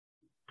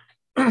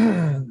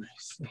Hello?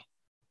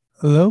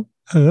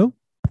 Hello?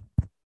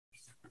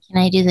 Can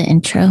I do the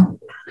intro?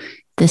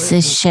 This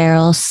is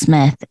Cheryl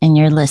Smith, and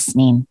you're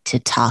listening to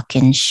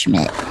Talkin'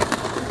 Schmidt.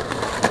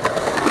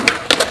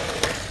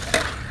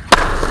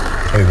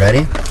 Are we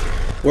ready?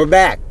 We're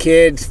back,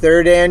 kids.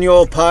 Third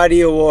annual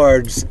Potty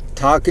Awards.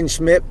 Talkin'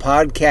 Schmidt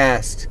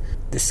podcast.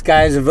 The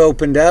skies have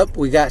opened up.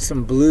 We got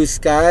some blue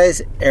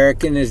skies.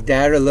 Eric and his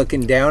dad are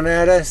looking down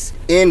at us.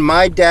 In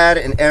my dad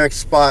and Eric's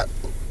spot,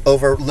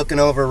 looking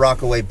over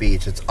Rockaway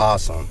Beach. It's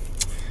awesome.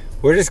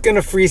 We're just going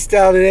to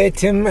freestyle today.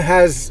 Tim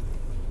has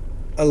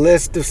a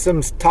list of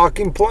some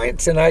talking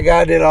points, and I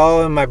got it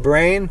all in my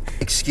brain.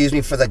 Excuse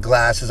me for the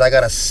glasses. I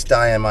got a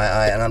sty in my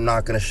eye, and I'm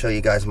not going to show you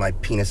guys my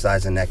penis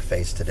eyes and neck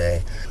face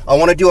today. I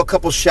want to do a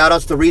couple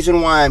shout-outs. The reason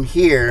why I'm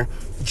here,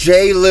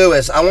 Jay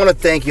Lewis, I want to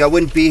thank you. I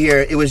wouldn't be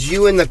here. It was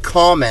you in the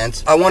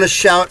comments. I want to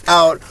shout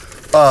out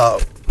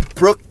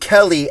Brooke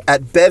Kelly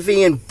at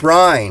Bevy and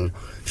Brine.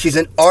 She's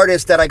an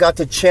artist that I got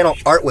to channel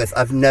art with.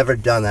 I've never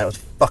done that. It was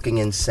fucking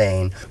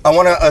insane. I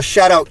want to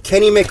shout out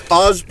Kenny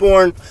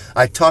McOsborne.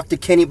 I talked to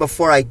Kenny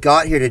before I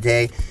got here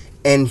today,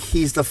 and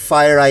he's the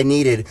fire I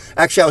needed.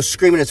 Actually, I was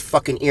screaming in his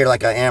fucking ear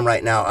like I am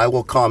right now. I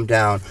will calm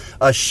down.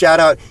 Shout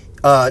out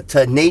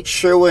to Nate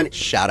Sherwin.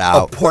 Shout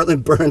out. Of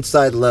Portland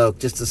Burnside Loke,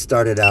 just to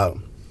start it out.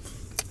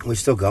 Are we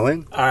still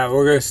going? All right,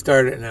 we're going to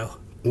start it now.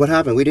 What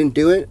happened? We didn't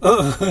do it?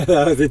 Oh,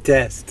 that was a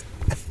test.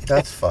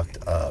 That's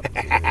fucked up,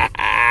 dude.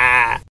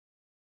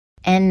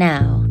 And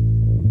now,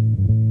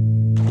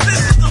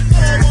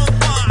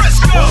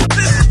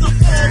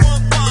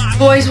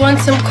 boys want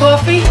some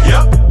coffee?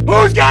 Yep.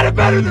 Who's got it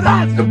better than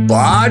us? The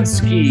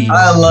Bodsky.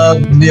 I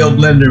love Neil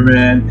Blender,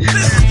 man.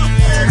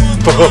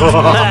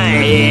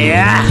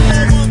 Yeah.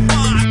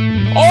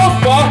 Oh,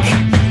 fuck!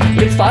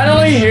 It's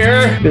finally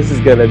here. This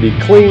is gonna be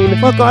clean.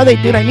 Fuck are they,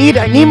 dude? I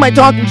need my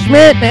Talkin'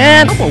 Schmidt,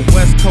 man. I'm a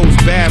West Coast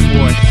bad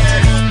boy.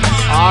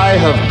 I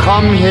have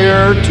come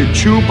here to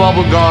chew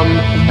bubblegum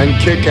and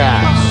kick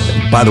ass.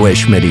 By the way,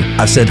 Schmitty,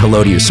 I've said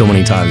hello to you so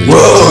many times.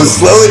 Whoa,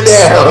 slow it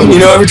down. You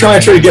know, every time I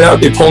try to get out,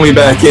 they pull me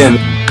back in.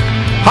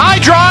 High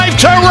drive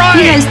to right.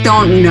 You guys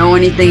don't know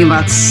anything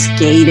about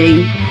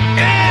skating.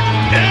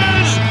 It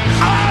is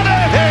out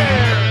of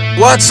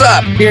here. What's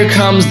up? Here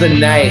comes the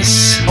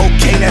nice.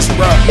 Okay, that's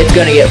rough. It's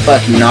gonna get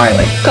fucking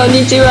gnarly.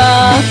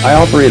 Konnichiwa. I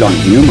operate on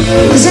humor.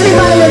 Does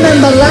anybody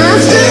remember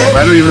last year?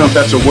 I don't even know if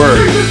that's a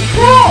word.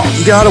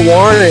 You gotta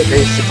warn it,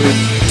 basically.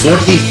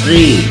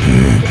 43.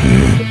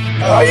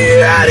 Are you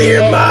out of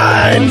your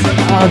mind?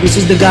 Oh, this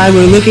is the guy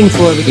we're looking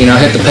for. You know,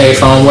 hit the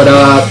payphone, what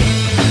up?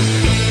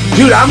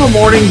 Dude, I'm a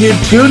morning dude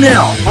too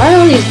now. Why are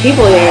all these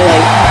people here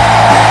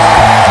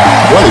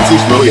What, is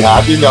this really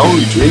happening? I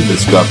only dream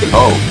this stuff at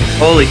home.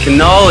 Holy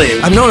cannoli.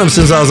 I've known him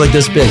since I was like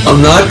this big. I'm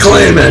not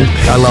claiming.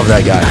 I love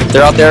that guy.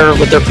 They're out there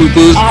with their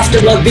poo-poos.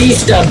 Hasta la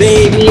vista,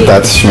 baby.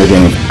 That's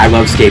schmitting. I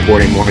love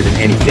skateboarding more than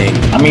anything.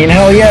 I mean,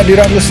 hell yeah, dude.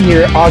 I've listened to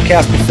your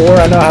podcast before.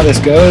 I know how this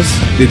goes.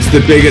 It's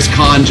the biggest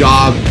con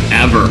job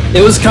ever.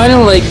 It was kind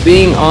of like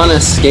being on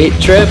a skate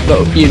trip,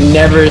 but you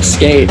never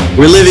skate.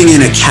 We're living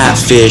in a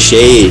catfish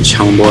age,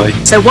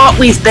 homeboy. So what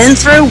we've been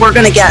through, we're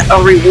gonna get a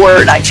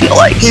reward, I feel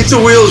like. Keep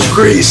the wheels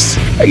greased.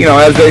 You know,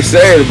 as they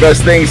say, the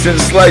best thing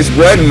since sliced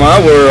bread in my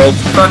world.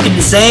 Fucking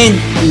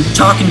insane.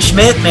 Talking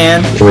Schmidt,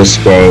 man.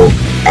 Frisco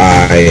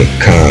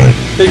icon.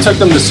 They took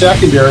them to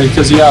secondary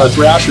because he had a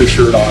Thrasher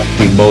shirt on.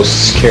 The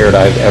most scared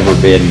I've ever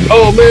been.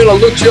 Oh man, I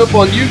looked you up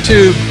on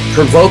YouTube.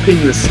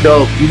 Provoking the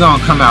scope, You're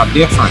gonna come out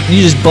different.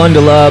 You just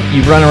bundle up,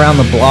 you run around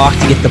the block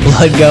to get the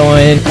blood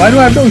going. Why do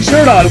I have no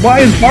shirt on? Why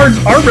is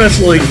Bart's arm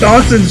wrestling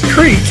Dawson's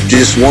Creek?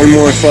 Just one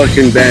more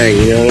fucking bang,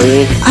 you know what I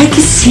mean? I can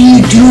see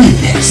you doing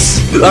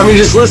this. I mean,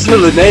 just listen to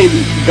the name.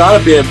 You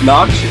gotta be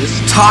obnoxious.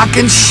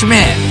 Talkin'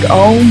 Schmidt.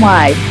 Oh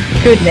my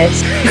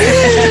goodness.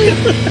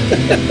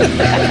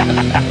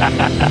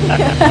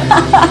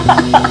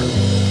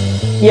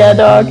 Yeah,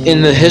 dog.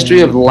 In the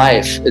history of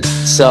life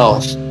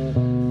itself,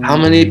 how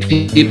many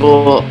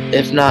people,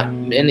 if not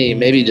many,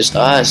 maybe just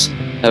us,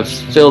 have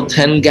filled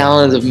 10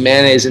 gallons of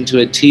mayonnaise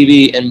into a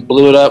TV and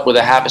blew it up with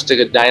a half a stick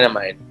of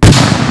dynamite?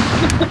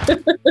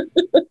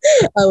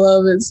 I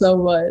love it so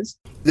much.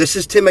 This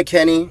is Tim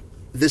McKinney.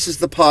 This is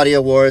the Potty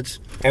Awards.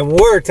 And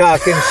we're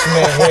Talking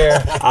Schmidt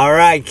here. All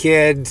right,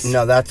 kids.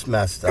 No, that's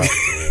messed up,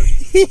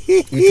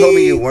 dude. You told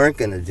me you weren't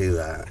going to do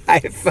that.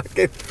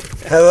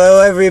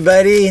 Hello,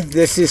 everybody.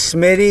 This is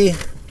Smitty,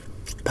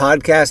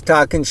 podcast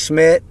Talking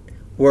Schmidt.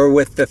 We're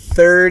with the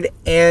third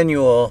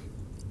annual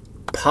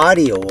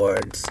Potty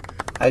Awards.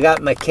 I got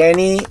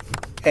McKenny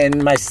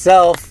and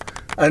myself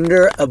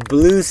under a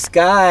blue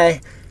sky.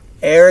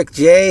 Eric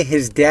J,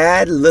 his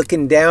dad,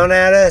 looking down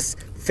at us.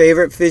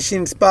 Favorite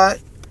fishing spot?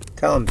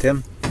 Tell him,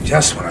 Tim.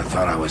 Just when I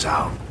thought I was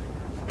out,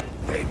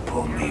 they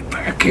pulled me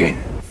back in.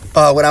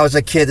 When I was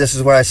a kid, this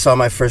is where I saw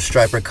my first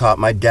striper caught.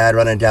 My dad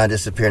running down,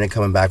 disappearing, and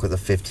coming back with a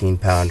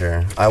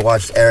 15-pounder. I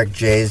watched Eric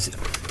J's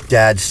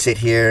dad sit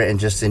here and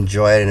just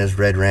enjoy it in his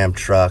red Ram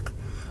truck.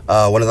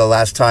 One of the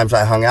last times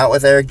I hung out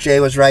with Eric J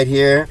was right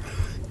here.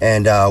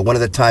 And one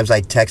of the times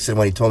I texted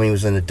when he told me he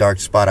was in a dark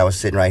spot, I was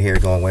sitting right here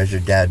going, where's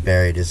your dad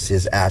buried?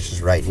 His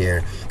ashes right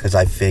here, because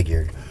I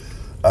figured.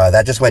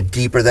 That just went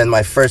deeper than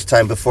my first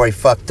time before he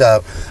fucked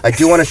up. I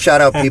do want to shout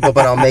out people,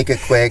 but I'll make it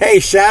quick. Hey,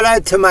 shout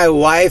out to my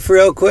wife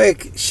real quick,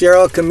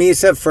 Cheryl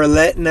Camisa, for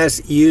letting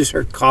us use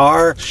her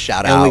car.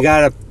 Shout and out. we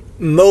got a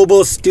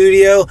mobile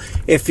studio.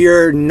 If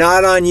you're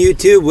not on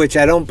YouTube, which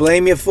I don't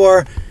blame you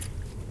for,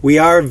 we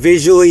are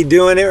visually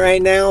doing it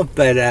right now,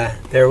 but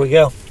there we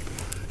go.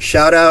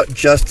 Shout out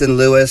Justin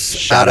Lewis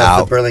Shout out out.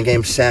 of the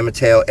Burlingame San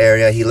Mateo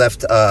area. He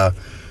left a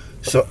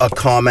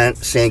comment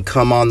saying,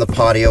 come on the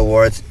Potty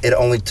Awards. It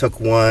only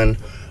took one.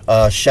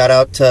 Shout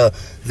out to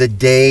the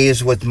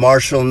days with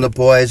Marshall and the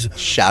boys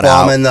Shout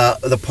out. bombing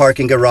the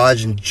parking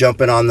garage and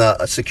jumping on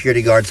the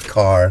security guard's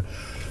car.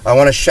 I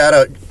want to shout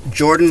out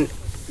Jordan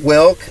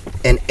Wilk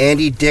and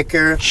Andy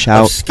Dicker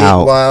Shout of Skate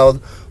out.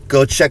 Wild.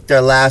 Go check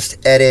their last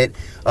edit.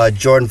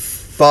 Jordan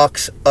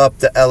fucks up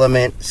the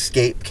Element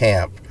Skate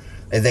Camp.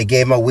 And they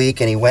gave him a week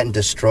and he went and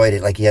destroyed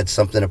it like he had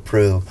something to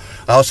prove.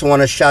 I also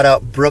want to shout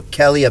out Brooke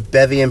Kelly of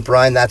Bevy and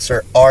Brine. That's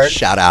her art.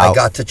 Shout out. I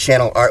got to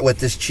channel art with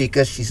this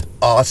chica. She's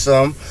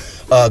awesome.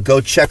 Go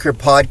check her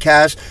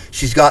podcast.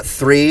 She's got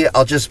 3.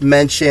 I'll just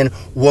mention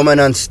Woman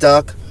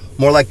Unstuck.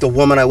 More like the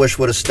woman I wish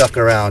would have stuck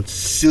around.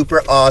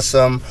 Super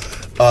awesome.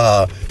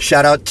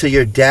 Shout out to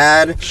your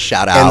dad.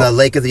 Shout And out. the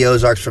Lake of the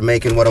Ozarks for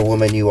making What a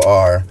Woman You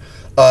Are.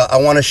 I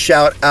want to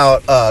shout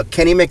out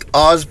Kenny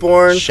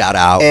McOsborne. Shout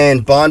out.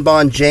 And Bon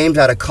Bon James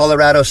out of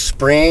Colorado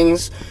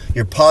Springs.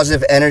 Your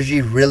positive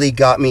energy really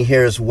got me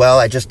here as well.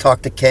 I just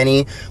talked to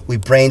Kenny. We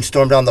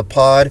brainstormed on the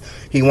pod.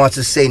 He wants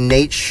to say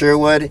Nate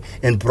Sherwood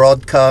and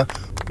Brodka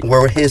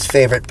were his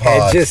favorite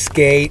pods. Edge of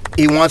Skate.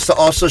 He wants to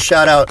also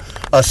shout out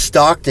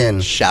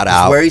Stockton. Shout It's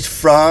out. where he's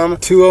from.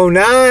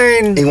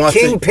 209 He wants to-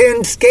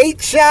 Kingpin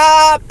Skate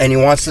Shop. And he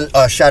wants to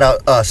shout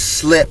out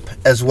Slip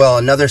as well,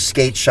 another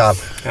skate shop.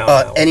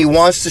 Oh. And he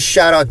wants to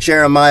shout out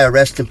Jeremiah,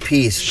 rest in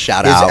peace.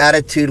 Shout His out.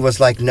 attitude was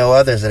like no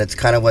others, and it's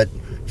kind of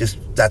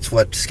that's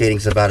what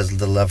skating's about, is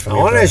the love from I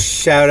your want to brother.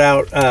 shout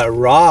out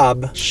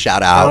Rob.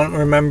 Shout I out. don't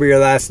remember your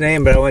last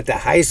name, but I went to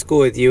high school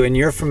with you, and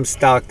you're from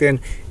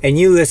Stockton, and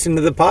you listen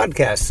to the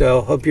podcast,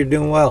 so hope you're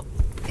doing well.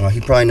 Well, he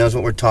probably knows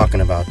what we're talking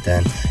about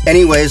then.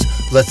 Anyways,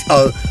 let's.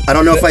 I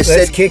don't know if I Let's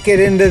said kick it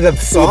into the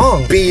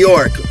song. B.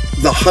 York,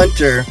 the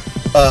Hunter.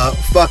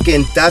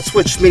 Fucking, that's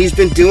what Schmitty's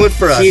been doing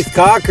for us. Keith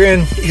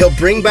Cochran. He'll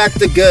bring back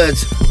the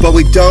goods, but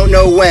we don't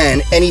know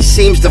when, and he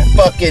seems to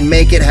fucking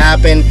make it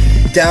happen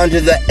down to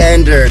the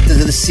ender, to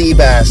the sea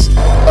bass.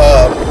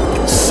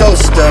 So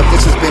stoked.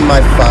 This has been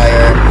my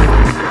fire.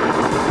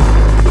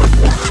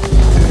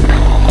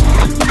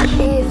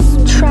 If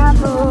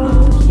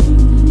travel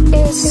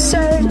is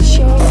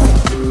searching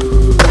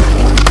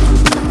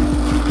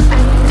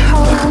and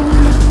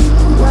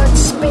home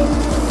what's been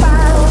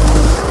found,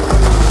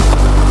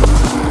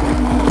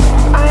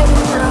 I'm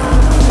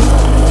not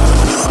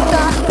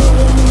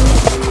stopping.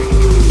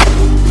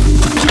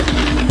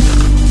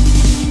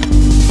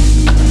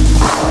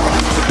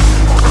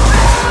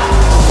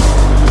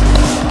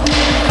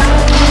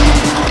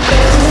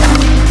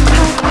 I'm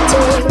going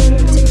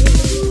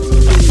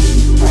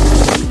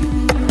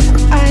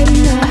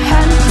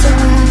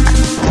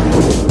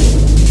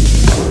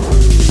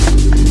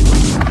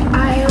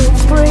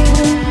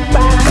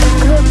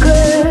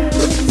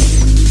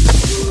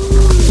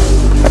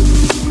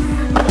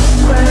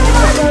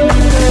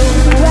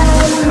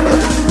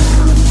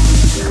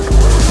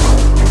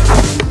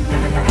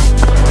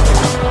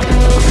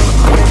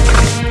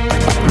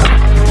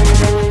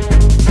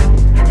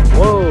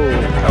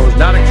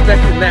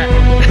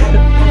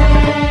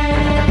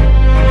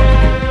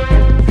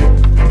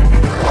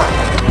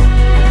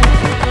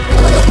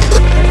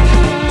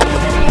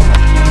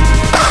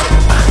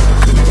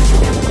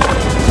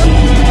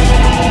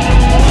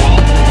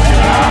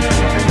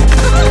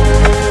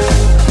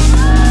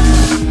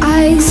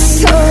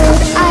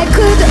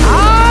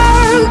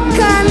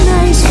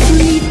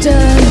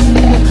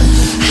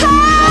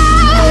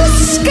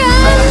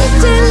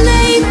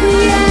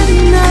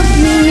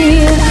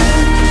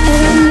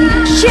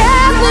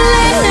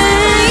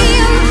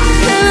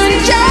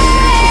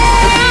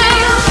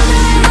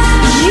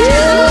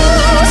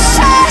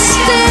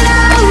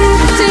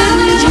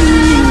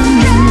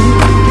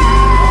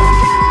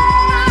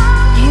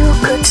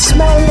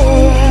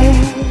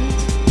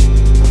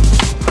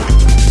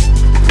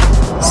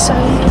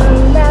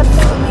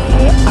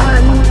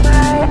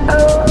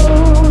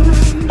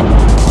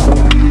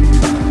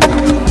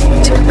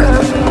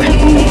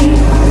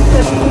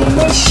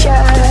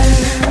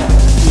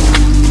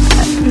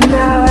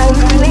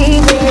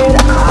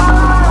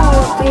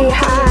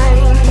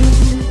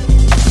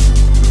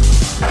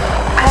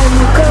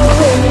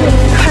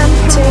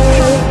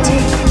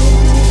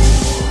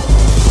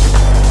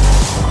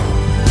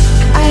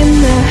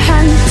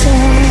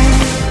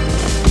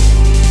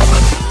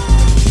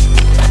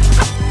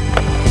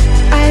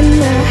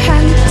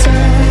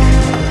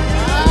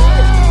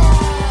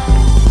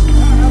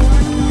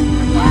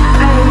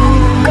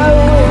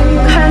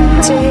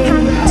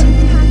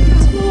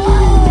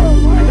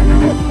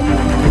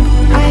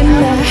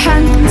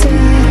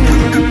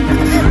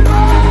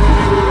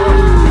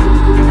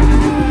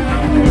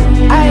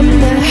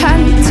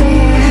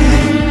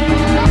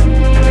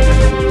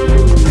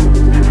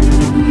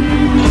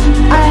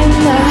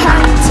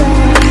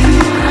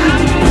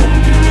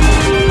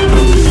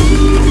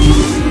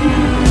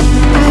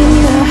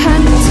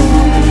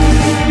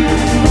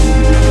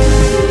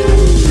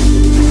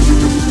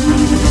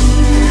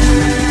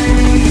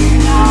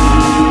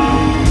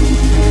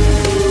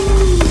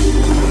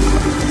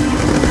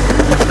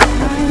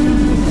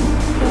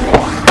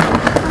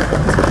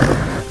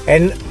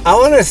And I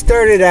want to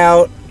start it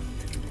out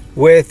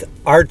with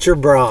Archer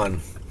Braun,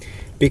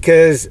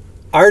 because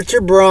Archer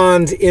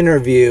Braun's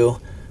interview,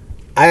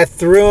 I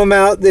threw him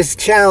out this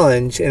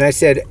challenge and I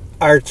said,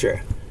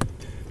 Archer,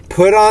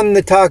 put on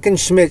the Talkin'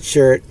 Schmidt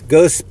shirt,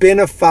 go spin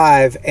a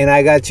 5, and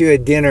I got you a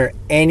dinner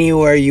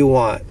anywhere you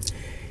want.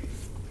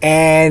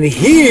 And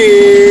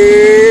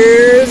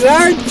here's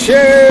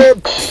Archer.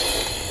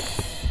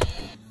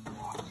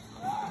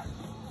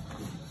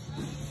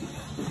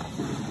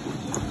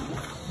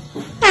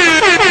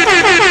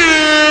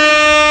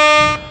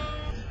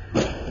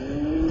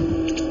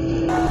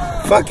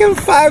 Fucking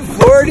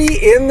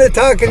 540 in the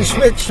Talkin'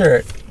 Schmidt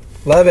shirt.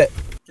 Love it.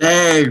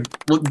 Hey,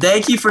 well,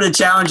 thank you for the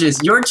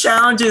challenges. Your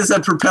challenges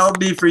have propelled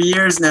me for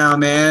years now,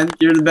 man.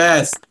 You're the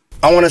best.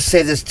 I want to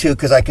say this too,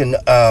 because I can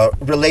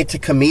relate to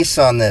Camise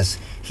on this.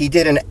 He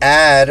did an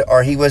ad,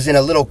 or he was in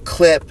a little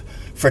clip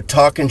for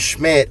Talkin'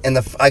 Schmidt, and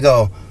I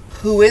go,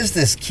 who is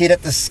this kid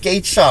at the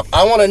skate shop?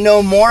 I want to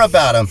know more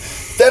about him.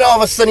 Then all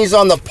of a sudden he's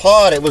on the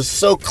pod. It was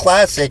so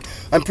classic.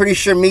 I'm pretty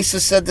sure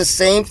Misa said the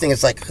same thing.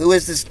 It's like, who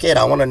is this kid?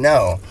 I want to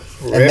know.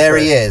 Ripper. And there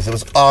he is. It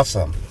was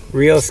awesome.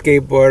 Real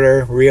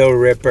skateboarder, real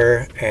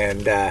ripper.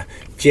 And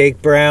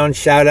Jake Brown,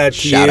 shout out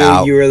to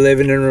you. You were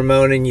living in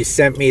Ramona and you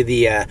sent me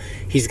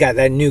he's got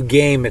that new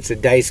game. It's a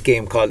dice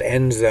game called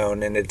End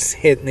Zone, and it's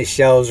hitting the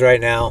shelves right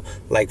now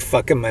like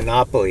fucking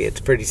Monopoly. It's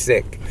pretty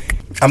sick.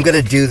 I'm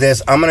going to do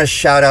this. I'm going to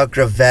shout out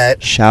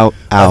Gravette. Shout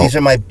out. These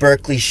are my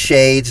Berkeley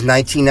shades,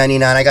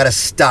 1999. I got a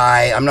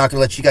sty. I'm not going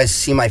to let you guys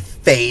see my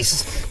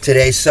face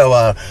today.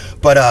 So,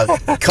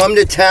 come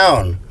to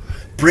town.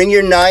 Bring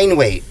your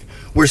 9-weight.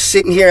 We're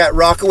sitting here at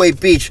Rockaway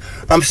Beach.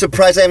 I'm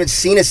surprised I haven't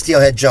seen a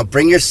steelhead jump.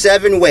 Bring your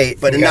 7-weight,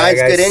 but a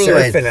 9's good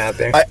anyways. Out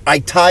there. I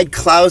tied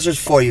Clousers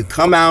for you.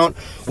 Come out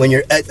when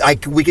you're.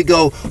 We could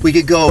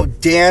go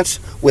dance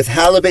with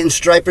halibut and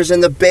stripers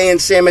in the bay in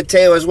San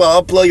Mateo as well.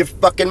 I'll blow your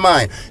fucking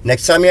mind.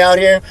 Next time you're out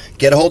here,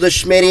 get a hold of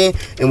Schmitty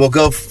and we'll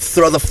go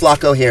throw the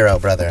Flacco Hero,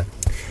 brother.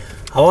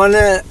 I want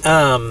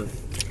to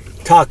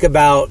talk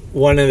about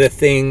one of the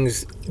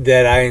things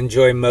that I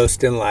enjoy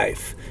most in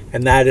life,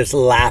 and that is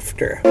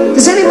laughter.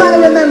 Does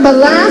anybody remember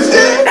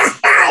laughter?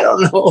 I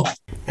don't know.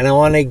 And I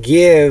want to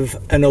give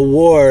an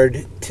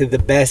award to the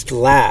best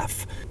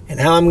laugh. And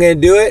how I'm going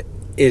to do it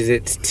is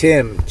it's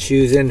Tim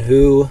choosing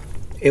who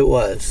it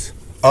was.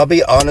 I'll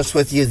be honest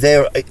with you,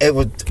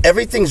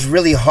 everything's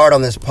really hard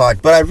on this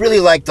pod, but I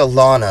really liked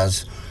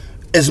Alana's.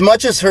 As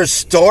much as her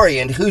story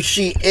and who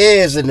she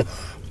is, and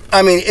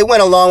I mean, it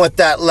went along with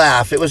that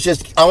laugh. It was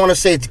just, I want to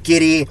say it's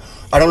giddy.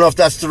 I don't know if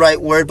that's the right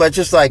word, but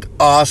just like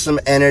awesome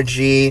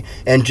energy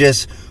and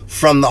just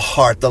from the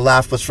heart. The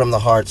laugh was from the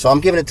heart. So I'm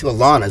giving it to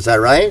Alana. Is that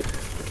right?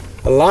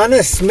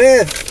 Alana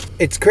Smith.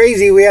 It's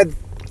crazy. We had,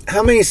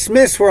 how many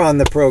Smiths were on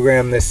the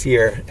program this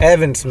year?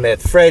 Evan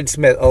Smith, Fred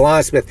Smith,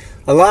 Alana Smith.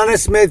 Alana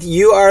Smith,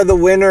 you are the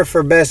winner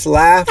for best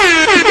laugh.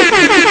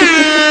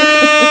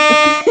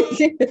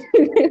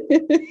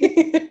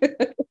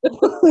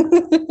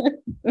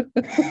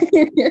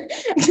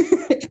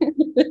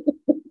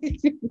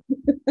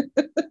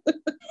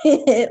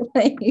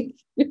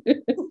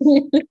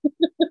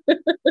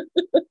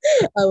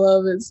 I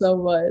love it so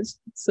much.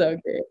 It's so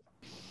great.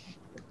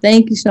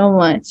 Thank you so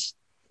much.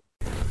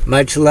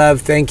 Much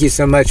love. Thank you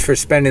so much for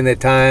spending the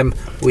time.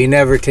 We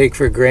never take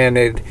for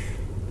granted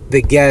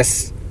the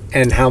guests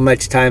and how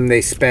much time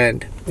they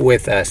spend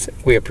with us.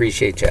 We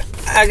appreciate you.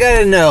 I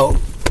gotta know,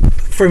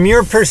 from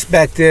your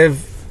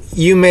perspective,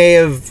 you may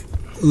have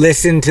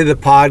listened to the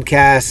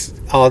podcast,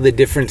 all the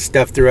different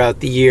stuff throughout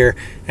the year,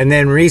 and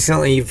then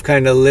recently you've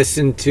kind of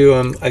listened to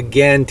them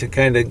again to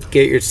kind of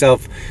get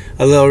yourself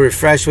a little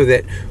refreshed with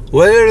it.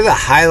 What are the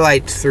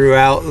highlights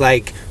throughout?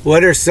 Like,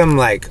 what are some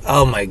like,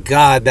 oh my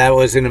God, that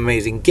was an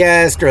amazing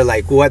guest, or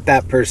like what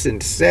that person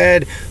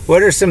said?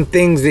 What are some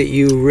things that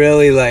you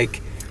really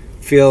like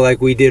feel like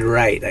we did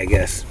right, I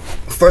guess?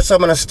 First, I'm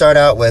going to start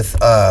out with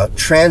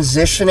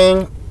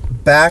transitioning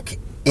back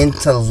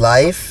into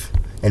life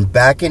and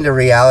back into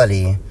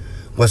reality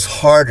was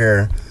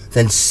harder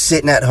than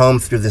sitting at home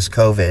through this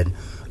COVID.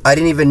 I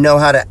didn't even know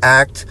how to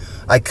act.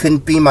 I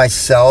couldn't be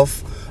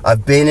myself.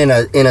 I've been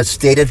in a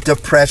state of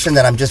depression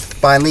that I'm just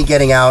finally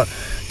getting out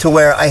to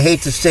where, I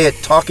hate to say it,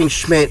 Talkin'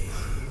 Schmidt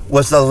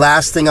was the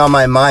last thing on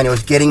my mind. It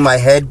was getting my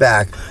head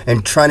back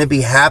and trying to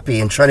be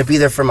happy and trying to be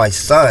there for my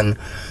son,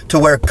 to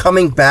where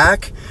coming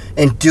back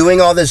and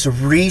doing all this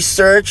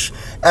research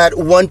at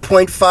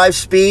 1.5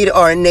 speed,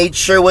 or in Nate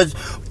Sherwood's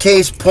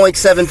case,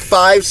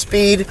 0.75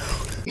 speed.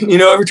 You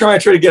know, every time I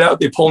try to get out,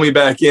 they pull me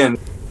back in.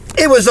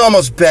 It was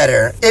almost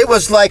better. It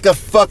was like a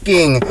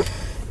fucking,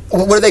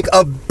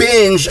 a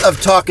binge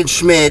of Talkin'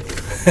 Schmidt.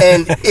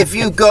 And if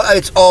you go,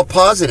 it's all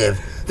positive.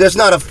 There's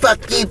not a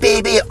fuck you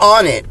baby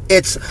on it.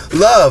 It's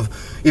love.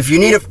 If you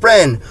need a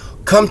friend,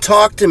 come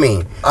talk to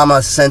me. I'm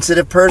a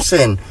sensitive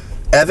person.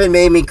 Evan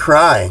made me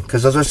cry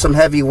because those are some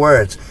heavy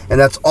words. And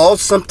that's all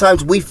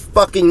sometimes we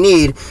fucking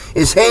need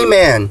is, hey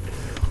man,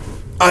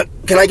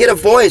 can I get a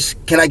voice?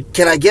 Can I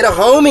get a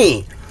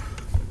homie?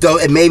 Though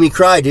it made me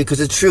cry, dude,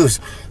 because it's truth.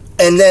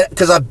 And then,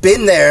 because I've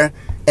been there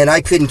and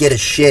I couldn't get a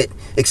shit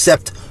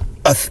except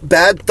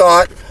bad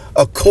thought,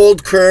 a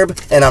cold curb,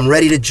 and I'm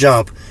ready to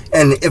jump.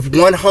 And if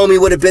one homie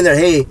would have been there,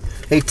 hey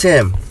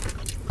Tim,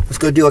 let's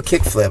go do a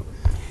kickflip,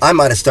 I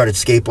might have started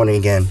skateboarding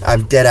again.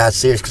 I'm dead ass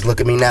serious, because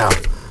look at me now.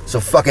 So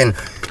fucking,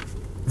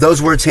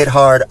 those words hit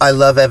hard. I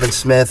love Evan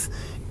Smith.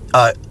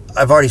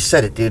 I've already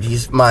said it, dude.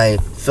 He's my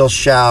Phil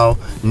Shao,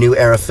 new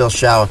era Phil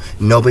Shao.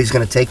 Nobody's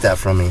going to take that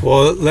from me.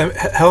 Well,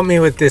 help me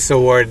with this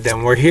award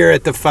then. We're here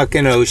at the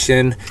fucking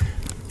ocean.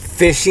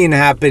 Fishing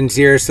happens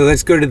here, so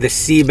let's go to the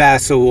Sea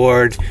Bass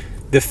Award.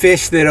 The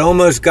fish that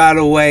almost got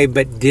away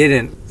but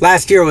didn't.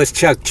 Last year was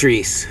Chuck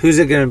Treese. Who's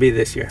it going to be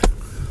this year?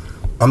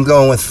 I'm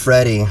going with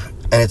Freddie,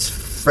 and it's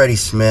Freddie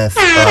Smith.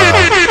 What?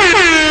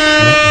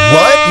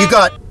 You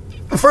got...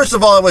 First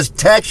of all, it was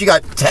Tex. You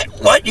got...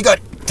 What? You got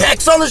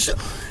Tex on the show?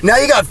 Now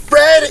you got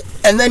Fred,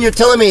 and then you're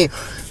telling me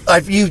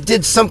you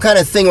did some kind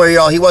of thing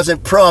where he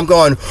wasn't pro. I'm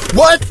going,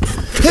 what?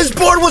 His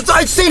board was...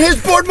 I'd seen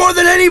his board more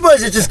than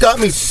anybody's. It just got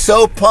me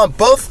so pumped.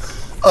 Both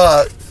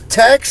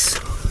Tex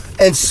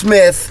and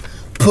Smith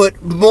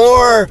put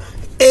more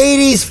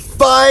 80s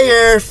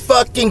fire,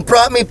 fucking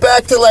brought me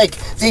back to like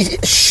these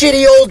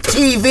shitty old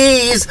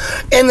TVs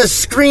and the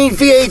screen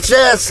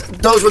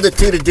VHS. Those were the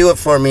two to do it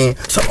for me.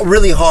 So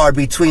really hard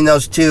between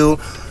those two.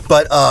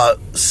 But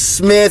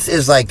Smith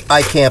is like,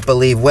 I can't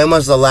believe. When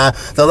was the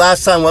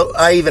last time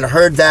I even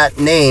heard that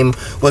name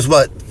was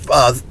what?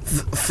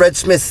 Fred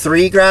Smith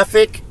 3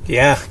 graphic?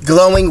 Yeah.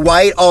 Glowing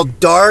white, all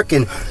dark,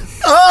 and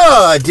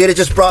it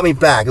just brought me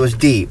back. It was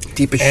deep as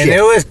shit. And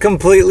it was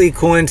completely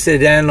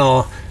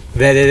coincidental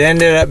that it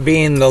ended up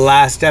being the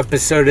last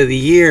episode of the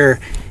year,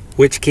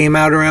 which came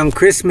out around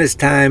Christmas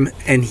time,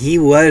 and he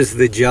was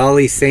the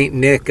jolly Saint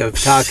Nick of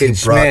Talking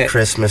Schmidt. He brought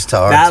Christmas to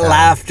our that town.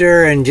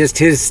 Laughter and just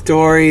his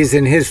stories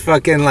and his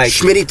fucking like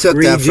Schmitty took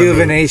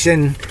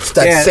rejuvenation. That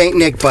from me. That Saint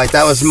Nick bite,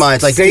 that was mine.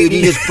 It's like, dude,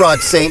 you just brought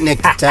Saint Nick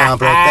to town,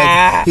 bro.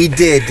 He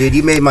did, dude.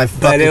 You made my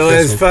fucking But it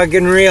was Christmas.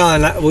 fucking real,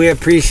 and we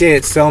appreciate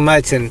it so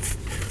much. And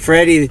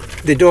Freddie,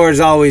 the door is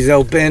always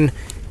open.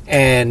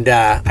 And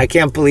I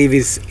can't believe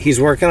he's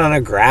working on a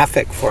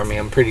graphic for me.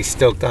 I'm pretty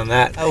stoked on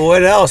that.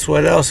 What else?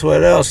 Well,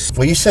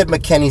 you said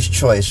McKenny's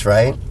Choice,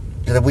 right?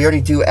 Did we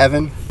already do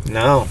Evan?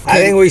 No. I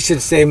think we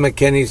should save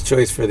McKenny's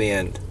Choice for the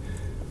end.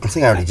 I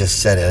think I already just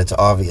said it. It's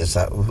obvious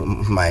that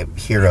my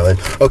hero is.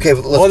 Okay,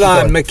 let's hold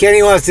on. Going.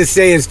 McKenny wants to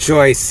say his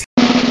choice.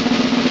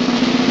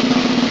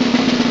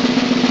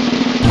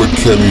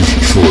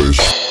 McKenny's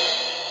Choice.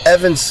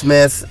 Evan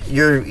Smith,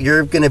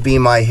 you're gonna be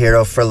my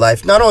hero for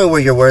life. Not only were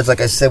your words, like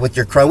I said, with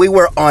your cry, we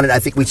were on it. I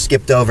think we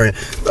skipped over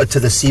to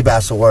the Sea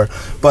Bass Award,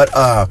 but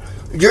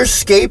your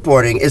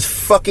skateboarding is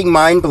fucking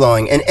mind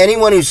blowing. And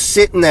anyone who's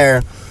sitting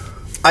there,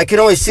 I can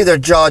only see their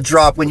jaw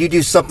drop when you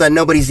do something that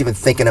nobody's even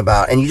thinking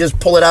about, and you just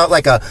pull it out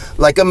like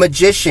a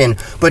magician,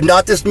 but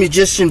not this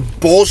magician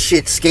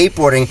bullshit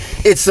skateboarding.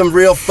 It's some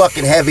real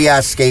fucking heavy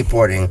ass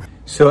skateboarding.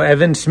 So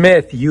Evan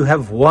Smith, you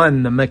have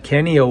won the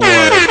McKenny Award.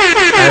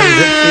 How does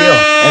it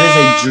feel?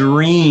 That is a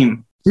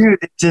dream. Dude,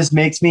 it just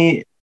makes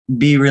me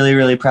be really,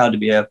 really proud to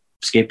be a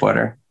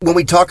skateboarder. When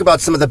we talk about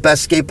some of the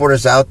best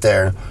skateboarders out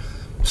there,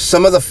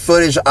 some of the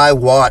footage I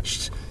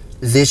watched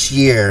this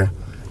year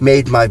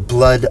made my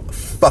blood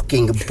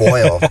fucking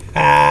boil.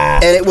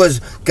 And it was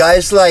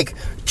guys like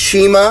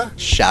Chima,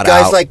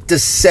 guys like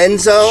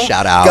DeCenzo,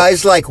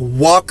 guys like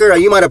Walker.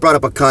 You might have brought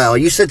up a Kyle.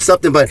 You said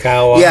something, but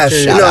Kyle Walker,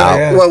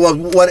 well,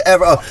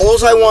 whatever.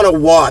 All I want to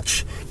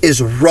watch is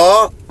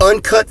raw,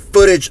 uncut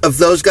footage of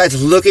those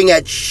guys looking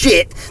at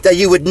shit that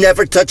you would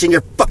never touch in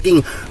your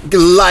fucking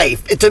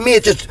life. To me,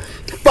 it just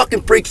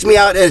fucking freaks me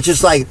out, and it's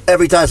just like,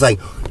 every time it's like,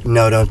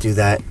 no, don't do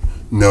that.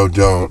 No,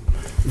 don't.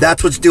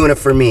 That's what's doing it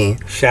for me.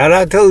 Shout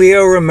out to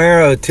Leo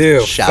Romero,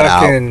 too. Shout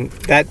out.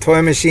 That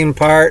toy machine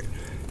part,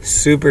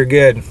 super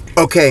good.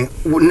 Okay,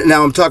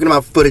 now I'm talking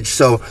about footage,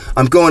 so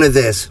I'm going to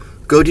this.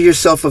 Go do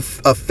yourself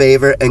a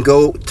favor and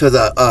go to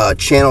the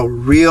channel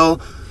Real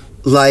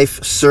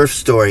Life Surf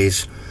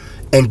Stories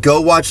and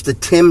go watch the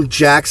Tim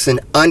Jackson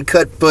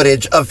uncut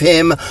footage of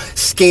him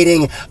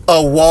skating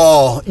a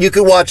wall. You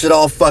could watch it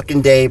all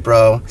fucking day,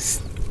 bro.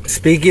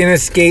 Speaking of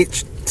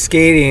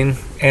skating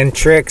and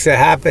tricks that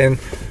happen,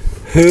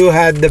 who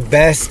had the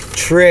best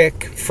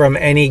trick from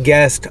any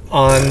guest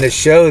on the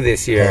show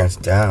this year? Hands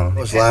down.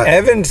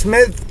 Evan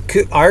Smith,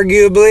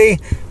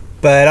 arguably,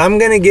 but I'm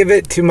going to give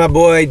it to my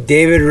boy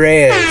David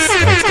Reyes.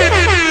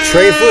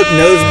 Tray flip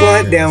nose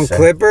blunt down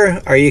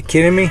Clipper. Are you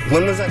kidding me?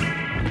 When was that?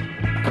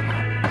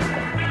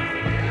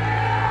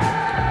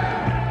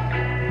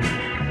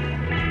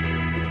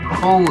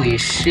 Holy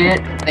shit.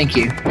 Thank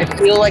you. I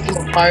feel like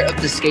I'm a part of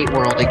the skate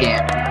world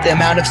again. The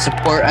amount of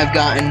support I've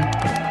gotten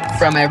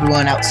from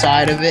everyone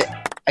outside of it,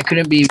 I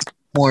couldn't be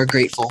more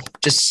grateful.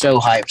 Just so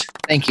hyped.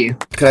 Thank you.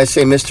 Could I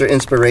say Mr.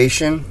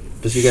 Inspiration?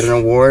 Does he get an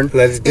award?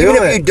 Let's do Even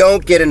it. if you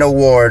don't get an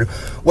award,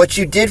 what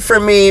you did for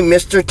me,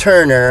 Mr.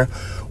 Turner,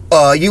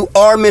 you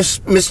are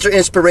Mr.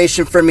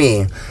 Inspiration for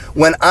me.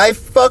 When I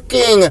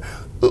fucking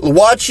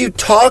watch you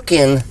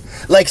talking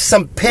like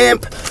some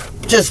pimp,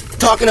 just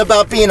talking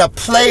about being a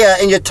player,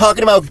 and you're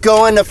talking about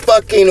going to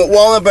fucking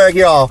Wallenberg,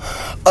 you're all,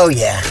 oh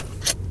yeah,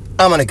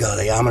 I'm going to go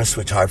there. I'm going to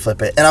switch hard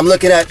flip it. And I'm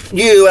looking at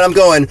you and I'm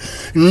going,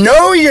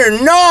 no,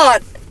 you're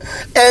not.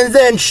 And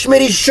then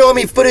Schmitty's showing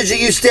me footage of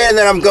you standing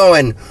there. I'm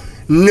going,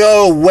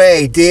 no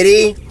way, did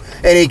he?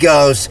 And he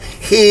goes,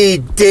 he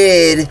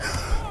did.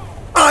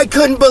 I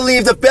couldn't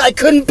believe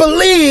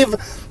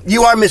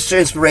you are Mr.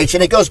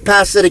 Inspiration. It goes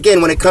past it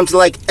again. When it comes to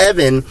like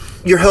Evan,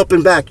 you're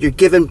helping back. You're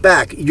giving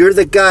back. You're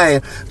the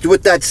guy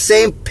with that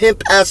same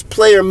pimp-ass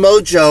player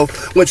mojo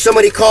when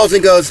somebody calls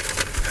and goes,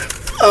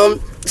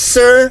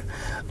 sir,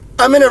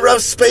 I'm in a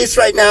rough space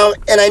right now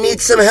and I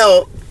need some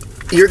help.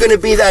 You're going to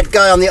be that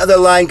guy on the other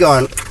line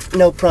going,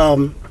 no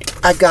problem.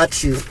 I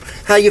got you.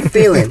 How you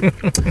feeling?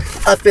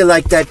 I feel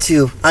like that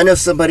too. I know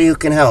somebody who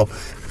can help.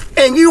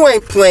 And you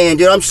ain't playing,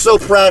 dude. I'm so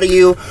proud of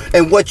you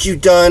and what you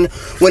done.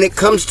 When it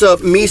comes to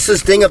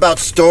Misa's thing about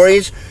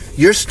stories,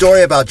 your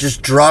story about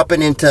just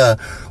dropping into...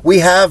 We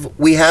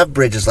have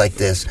bridges like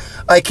this.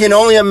 I can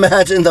only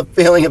imagine the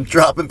feeling of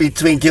dropping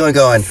between two and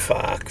going,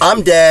 fuck,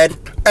 I'm dead.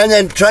 And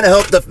then trying to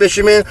help the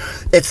fisherman.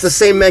 It's the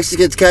same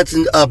Mexicans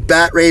catching a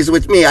bat raised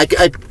with me. I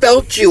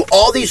felt you.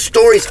 All these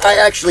stories I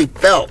actually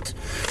felt.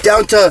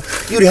 Down to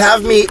you'd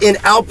have me in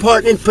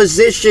Alparton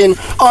position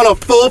on a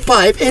full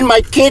pipe in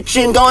my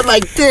kitchen going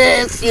like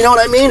this. You know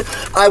what I mean?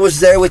 I was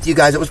there with you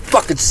guys. It was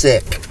fucking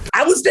sick.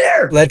 I was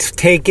there. Let's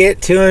take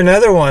it to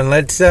another one.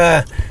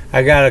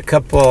 I got a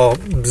couple.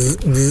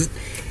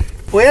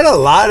 We had a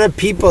lot of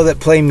people that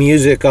play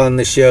music on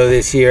the show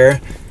this year.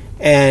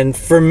 And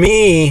for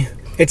me,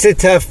 it's a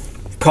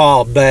tough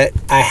call, but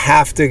I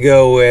have to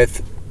go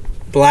with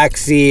Black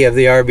Sea of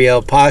the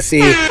RBL Posse.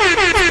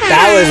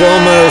 That was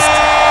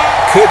almost...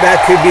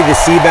 That could be the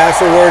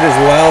Seabass Award as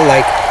well.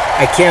 Like,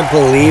 I can't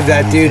believe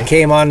that dude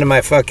came onto my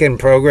fucking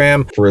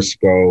program.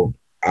 Frisco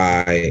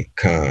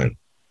icon,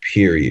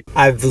 period.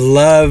 I've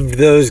loved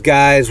those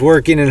guys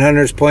working in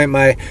Hunters Point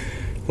my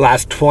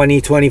last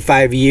 20,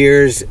 25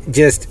 years.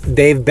 Just,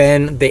 they've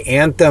been the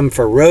anthem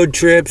for road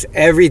trips,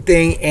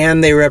 everything,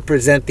 and they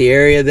represent the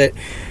area that,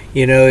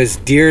 you know, is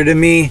dear to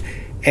me.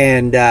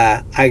 And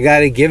I got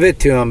to give it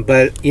to them.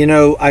 But, you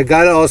know, I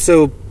got to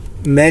also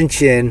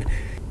mention...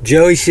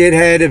 Joey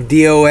Shithead of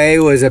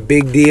DOA was a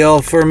big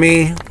deal for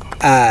me.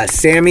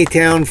 Sammy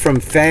Town from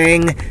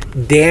Fang.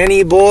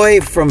 Danny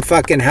Boy from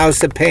fucking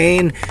House of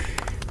Pain.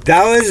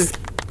 That was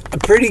a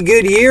pretty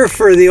good year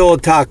for the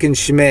old Talkin'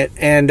 Schmidt.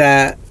 And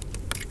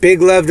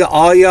big love to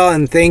all y'all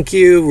and thank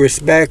you.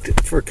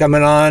 Respect for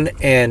coming on.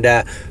 And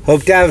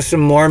hope to have some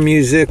more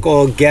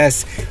musical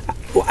guests.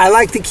 I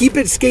like to keep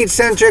it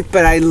skate-centric,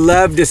 but I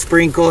love to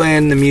sprinkle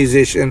in the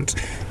musicians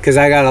because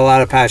I got a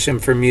lot of passion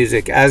for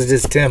music, as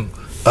does Tim.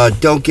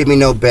 Don't give me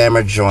no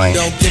Bammer joint.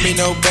 Don't give me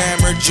no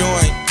Bammer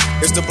joint.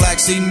 It's the Black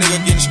Sea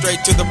nigga getting straight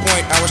to the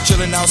point. I was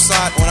chilling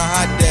outside on a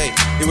hot day.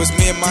 It was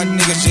me and my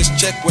niggas, just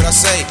check what I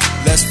say.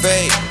 Let's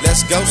fade,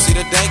 let's go see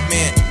the dank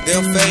man.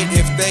 They'll fade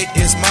if they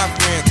is my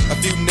friend. A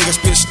few niggas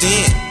pitched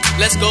in.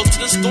 Let's go to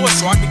the store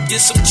so I can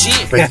get some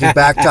gin. Brings me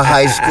back to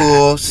high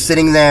school,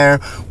 sitting there,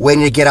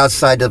 waiting to get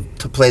outside to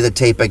play the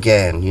tape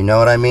again. You know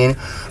what I mean?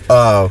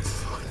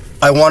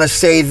 I want to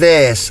say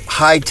this,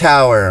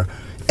 Hightower.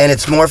 And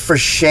it's more for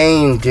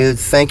Shane, dude.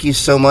 Thank you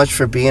so much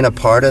for being a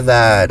part of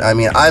that. I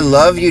mean, I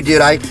love you, dude.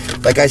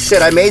 Like I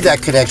said, I made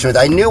that connection with.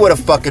 I knew what a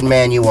fucking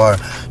man you are.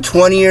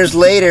 20 years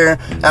later,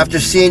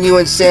 after seeing you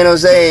in San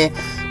Jose,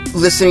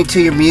 listening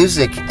to your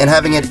music and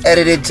having it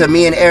edited to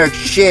me and Eric's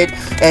shit,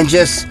 and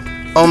just,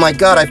 oh my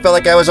God, I felt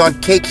like I was on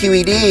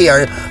KQED,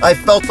 or I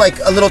felt like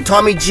a little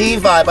Tommy G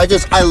vibe.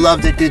 I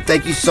loved it, dude.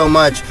 Thank you so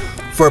much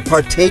for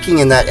partaking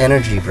in that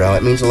energy, bro.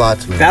 It means a lot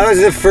to me. That was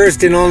the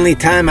first and only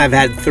time I've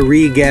had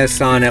 3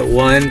 guests on at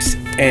once,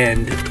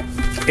 and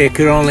it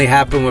could only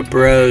happen with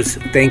bros.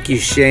 Thank you,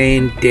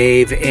 Shane,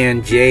 Dave,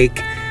 and Jake.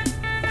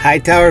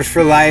 Hightowers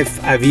for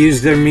life. I've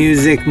used their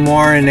music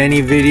more in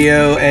any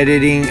video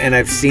editing, and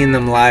I've seen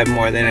them live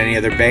more than any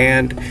other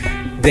band.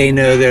 They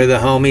know they're the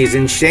homies,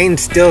 and Shane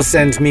still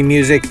sends me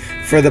music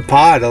for the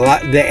pod.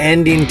 The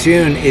ending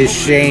tune is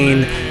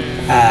Shane,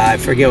 I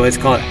forget what it's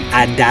called,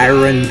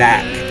 Adiron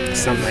Back.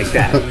 Something like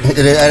that.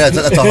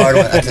 That's a hard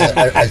one.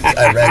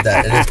 I read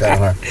that. It is kind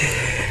of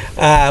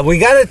hard. We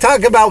got to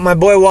talk about my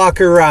boy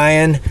Walker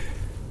Ryan.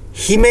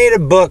 He made a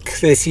book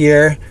this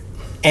year,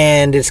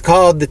 and it's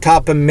called The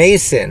Top of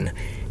Mason.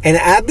 And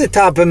at the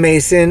top of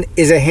Mason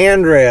is a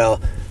handrail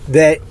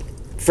that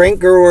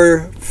Frank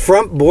Gerwer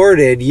front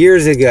boarded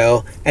years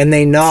ago, and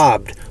they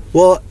knobbed.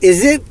 Well,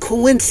 is it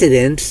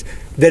coincidence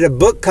that a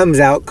book comes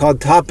out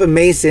called Top of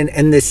Mason,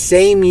 and the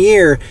same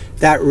year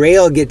that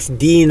rail gets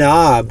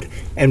de-knobbed?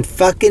 And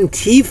fucking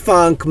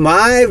T-Funk,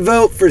 my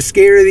vote for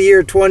Skater of the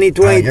Year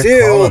 2022.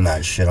 You're calling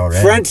that shit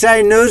already.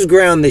 Frontside nose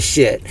ground the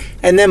shit.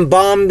 And then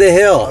Bomb the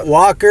Hill.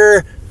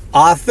 Walker,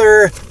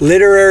 author,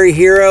 literary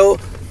hero,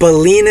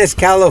 Bolinas,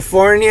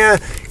 California,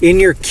 in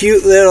your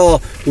cute little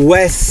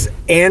Wes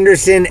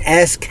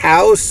Anderson-esque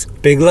house.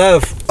 Big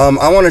love.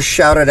 I want to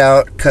shout it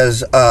out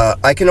because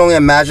I can only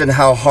imagine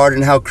how hard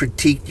and how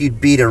critiqued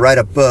you'd be to write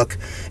a book,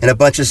 and a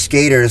bunch of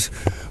skaters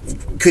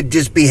could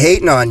just be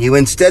hating on you.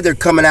 Instead, they're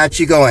coming at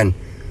you going,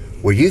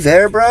 were you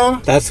there, bro?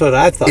 That's what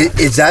I thought.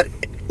 Is that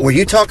were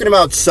you talking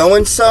about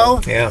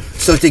so-and-so? Yeah.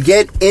 So to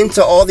get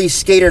into all these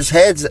skaters'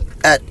 heads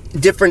at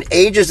different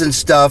ages and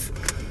stuff,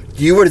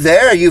 you were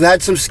there. You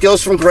had some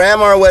skills from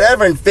grandma or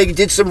whatever and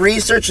did some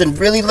research and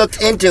really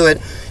looked into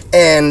it.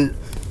 And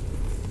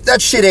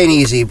that shit ain't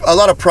easy. A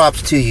lot of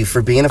props to you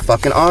for being a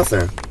fucking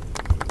author.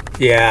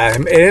 Yeah,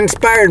 it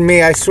inspired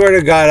me. I swear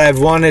to God, I've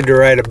wanted to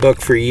write a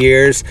book for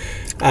years.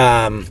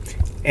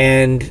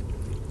 And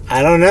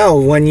I don't know,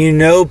 when you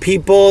know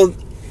people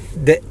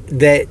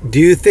that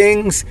do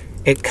things,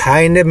 it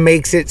kind of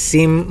makes it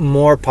seem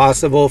more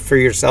possible for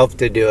yourself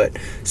to do it.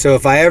 So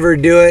if I ever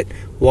do it,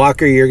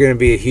 Walker, you're going to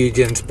be a huge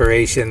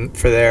inspiration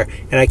for there.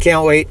 And I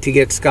can't wait to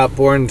get Scott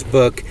Bourne's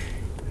book.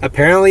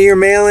 Apparently you're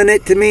mailing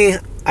it to me.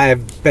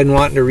 I've been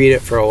wanting to read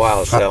it for a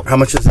while. So how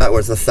much is that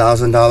worth?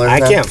 $1,000? I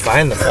can't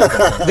find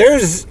them.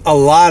 There's a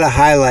lot of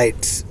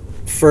highlights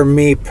for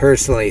me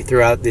personally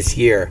throughout this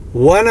year.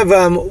 One of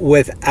them,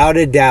 without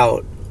a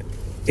doubt,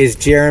 is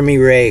Jeremy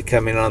Ray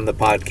coming on the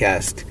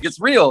podcast. It's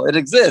real. It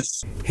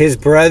exists. His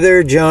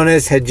brother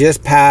Jonas had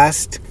just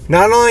passed.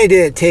 Not only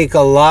did it take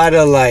a lot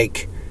of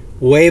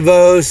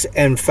huevos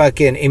and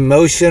fucking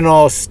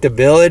emotional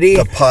stability,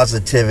 the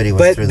positivity was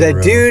but through the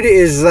roof. Dude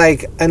is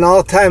like an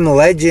all-time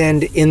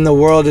legend in the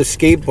world of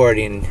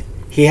skateboarding.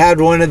 He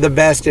had one of the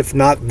best, if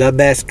not the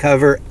best,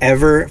 cover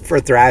ever for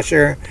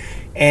Thrasher,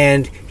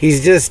 and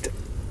he's just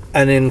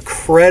an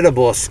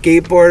incredible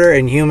skateboarder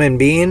and human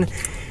being.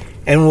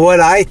 And what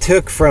I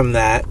took from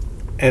that,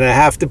 and I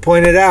have to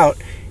point it out,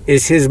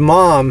 is his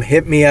mom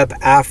hit me up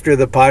after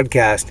the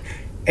podcast,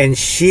 and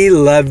she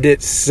loved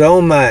it so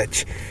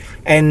much.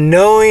 And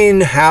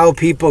knowing how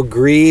people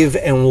grieve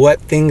and what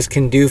things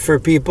can do for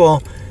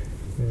people,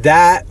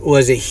 that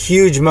was a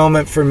huge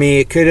moment for me.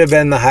 It could have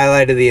been the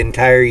highlight of the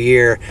entire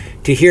year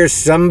to hear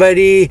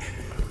somebody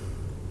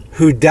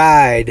who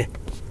died,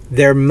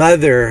 their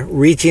mother,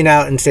 reaching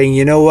out and saying,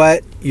 you know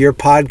what, your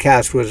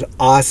podcast was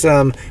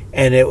awesome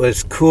and it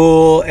was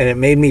cool and it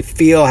made me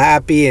feel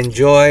happy and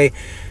joy.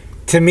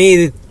 To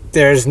me,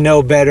 there's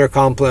no better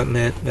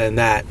compliment than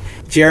that.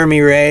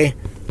 Jeremy Ray,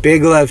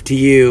 big love to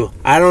you.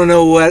 I don't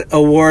know what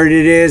award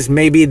it is.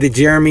 Maybe the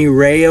Jeremy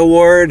Ray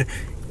Award.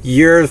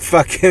 You're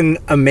fucking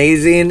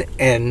amazing,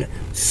 and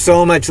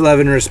so much love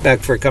and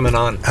respect for coming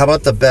on. How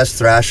about the best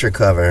Thrasher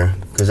cover?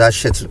 Because that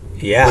shit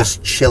was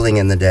chilling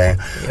in the day.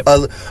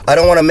 Yep. I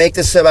don't want to make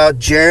this about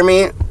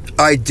Jeremy.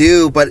 I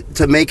do, but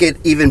to make it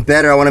even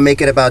better, I want to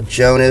make it about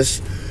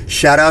Jonas.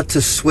 Shout out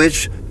to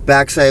Switch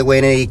backside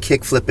 180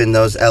 kickflip in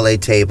those LA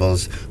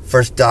tables.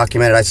 First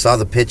documented. I saw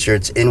the picture.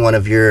 It's in one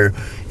of your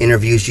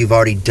interviews you've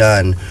already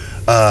done.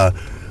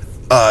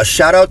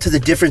 Shout out to the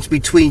difference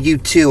between you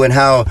two and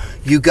how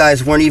you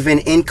guys weren't even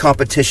in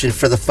competition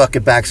for the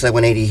fucking backside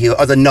 180 heel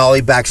or the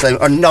nollie backside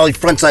or nollie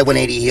frontside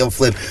 180 heel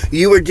flip.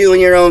 You were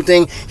doing your own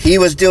thing. He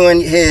was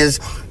doing his,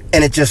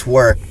 and it just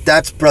worked.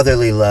 That's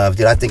brotherly love,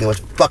 dude. I think it was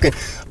fucking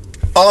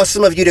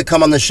awesome of you to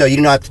come on the show. You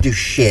didn't have to do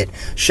shit.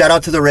 Shout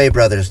out to the Ray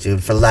brothers,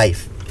 dude, for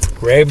life.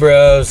 Ray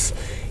bros.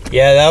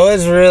 Yeah, that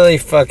was really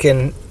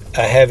fucking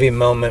a heavy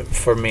moment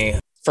for me.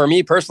 For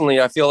me personally,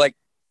 I feel like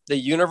the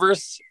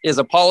universe is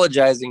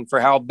apologizing for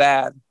how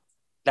bad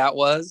that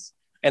was,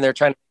 and they're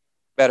trying to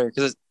make it better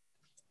because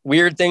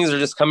weird things are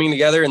just coming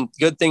together and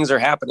good things are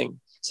happening.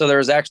 So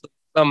there's actually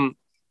some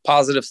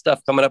positive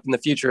stuff coming up in the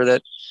future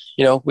that,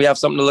 you know, we have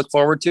something to look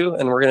forward to,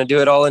 and we're going to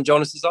do it all in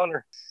Jonas's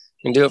honor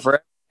and do it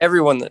for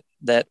everyone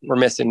that we're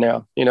missing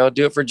now. You know,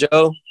 do it for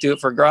Joe, do it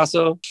for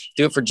Grasso,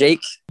 do it for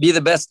Jake, be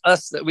the best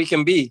us that we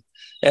can be,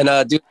 and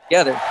do it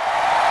together.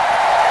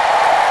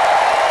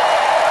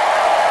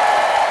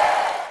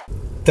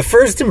 The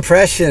First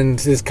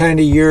Impressions is kind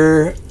of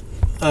your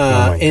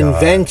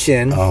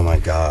invention. Oh my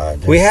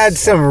God. We had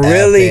some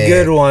really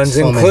good ones,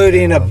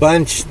 including a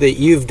bunch that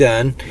you've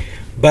done.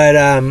 But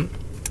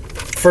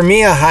for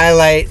me, a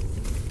highlight,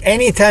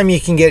 anytime you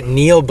can get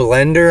Neil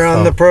Blender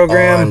on the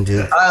program.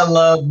 Dude. I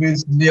love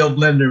Neil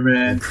Blender,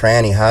 man.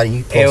 Cranny, how do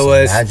you pull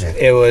magic?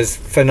 It was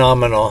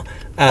phenomenal.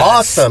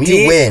 Awesome,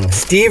 you win.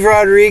 Steve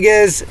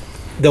Rodriguez,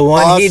 the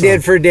one he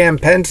did for Dan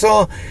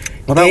Pencil.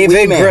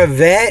 David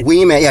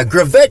Gravett. Yeah,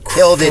 Gravett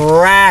killed it.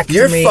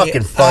 You're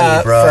fucking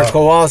funny, bro. For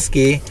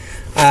Kowalski.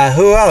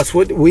 Who else?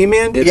 What Wee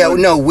Man did? Yeah,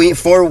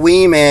 for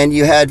Wee Man,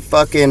 you had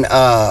fucking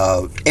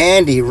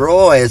Andy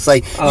Roy. It's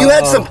like you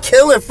had some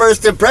killer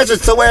first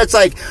impressions. So where it's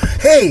like,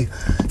 hey,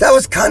 that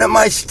was kind of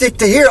my stick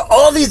to hear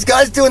all these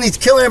guys doing these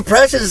killer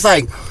impressions. It's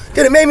like,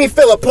 dude, it made me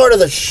feel a part of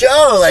the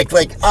show, like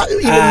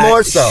even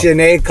more so.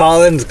 Sinead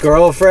Collins'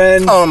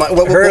 girlfriend. Oh my!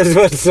 Hers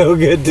was so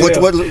good too.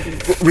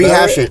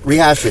 Rehash it.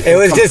 It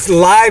was just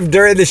live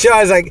during the show.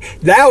 I was like,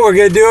 "Now we're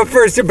gonna do a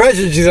first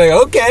impression." She's like,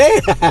 "Okay."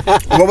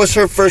 What was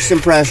her first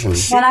impression?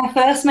 When I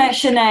first met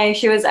Sinead,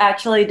 she was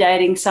actually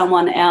dating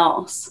someone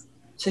else.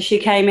 So she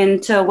came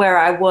into where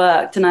I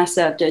worked, and I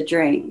served her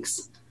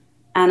drinks.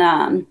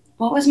 And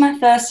what was my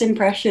first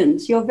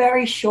impressions? You're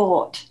very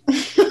short.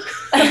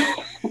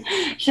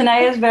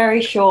 Sinead is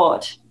very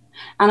short.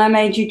 and I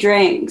made you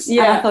drinks.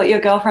 Yeah. And I thought your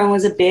girlfriend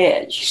was a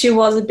bitch. She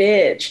was a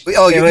bitch.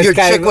 Oh, your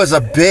chick was a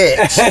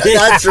bitch.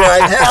 That's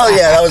right. Hell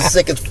yeah, that was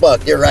sick as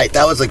fuck. You're right.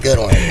 That was a good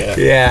one.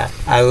 Yeah,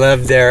 I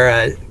love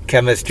their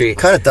chemistry.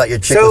 Kind of thought your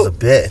chick was a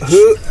bitch.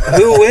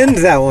 Who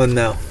wins that one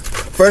though?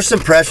 First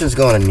impressions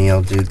going to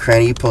Neil, dude.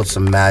 Cranny, you pulled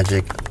some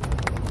magic.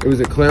 It was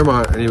at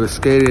Claremont, and he was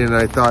skating, and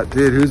I thought,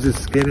 dude, who's this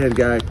skinhead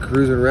guy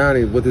cruising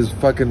around with his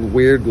fucking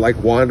weird,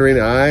 like, wandering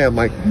eye? I'm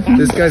like,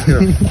 this guy's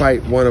gonna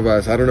fight one of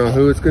us. I don't know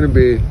who it's gonna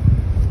be.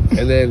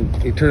 And then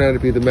he turned out to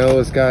be the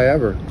mellowest guy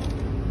ever.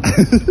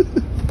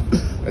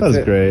 That was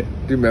great.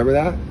 Do you remember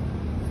that?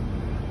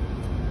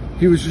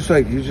 He was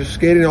just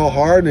skating all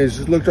hard, and he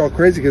just looked all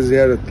crazy because he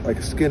had a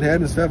skinhead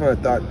and stuff. And I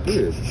thought,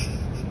 dude,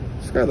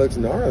 this guy looks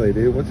gnarly,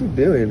 dude. What's he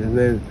doing? And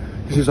then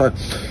he's just like,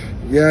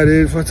 yeah,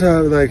 dude, what's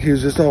up? Like, he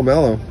was just all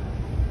mellow.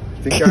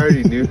 I think I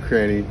already knew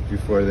Cranny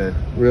before then.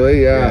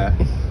 Really? Yeah.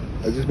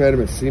 I just met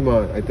him at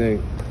Seamont, I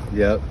think.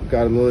 Yep.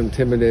 Got a little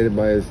intimidated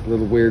by his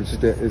little weird,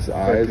 his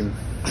eyes.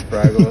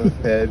 Fraggle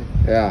head.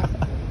 Yeah.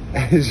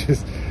 It's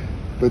just,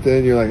 but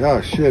then you're like,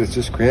 oh shit, it's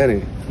just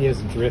Cranny. He has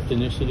a drift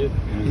initiative.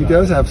 He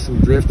does have some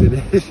drift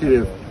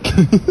initiative.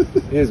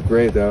 He is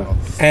great though.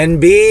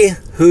 NB,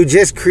 who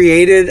just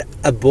created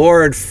a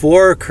board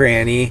for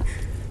Cranny.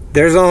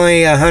 There's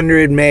only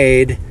 100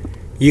 made.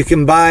 You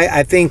can buy,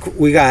 I think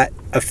we got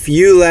a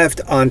few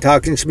left on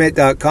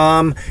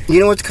talkingschmidt.com. You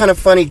know what's kind of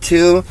funny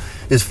too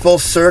is full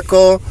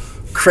circle.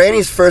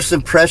 Cranny's first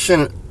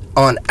impression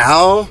on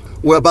Al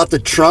were about the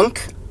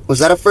trunk. Was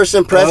that a first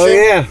impression?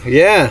 Oh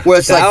yeah. Where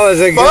it's that like, was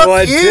a fuck good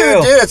one you,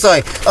 too. dude. It's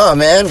like, oh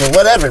man, well,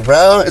 whatever,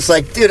 bro. It's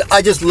like, dude,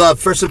 I just love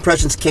first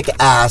impressions kick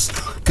ass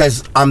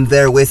because I'm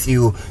there with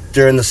you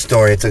during the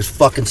story. It's a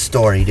fucking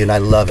story, dude. I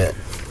love it.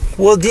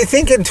 Well, do you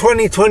think in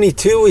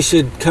 2022 we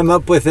should come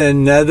up with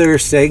another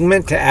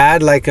segment to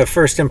add, like a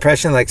first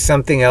impression, like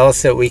something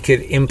else that we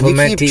could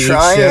implement to each show?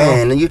 You keep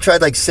trying, and you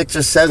tried like 6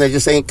 or 7. They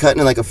just ain't cutting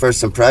it like a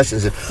first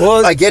impression.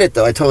 Well, I get it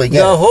though. I totally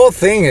get it. The whole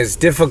thing is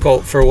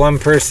difficult for one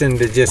person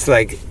to just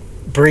like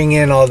bring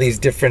in all these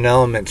different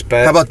elements.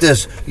 But how about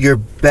this? Your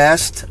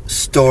best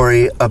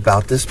story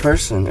about this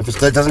person. If it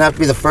doesn't have to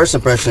be the first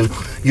impression,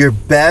 your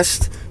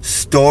best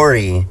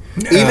story.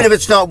 Yeah. Even if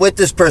it's not with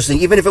this person,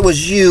 even if it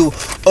was you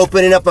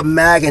opening up a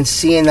mag and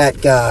seeing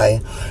that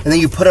guy, and then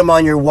you put him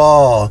on your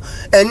wall,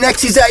 and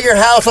next he's at your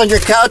house on your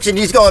couch and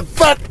he's going,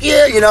 fuck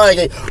yeah, you know,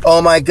 like, oh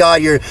my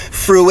god, your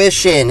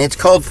fruition. It's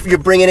called, you're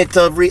bringing it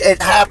to,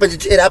 it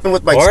happens, it happened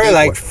with my Or skateboard.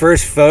 Like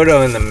first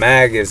photo in the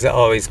mag is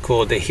always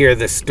cool to hear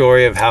the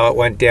story of how it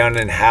went down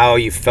and how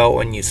you felt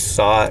when you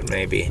saw it,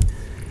 maybe.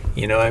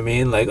 You know what I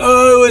mean? Like,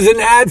 oh, it was an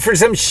ad for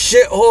some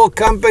shithole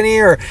company,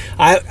 or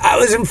I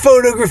was in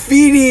Photo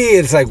Graffiti.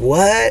 It's like,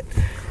 what?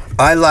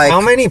 I like... How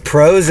many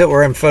pros that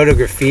were in Photo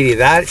Graffiti?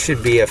 That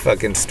should be a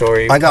fucking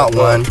story. I got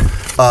one.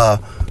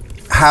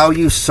 How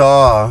you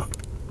saw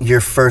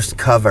your first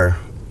cover.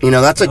 You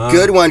know, that's a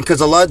good one,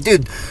 because a lot,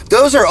 dude,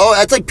 those are all,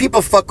 that's like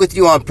people fuck with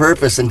you on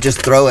purpose and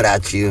just throw it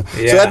at you.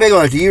 Yeah. So that big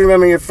one, do you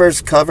remember your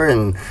first cover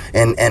and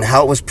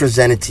how it was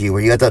presented to you?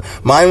 Where you had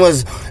mine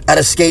was at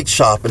a skate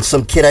shop and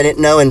some kid I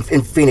didn't know in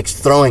Phoenix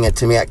throwing it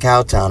to me at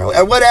Cowtown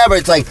or whatever.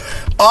 It's like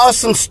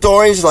awesome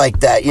stories like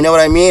that, you know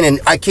what I mean?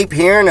 And I keep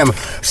hearing them,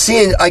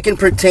 seeing, I can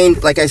pertain,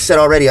 like I said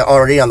already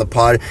on the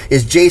pod,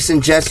 is Jason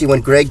Jesse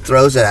when Greg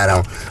throws it at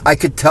him. I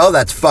could tell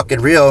that's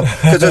fucking real,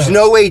 because there's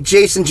no way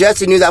Jason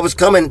Jesse knew that was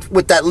coming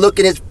with that look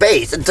in his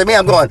face. And to me,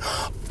 I'm going,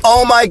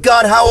 oh my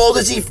god, how old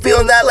is he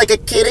feeling that like a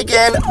kid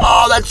again?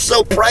 Oh, that's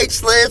so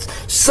priceless,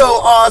 so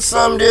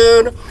awesome,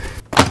 dude.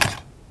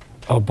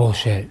 Oh,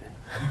 bullshit.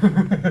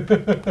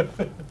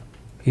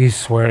 You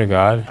swear to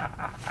God?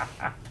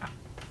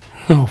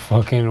 No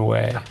fucking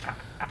way.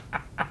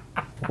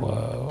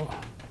 Whoa.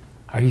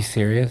 Are you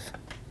serious?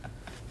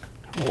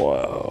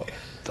 Whoa.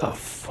 The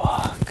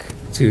fuck?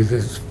 Dude,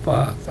 this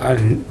fuck.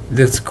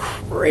 That's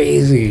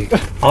crazy.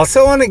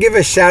 Also want to give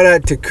a shout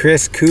out to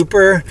Chris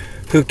Cooper,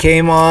 who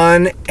came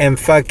on and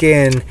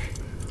fucking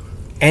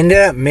ended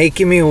up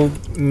making me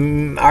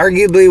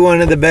arguably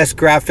one of the best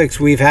graphics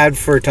we've had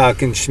for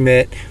Talking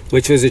Schmidt,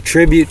 which was a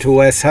tribute to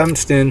Wes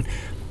Humpston.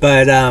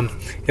 But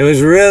it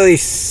was really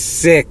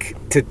sick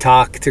to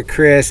talk to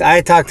Chris.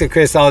 I talk to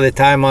Chris all the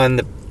time on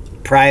the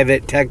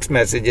private text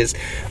messages,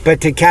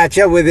 but to catch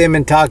up with him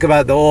and talk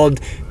about the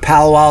old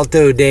Palo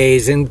Alto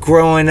days and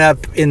growing up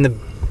in the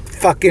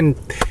fucking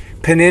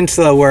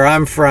peninsula where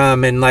I'm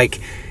from, and like,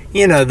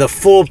 you know, the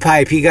full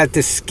pipe, he got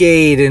to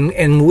skate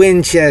and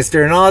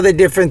Winchester and all the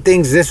different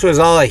things. This was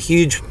all a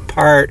huge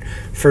part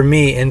for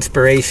me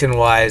inspiration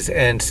wise.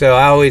 And so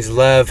I always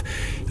love,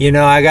 you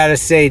know, I gotta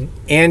say,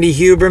 Andy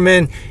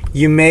Huberman,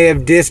 you may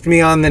have dissed me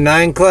on the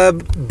 9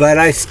 Club, but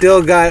I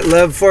still got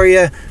love for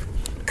you.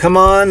 Come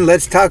on,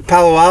 let's talk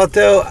Palo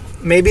Alto.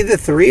 Maybe the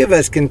 3 of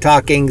us can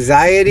talk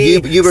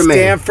Anxiety,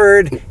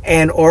 Stanford,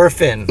 and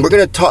Orphan. We're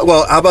going to talk,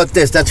 well, how about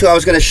this? That's who I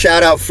was going to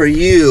shout out for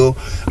you.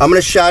 I'm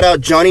going to shout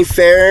out Johnny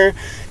Ferrer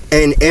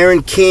and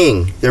Aaron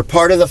King. They're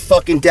part of the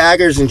fucking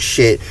Daggers and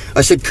shit.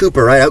 I said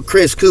Cooper, right? Oh,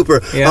 Chris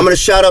Cooper. Yeah. I'm gonna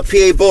shout out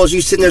PA Bulls.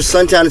 You sitting there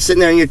suntan and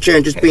sitting there in your chair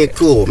and just being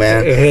cool,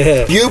 man.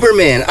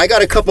 Huberman, I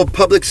got a couple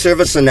public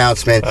service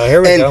announcements.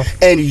 Here we go.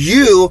 And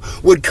you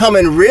would come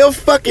in real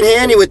fucking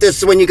handy with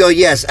this when you go,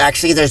 yes,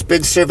 actually there's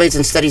been surveys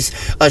and studies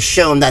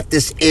shown that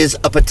this is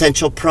a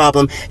potential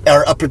problem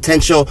or a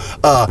potential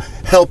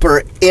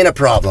helper in a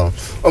problem.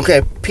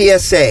 Okay,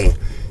 PSA,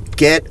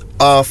 get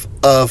off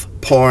of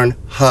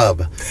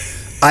Pornhub.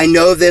 I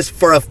know this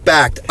for a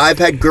fact. I've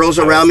had girls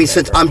around me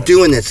since I'm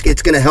doing this.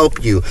 It's going to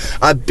help you.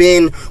 I've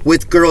been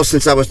with girls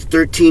since I was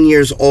 13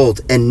 years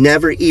old and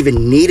never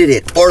even needed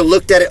it or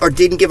looked at it or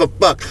didn't give a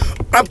fuck.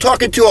 I'm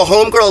talking to a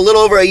homegirl a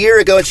little over a year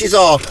ago and she's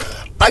all,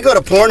 I go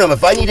to Pornhub.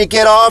 If I need to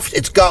get off,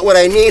 it's got what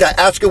I need. I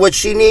ask her what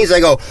she needs.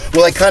 I go,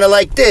 well, I kind of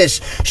like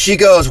this. She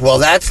goes, well,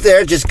 that's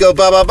there. Just go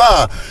blah, blah,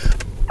 blah.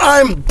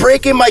 I'm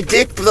breaking my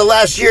dick for the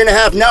last year and a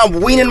half. Now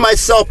I'm weaning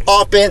myself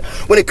off it.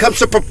 When it comes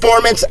to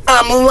performance,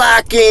 I'm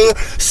lacking.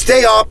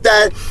 Stay off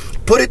that.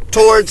 Put it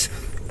towards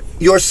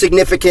your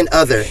significant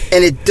other.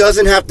 And it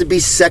doesn't have to be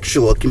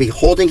sexual. It can be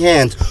holding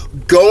hands,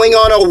 going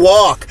on a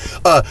walk,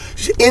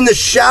 in the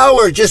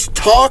shower, just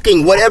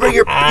talking, whatever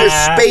your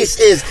space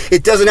is.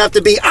 It doesn't have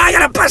to be, I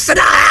gotta bust it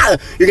out.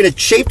 You're gonna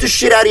chafe the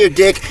shit out of your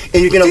dick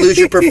and you're gonna lose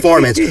your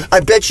performance. I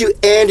bet you,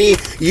 Andy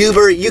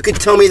Huber, you could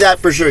tell me that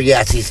for sure.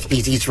 Yes,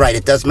 he's right.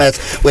 It does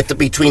mess with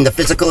between the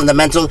physical and the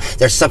mental.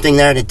 There's something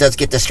there and it does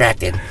get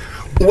distracted.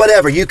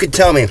 Whatever, you could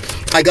tell me.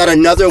 I got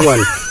another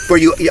one for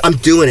you. I'm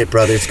doing it,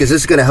 brothers, because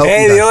this is going to help you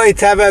guys. The only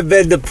time I've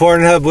been to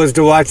Pornhub was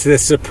to watch the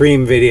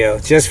Supreme video,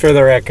 just for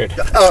the record.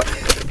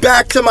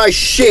 Back to my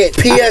shit.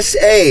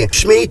 PSA.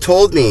 Schmitty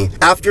told me,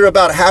 after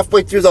about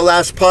halfway through the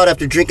last pod,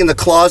 after drinking the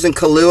Claws and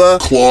Kahlua,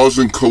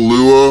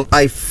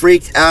 I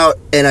freaked out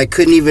and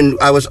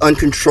I was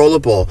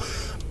uncontrollable.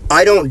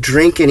 I don't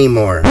drink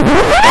anymore. Is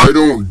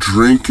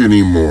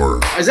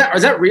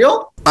that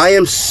real? I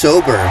am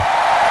sober.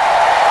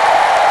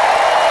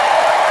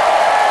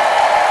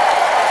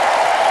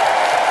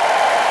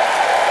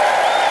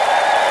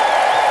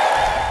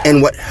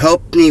 And what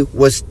helped me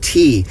was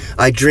tea.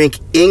 I drink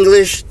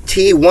English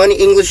tea, one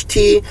English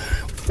tea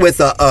with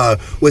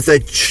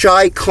a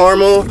chai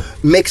caramel,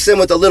 mix them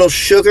with a little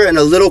sugar and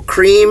a little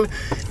cream,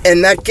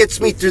 and that gets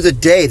me through the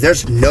day.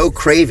 There's no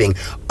craving.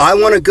 I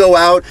want to go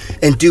out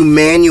and do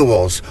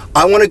manuals.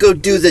 I want to go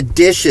do the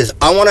dishes.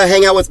 I want to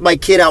hang out with my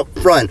kid out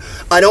front.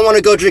 I don't want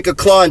to go drink a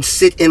claw and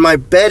sit in my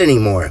bed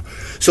anymore.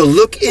 So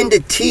look into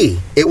tea.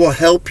 It will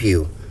help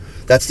you.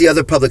 That's the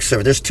other public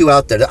service. There's two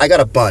out there. I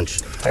got a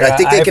bunch. And I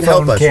think they can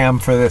help us. Cam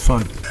for this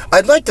one.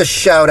 I'd like to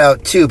shout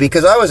out, too,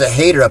 because I was a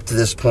hater up to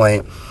this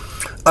point.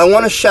 I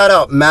want to shout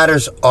out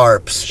Matters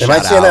ARPS. Am I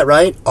saying that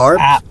right?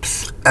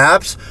 ARPS?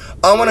 Apps?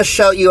 I want to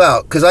shout you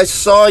out because I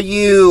saw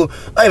you.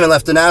 I even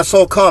left an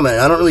asshole comment.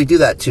 I don't really do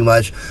that too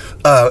much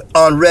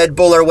on Red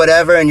Bull or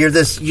whatever. And you're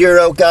this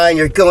Euro guy and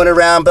you're going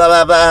around, blah,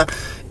 blah, blah.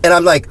 And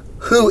I'm like,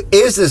 who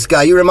is this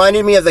guy? You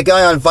reminded me of the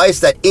guy on Vice,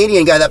 that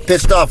Indian guy that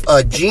pissed off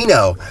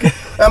Gino.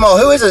 I'm all,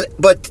 who is it?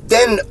 But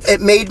then it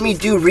made me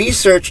do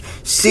research,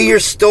 see your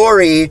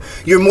story.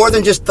 You're more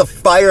than just the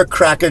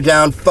firecracker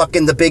down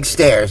fucking the big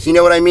stairs. You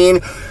know what I mean?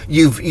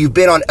 You've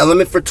been on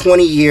Element for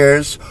 20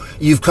 years.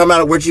 You've come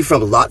out, where'd you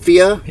from?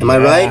 Latvia? Am I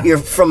right? You're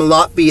from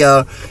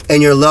Latvia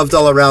and you're loved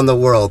all around the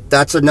world.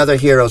 That's another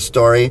hero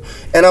story.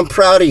 And I'm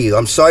proud of you.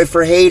 I'm sorry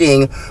for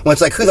hating when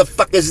it's like, who the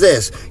fuck is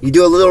this? You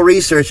do a little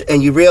research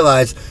and you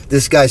realize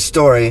this guy's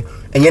story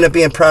and you end up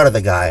being proud of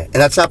the guy. And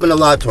that's happened a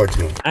lot towards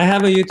me. I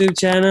have a YouTube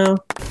channel.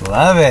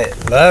 Love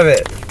it. Love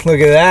it. Look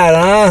at that,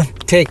 huh?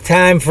 Take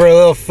time for a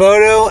little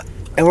photo.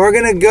 And we're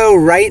going to go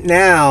right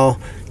now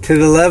to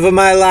the love of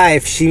my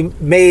life. She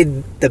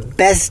made the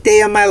best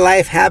day of my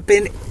life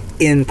happen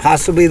in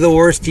possibly the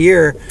worst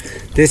year.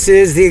 This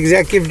is the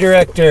executive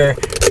director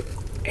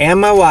and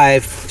my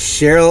wife,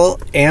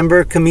 Cheryl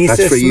Amber Camisa Smith.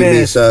 That's for you,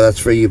 Misa. That's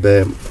for you,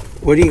 babe.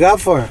 What do you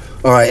got for her?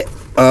 All right.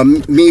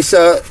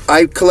 Misa,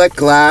 I collect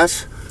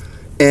glass,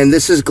 and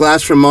this is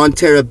glass from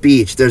Montera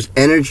Beach. There's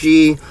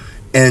energy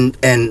and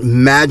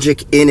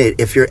magic in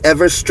it. If you're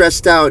ever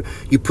stressed out,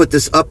 you put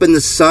this up in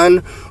the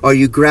sun or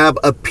you grab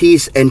a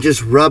piece and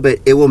just rub it.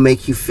 It will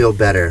make you feel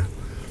better.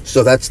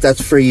 So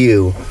that's for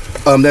you.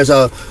 There's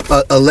a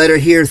letter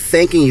here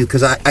thanking you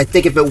because I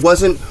think if it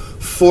wasn't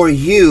for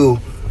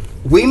you,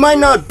 we might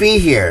not be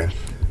here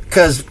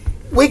because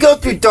we go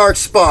through dark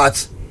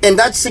spots. And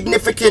that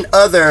significant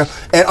other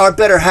and our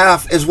better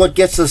half is what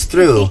gets us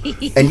through.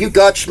 And you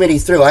got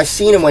Schmitty through. I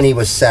seen him when he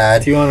was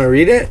sad. Do you want to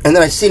read it? And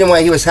then I seen him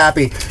when he was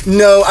happy.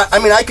 No, I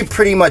mean, I could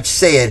pretty much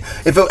say it.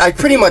 I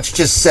pretty much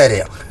just said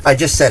it. I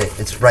just said it.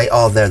 It's right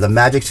all there. The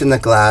magic's in the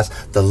glass.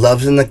 The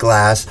love's in the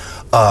glass.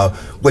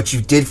 What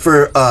you did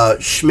for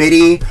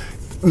Schmitty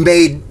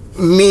made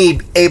me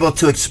able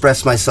to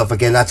express myself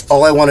again. That's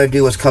all I want to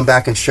do is come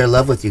back and share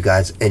love with you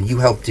guys. And you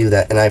helped do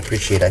that. And I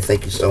appreciate it. I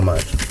thank you so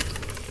much.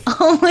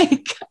 Oh my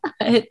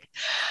God.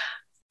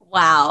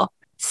 Wow.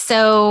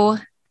 So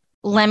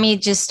let me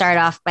just start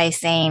off by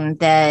saying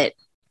that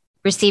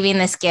receiving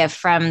this gift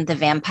from the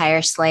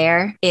Vampire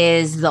Slayer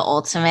is the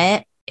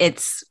ultimate.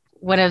 It's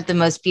one of the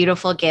most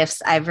beautiful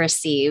gifts I've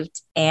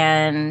received.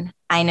 And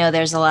I know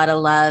there's a lot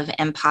of love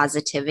and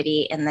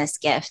positivity in this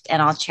gift,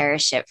 and I'll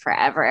cherish it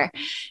forever.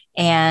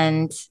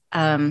 And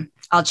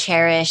I'll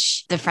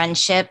cherish the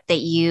friendship that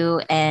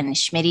you and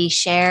Schmitty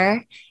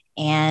share,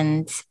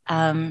 and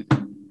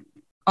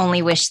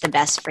only wish the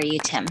best for you,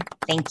 Tim.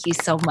 Thank you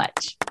so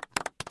much.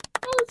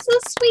 Oh, it's so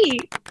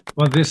sweet.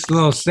 Well, this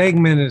little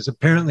segment is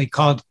apparently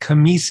called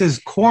Camisa's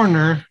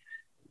Corner,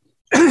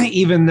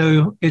 even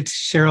though it's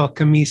Cheryl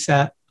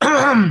Camisa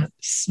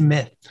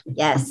Smith.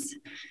 Yes,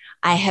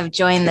 I have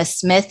joined the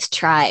Smith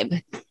tribe.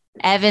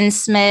 Evan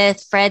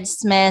Smith, Fred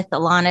Smith,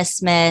 Alana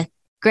Smith,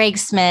 Greg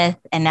Smith,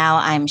 and now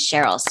I'm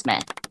Cheryl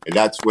Smith. And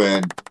that's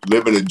when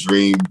Living a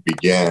Dream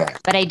began.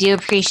 But I do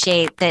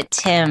appreciate that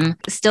Tim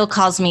still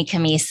calls me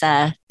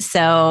Camisa.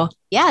 So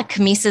yeah,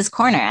 Camisa's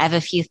Corner. I have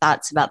a few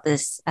thoughts about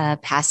this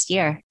past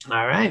year.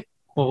 All right.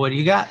 Well, what do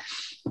you got?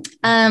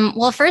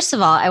 Well, first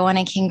of all, I want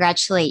to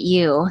congratulate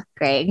you,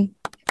 Greg,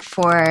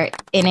 for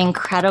an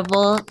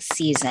incredible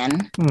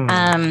season.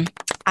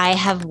 I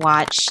have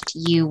watched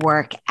you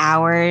work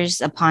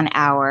hours upon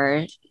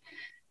hours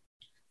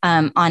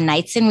on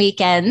nights and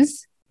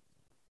weekends,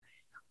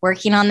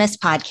 working on this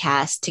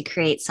podcast to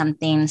create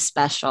something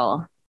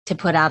special to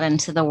put out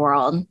into the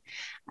world.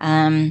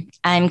 I'm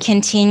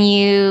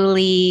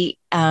continually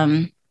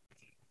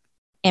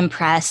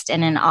impressed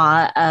and in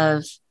awe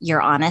of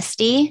your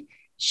honesty,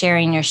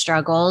 sharing your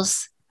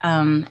struggles,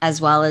 as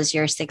well as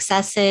your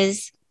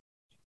successes.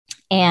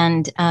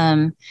 And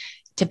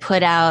to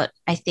put out,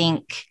 I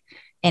think,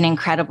 an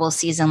incredible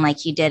season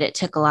like you did, it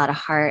took a lot of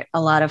heart,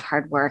 a lot of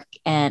hard work,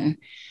 and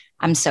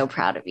I'm so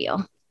proud of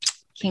you.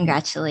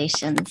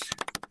 Congratulations.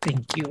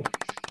 Thank you.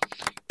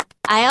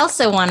 I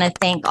also want to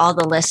thank all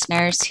the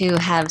listeners who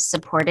have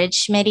supported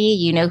Schmitty.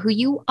 You know who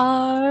you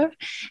are,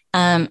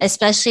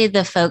 especially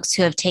the folks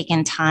who have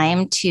taken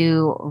time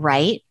to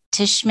write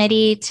to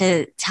Schmitty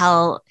to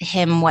tell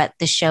him what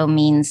the show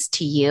means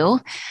to you.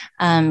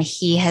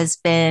 He has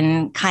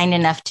been kind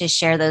enough to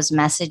share those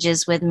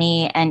messages with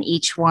me, and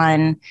each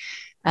one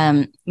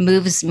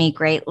moves me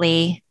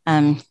greatly.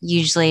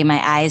 Usually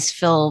my eyes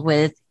fill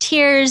with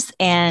tears,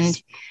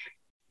 and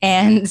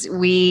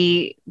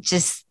we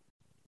just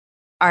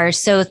are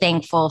so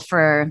thankful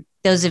for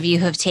those of you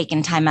who have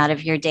taken time out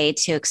of your day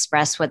to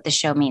express what the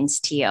show means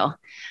to you.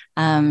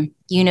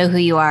 You know who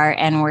you are,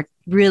 and we're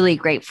really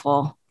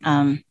grateful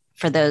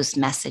for those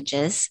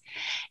messages.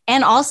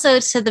 And also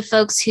to the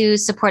folks who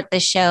support the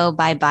show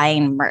by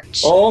buying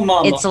merch. Oh,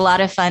 mama. It's a lot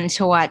of fun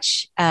to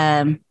watch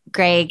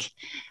Greg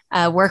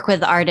work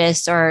with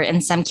artists, or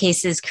in some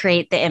cases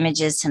create the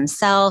images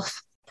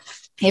himself.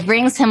 It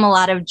brings him a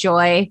lot of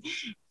joy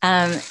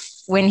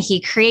when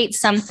he creates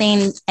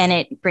something, and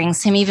it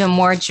brings him even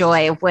more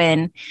joy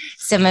when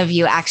some of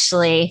you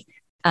actually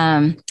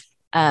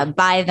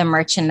buy the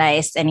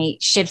merchandise and he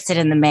ships it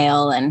in the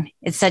mail. And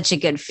it's such a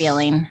good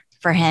feeling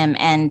for him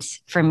and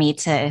for me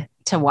to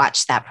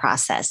watch that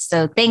process.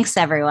 So thanks,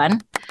 everyone.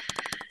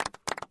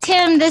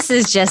 Tim, this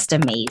is just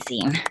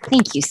amazing.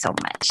 Thank you so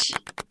much.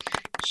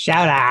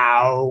 Shout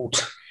out.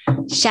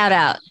 Shout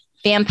out.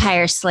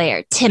 Vampire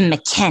Slayer, Tim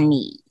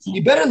McKenney.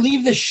 You better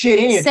leave this shit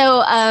in.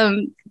 So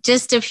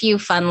just a few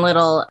fun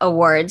little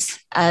awards.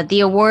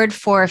 The award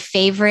for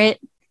favorite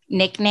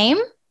nickname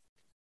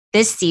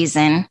this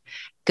season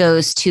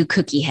goes to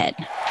Cookie Head.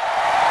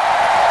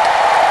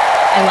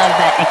 I love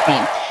that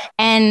nickname.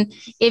 And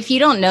if you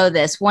don't know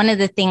this, one of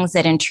the things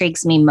that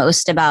intrigues me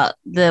most about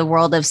the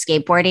world of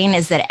skateboarding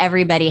is that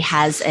everybody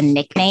has a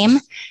nickname,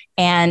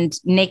 and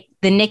the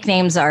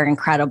nicknames are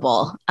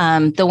incredible.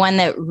 The one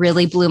that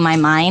really blew my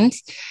mind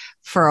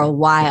for a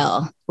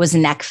while was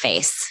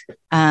Neckface.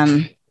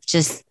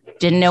 Just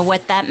didn't know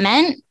what that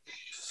meant,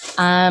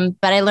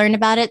 but I learned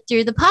about it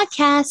through the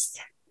podcast.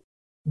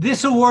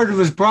 This award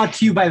was brought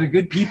to you by the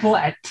good people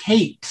at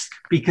Tate's,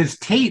 because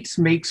Tate's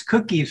makes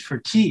cookies for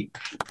cheap.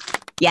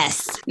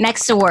 Yes.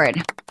 Next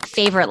award,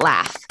 favorite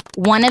laugh.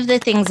 One of the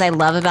things I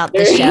love about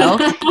the show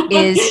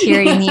is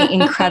hearing the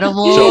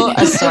incredible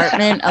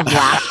assortment of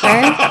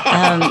laughter.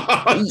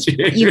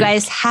 You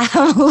guys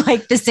have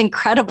like this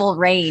incredible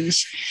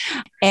range,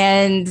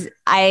 and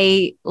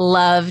I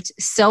loved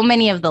so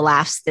many of the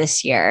laughs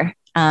this year.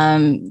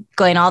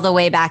 Going all the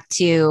way back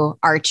to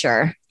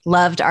Archer,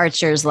 loved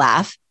Archer's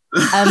laugh.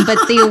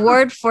 But the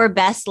award for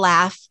best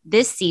laugh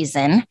this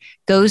season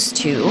goes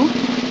to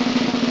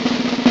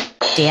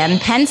Dan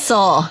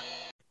Pencil.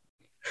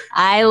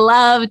 I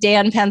love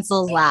Dan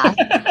Pencil's laugh.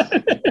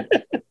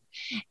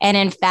 And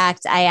in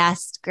fact, I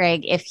asked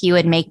Greg if he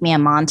would make me a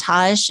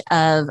montage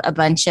of a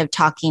bunch of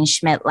Talking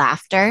Schmidt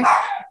laughter.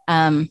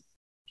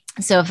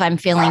 So if I'm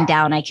feeling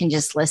down, I can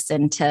just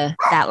listen to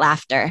that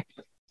laughter.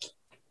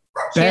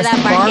 Hear Best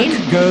that, bark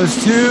Barcade? goes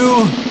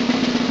to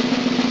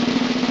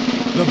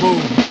the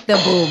Boob. The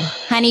Boob.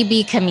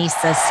 Honeybee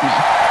Camisa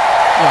Smith.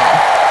 Yeah.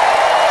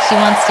 She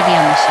wants to be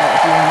on the show.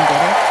 If you want to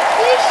get her.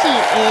 Here she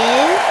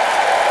is.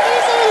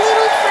 Here's our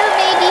little fur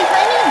baby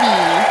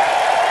honeybee.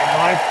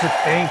 My to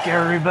thank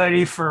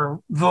everybody for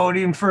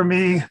voting for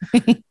me.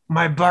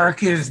 My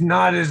bark is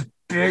not as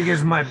big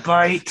as my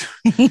bite.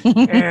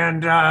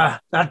 And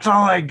that's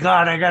all I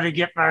got. I got to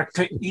get back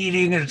to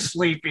eating and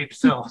sleeping.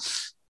 So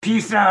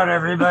peace out,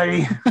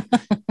 everybody.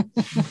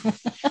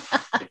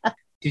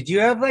 Did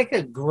you have like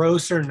a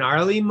gross or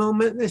gnarly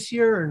moment this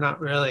year or not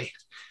really?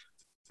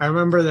 I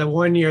remember that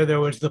one year there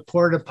was the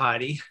porta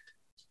potty.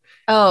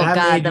 Oh, that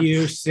God. made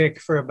you sick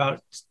for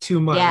about 2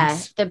 months.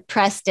 Yeah, the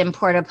Preston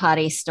porta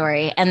potty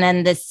story. And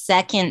then the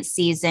second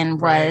season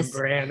was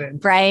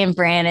Brian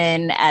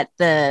Brannon at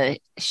the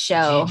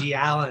show. Gigi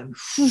Allen.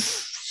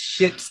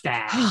 Shit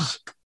stash.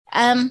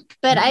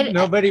 But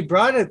nobody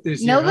brought it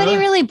this year. Nobody huh?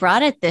 really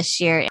brought it this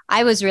year.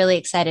 I was really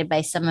excited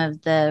by some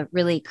of the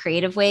really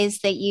creative ways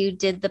that you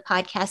did the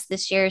podcast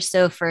this year.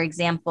 So, for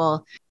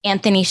example,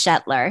 Anthony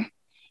Shetler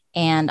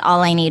and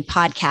All I Need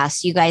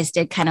podcast, you guys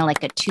did kind of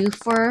like a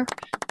twofer.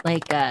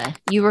 Like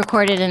you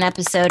recorded an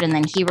episode and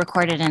then he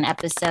recorded an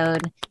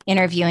episode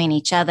interviewing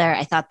each other.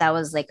 I thought that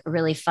was like a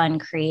really fun,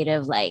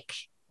 creative, like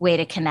way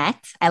to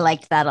connect. I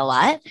liked that a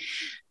lot.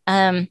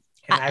 And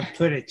I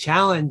put a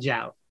challenge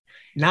out.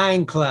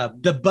 9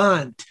 Club, The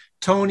Bunt,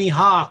 Tony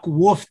Hawk,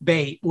 Wolf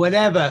Bait,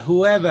 whatever,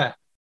 whoever.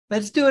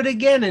 Let's do it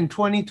again in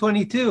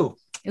 2022.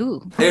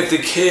 Ooh. If the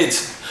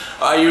kids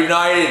are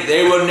united,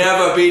 they will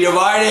never be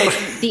divided.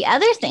 The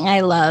other thing I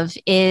love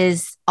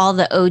is all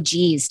the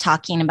OGs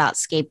talking about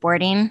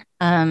skateboarding.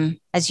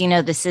 As you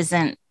know, this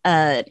isn't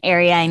an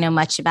area I know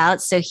much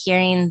about. So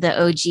hearing the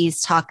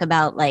OGs talk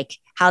about like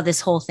how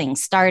this whole thing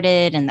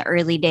started in the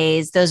early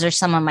days, those are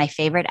some of my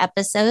favorite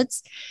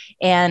episodes.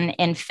 And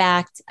in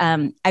fact,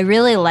 I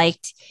really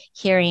liked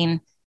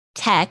hearing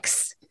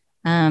Tex,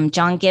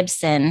 John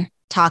Gibson,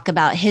 talk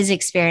about his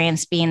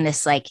experience being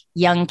this like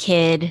young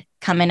kid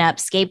coming up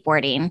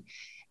skateboarding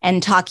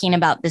and talking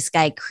about this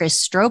guy,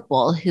 Chris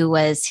Stropel, who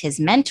was his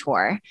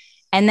mentor.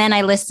 And then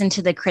I listened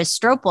to the Chris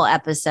Stropel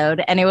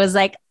episode and it was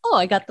like, oh,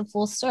 I got the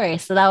full story.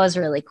 So that was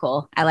really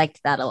cool. I liked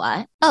that a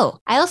lot. Oh,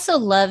 I also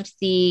loved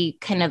the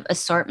kind of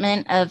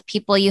assortment of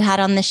people you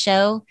had on the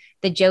show.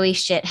 The Joey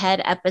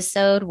Shithead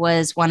episode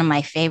was one of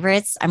my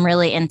favorites. I'm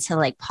really into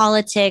like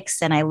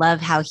politics and I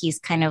love how he's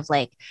kind of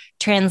like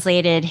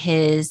translated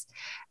his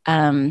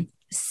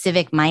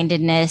civic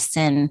mindedness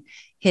and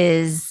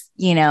his,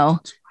 you know,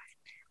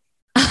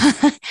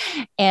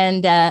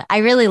 and I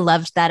really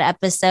loved that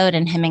episode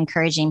and him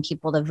encouraging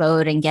people to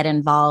vote and get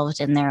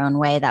involved in their own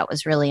way. That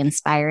was really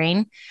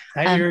inspiring.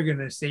 I thought you were going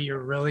to say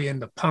you're really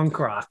into punk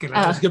rock and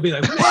I was going to be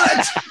like,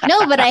 what?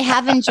 No, but I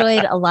have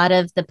enjoyed a lot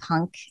of the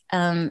punk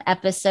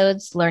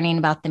episodes, learning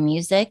about the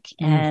music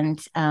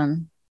and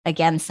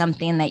again,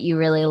 something that you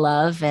really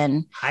love.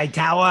 And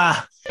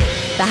Hightower.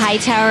 The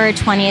Hightower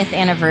 20th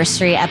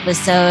anniversary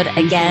episode,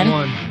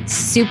 again,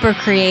 super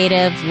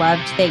creative.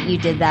 Loved that you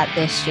did that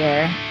this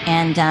year.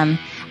 And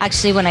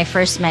actually, when I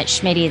first met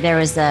Schmitty, there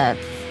was a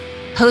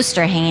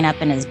poster hanging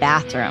up in his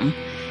bathroom.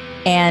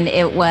 And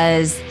it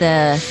was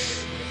the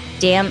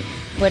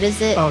what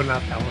is it? Oh,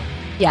 not that one.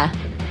 Yeah.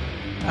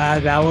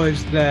 That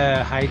was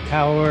the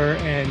Hightower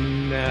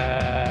and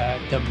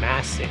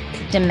Damasic.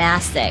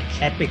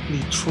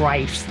 Epically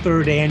Trife's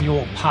 3rd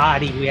annual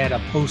party. We had a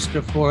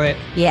poster for it.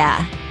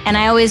 Yeah. And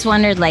I always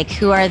wondered, like,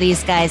 who are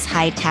these guys,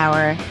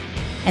 Hightower?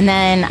 And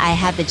then I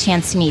had the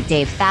chance to meet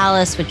Dave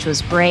Fallis, which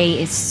was great.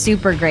 He's a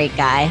super great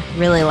guy.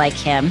 Really like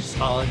him.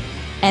 Solid.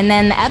 And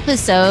then the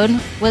episode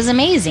was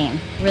amazing.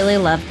 Really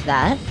loved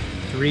that.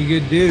 3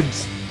 good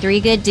dudes. 3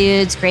 good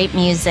dudes, great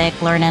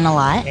music, learning a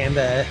lot. And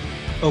a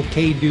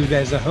okay dude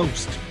as a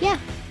host. Yeah.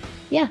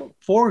 Yeah.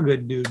 4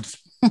 good dudes.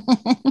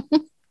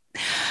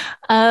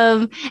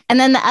 And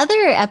then the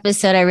other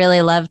episode I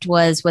really loved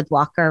was with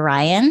Walker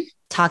Ryan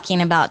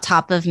talking about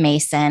Top of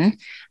Mason.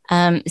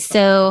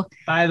 So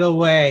by the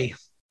way,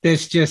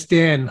 this just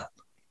in,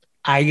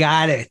 I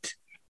got it.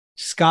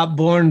 Scott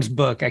Bourne's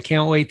book. I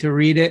can't wait to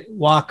read it.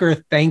 Walker,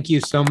 thank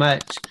you so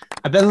much.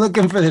 I've been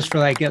looking for this for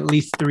like at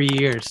least 3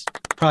 years,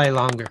 probably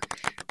longer.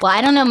 Well,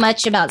 I don't know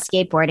much about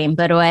skateboarding,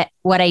 but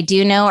what I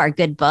do know are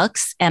good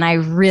books. And I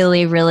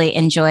really, really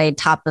enjoyed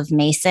Top of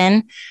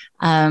Mason.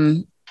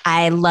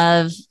 I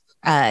love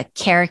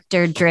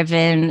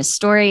character-driven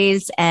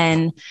stories,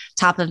 and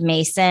Top of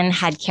Mason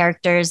had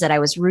characters that I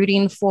was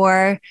rooting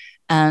for.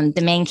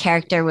 The main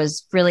character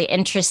was really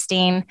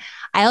interesting.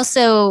 I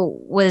also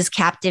was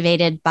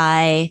captivated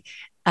by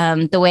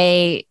the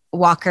way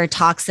Walker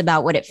talks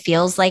about what it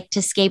feels like to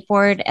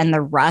skateboard and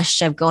the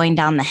rush of going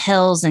down the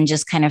hills and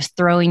just kind of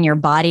throwing your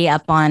body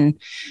up on,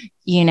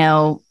 you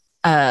know,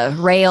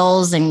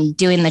 rails and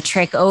doing the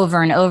trick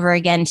over and over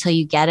again until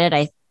you get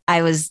it.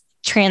 I was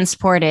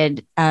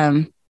transported,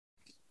 and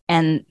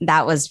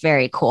that was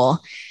very cool.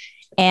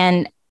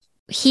 And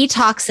he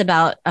talks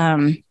about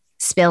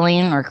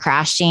spilling or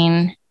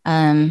crashing,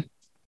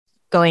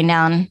 going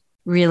down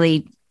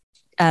really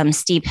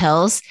steep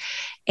hills.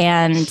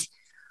 And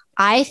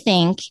I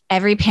think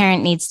every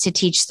parent needs to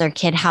teach their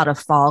kid how to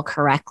fall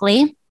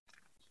correctly,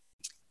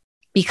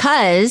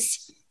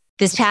 because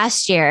this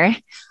past year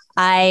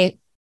I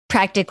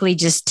practically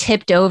just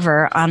tipped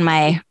over on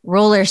my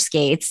roller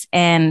skates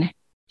and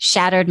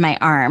shattered my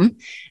arm.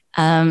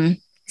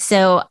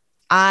 So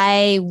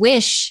I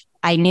wish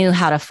I knew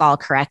how to fall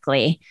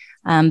correctly.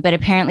 But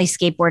apparently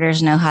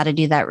skateboarders know how to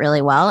do that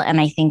really well. And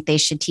I think they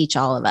should teach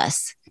all of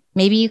us.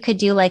 Maybe you could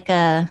do like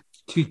a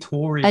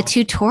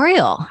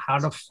tutorial. How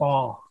to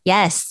fall.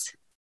 Yes.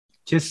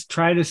 Just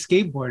try to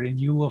skateboard and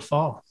you will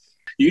fall.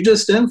 You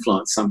just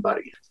influence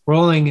somebody.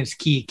 Rolling is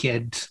key,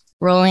 kids.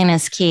 Rolling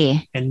is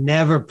key. And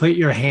never put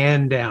your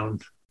hand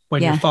down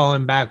when you're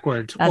falling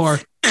backwards. Or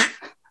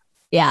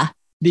yeah.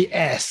 The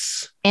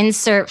S.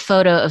 Insert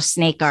photo of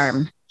snake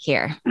arm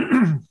here.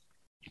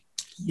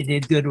 You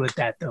did good with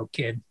that though,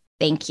 kid.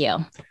 Thank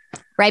you.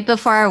 Right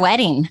before our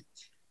wedding.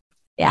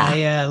 Yeah.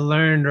 I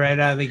learned right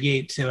out of the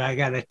gate, so I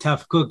got a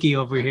tough cookie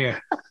over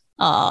here.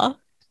 Oh,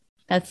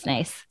 that's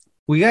nice.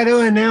 We got to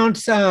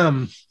announce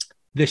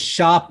the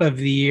shop of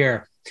the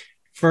year.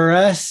 For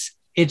us,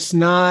 it's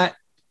not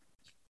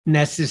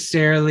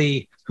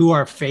necessarily who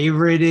our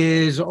favorite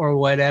is or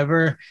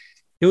whatever.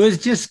 It was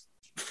just,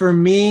 for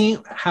me,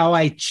 how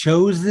I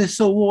chose this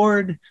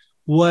award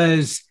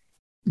was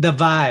the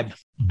vibe.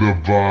 The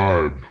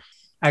vibe.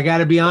 I got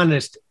to be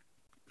honest.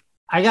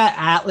 I got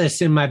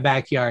Atlas in my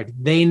backyard.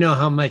 They know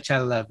how much I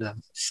love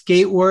them.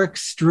 Skateworks,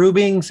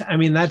 Strubings, I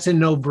mean, that's a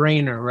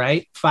no-brainer,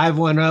 right?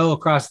 510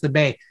 across the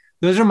bay.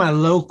 Those are my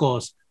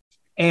locals.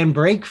 And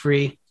Break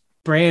Free,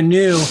 brand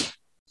new.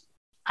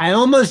 I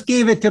almost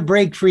gave it to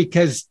Break Free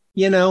because,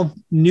 you know,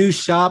 new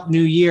shop,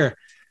 new year.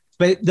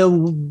 But the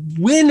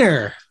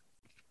winner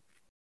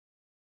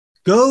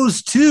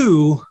goes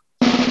to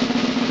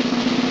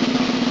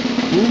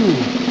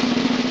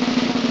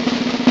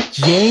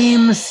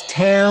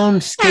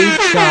Jamestown Skate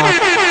Shop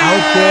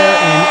out there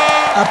in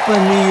Upper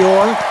New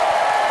York.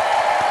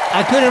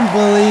 I couldn't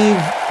believe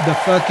the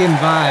fucking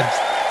vibes.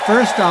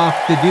 First off,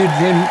 the dude's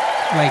in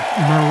like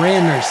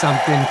Marin or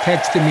something,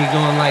 texted me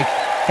going like,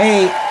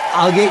 hey,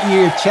 I'll get you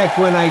your check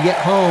when I get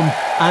home.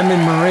 I'm in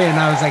Marin.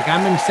 I was like,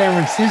 I'm in San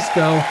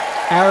Francisco.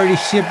 I already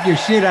shipped your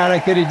shit out. I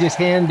could have just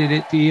handed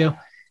it to you.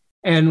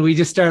 And we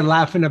just started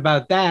laughing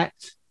about that.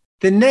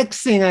 The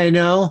next thing I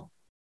know,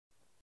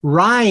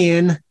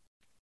 Ryan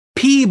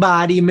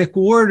Peabody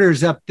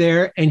McWhorter's up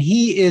there, and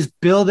he is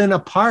building a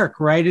park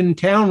right in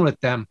town with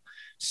them.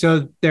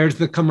 So there's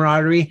the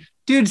camaraderie.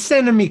 Dude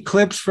sending me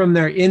clips from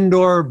their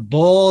indoor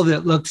bowl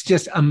that looks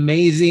just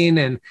amazing.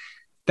 And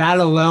that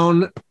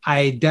alone,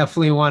 I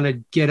definitely want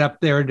to get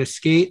up there to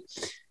skate.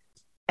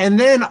 And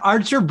then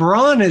Archer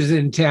Braun is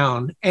in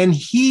town, and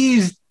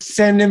he's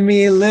sending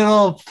me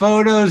little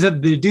photos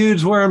of the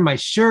dudes wearing my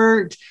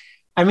shirt.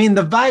 I mean,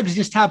 the vibes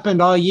just happened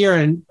all year.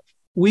 And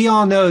we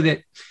all know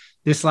that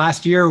this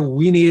last year,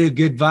 we needed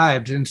good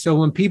vibes. And so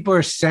when people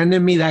are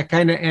sending me that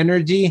kind of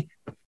energy,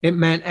 it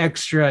meant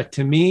extra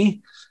to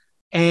me.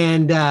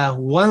 And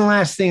one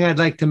last thing I'd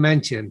like to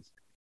mention.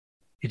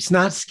 It's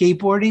not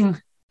skateboarding,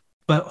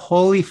 but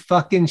holy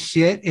fucking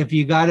shit, if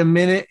you got a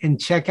minute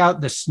and check out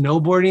the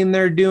snowboarding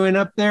they're doing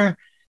up there.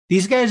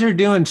 These guys are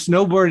doing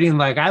snowboarding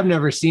like I've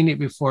never seen it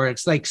before.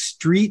 It's like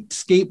street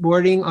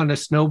skateboarding on a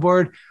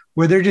snowboard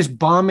where they're just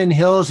bombing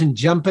hills and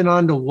jumping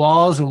onto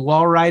walls and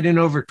wall riding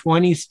over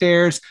 20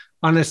 stairs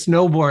on a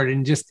snowboard,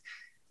 and just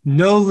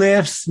no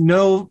lifts,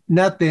 no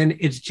nothing.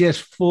 It's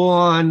just full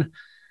on.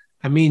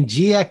 I mean,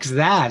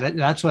 GX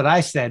that's what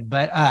I said.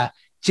 But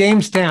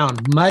Jamestown,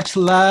 much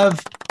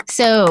love.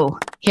 So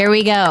here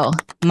we go.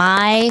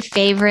 My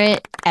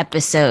favorite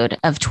episode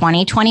of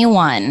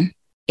 2021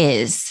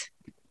 is,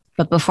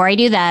 but before I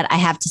do that, I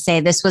have to say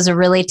this was a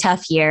really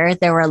tough year.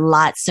 There were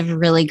lots of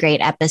really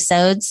great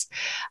episodes.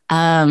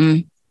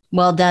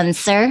 Well done,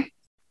 sir.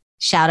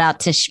 Shout out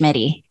to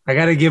Schmitty. I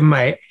got to give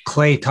my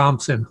Clay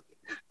Thompson.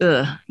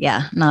 Ugh,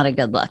 yeah, not a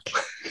good look.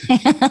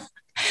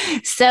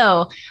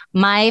 So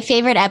my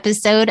favorite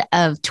episode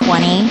of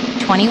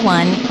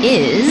 2021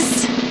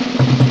 is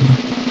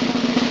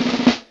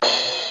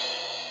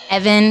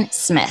Evan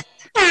Smith.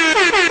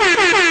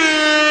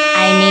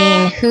 I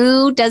mean,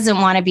 who doesn't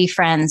want to be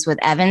friends with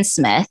Evan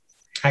Smith?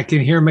 I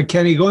can hear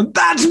McKenny going,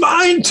 that's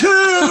mine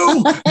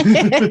too.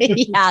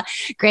 Yeah,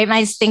 great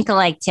minds think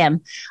alike,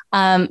 Tim.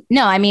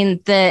 No, I mean,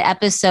 the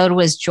episode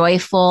was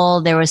joyful.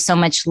 There was so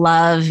much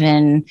love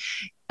and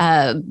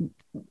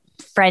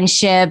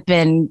friendship,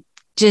 and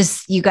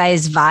just you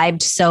guys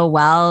vibed so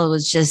well.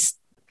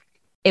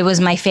 It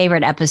was my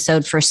favorite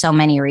episode for so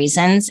many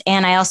reasons.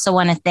 And I also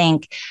want to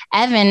thank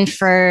Evan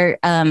for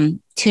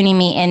tuning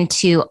me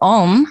into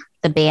Ohm,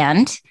 the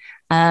band.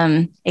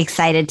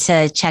 Excited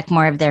to check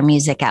more of their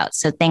music out.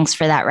 So thanks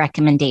for that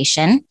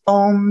recommendation.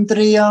 Om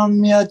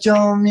Triyam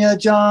Yajom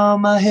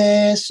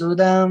Yajamahe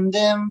Sudam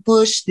Dem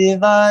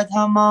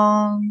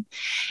Pushtivadhamam.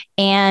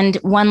 And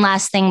one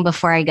last thing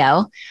before I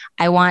go,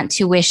 I want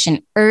to wish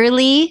an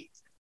early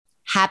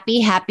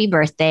happy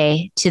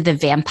birthday to the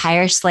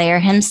Vampire Slayer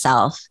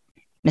himself,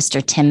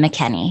 Mr. Tim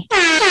McKenny.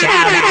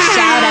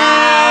 Shout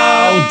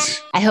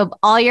out. I hope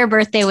all your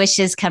birthday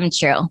wishes come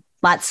true.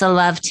 Lots of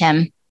love,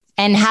 Tim.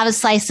 And have a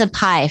slice of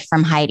pie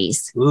from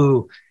Heidi's.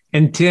 Ooh,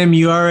 And Tim,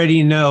 you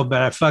already know,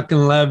 but I fucking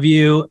love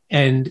you.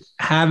 And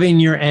having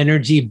your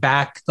energy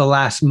back the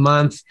last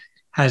month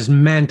has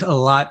meant a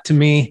lot to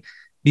me.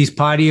 These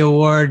potty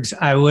awards,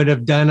 I would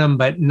have done them,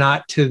 but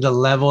not to the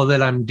level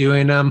that I'm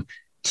doing them.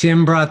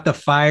 Tim brought the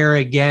fire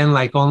again,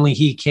 like only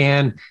he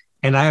can.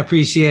 And I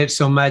appreciate it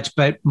so much,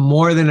 but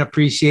more than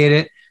appreciate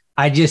it,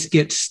 I just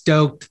get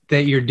stoked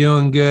that you're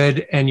doing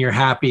good and you're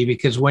happy,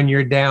 because when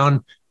you're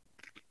down,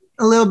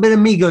 a little bit of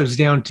me goes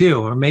down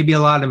too, or maybe a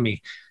lot of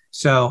me.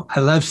 So I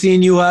love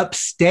seeing you up.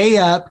 Stay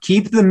up.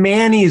 Keep the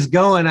manis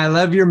going. I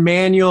love your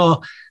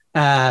manual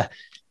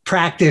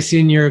practice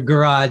in your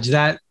garage.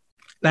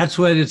 That's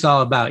what it's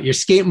all about. You're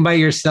skating by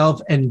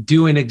yourself and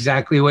doing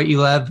exactly what you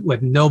love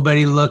with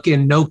nobody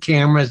looking, no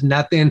cameras,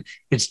 nothing.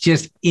 It's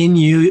just in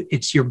you.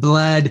 It's your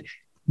blood.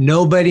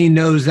 Nobody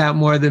knows that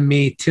more than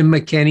me. Tim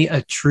McKenney,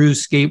 a true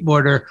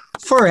skateboarder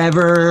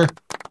forever.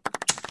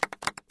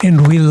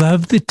 And we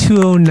love the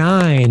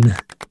 209.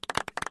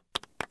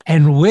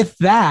 And with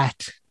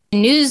that,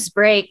 news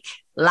break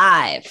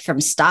live from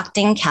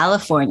Stockton,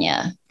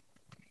 California.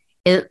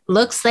 It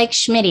looks like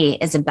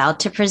Schmitty is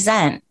about to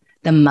present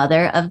the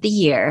Mother of the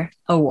Year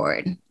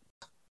award.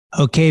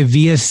 Okay,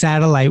 via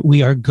satellite,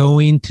 we are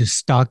going to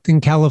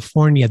Stockton,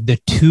 California, the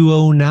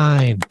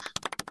 209,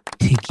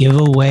 to give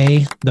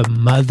away the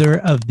Mother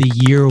of the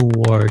Year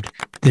award,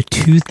 the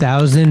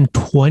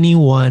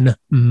 2021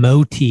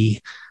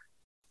 Moti.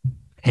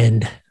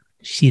 And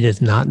she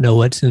does not know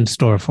what's in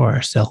store for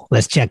her. So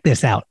let's check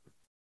this out.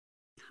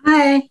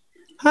 Hi.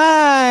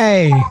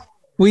 Hi.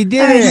 We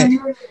did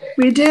it.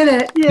 We did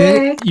it.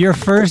 Yay. Your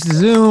first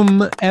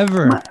Zoom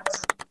ever.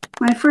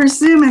 My first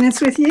Zoom, and it's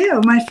with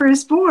you, my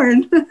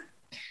firstborn.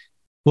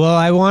 Well,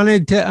 I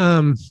wanted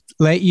to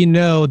let you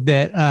know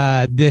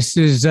that this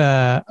is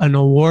an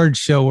award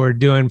show we're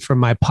doing for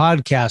my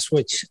podcast,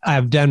 which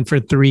I've done for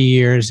 3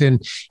 years.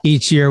 And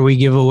each year we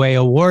give away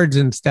awards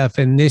and stuff.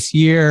 And this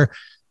year,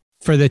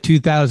 for the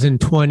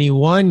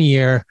 2021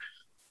 year,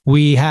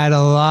 we had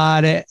a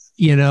lot of,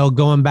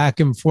 going back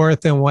and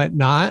forth and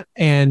whatnot.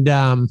 And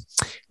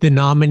the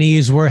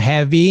nominees were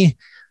heavy.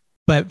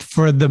 But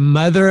for the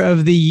Mother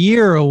of the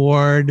Year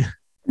award,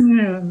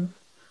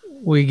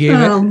 we gave it.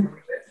 Oh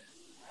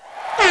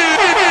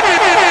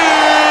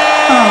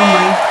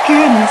my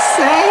goodness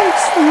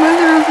sakes, the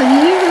Mother of the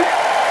Year.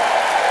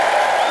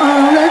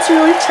 Oh, that's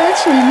really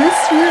touching.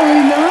 That's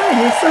really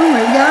nice. Oh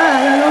my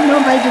God, I don't know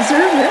if I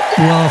deserve it.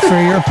 Well, for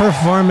your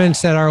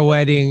performance at our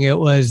wedding, it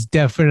was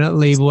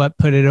definitely what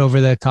put it over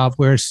the top.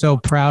 We're so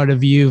proud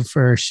of you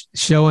for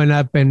showing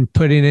up and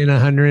putting in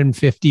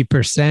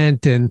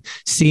 150% and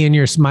seeing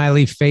your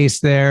smiley face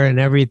there and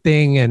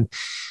everything. And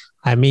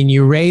I mean,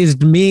 you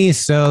raised me,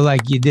 so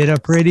like you did a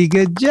pretty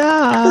good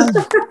job.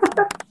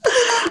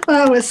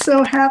 I was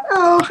so happy.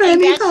 Oh,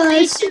 honey,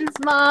 congratulations,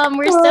 Mom.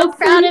 We're so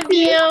proud of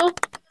you.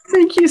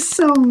 Thank you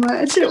so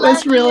much. It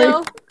was really,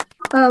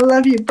 I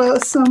love you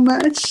both so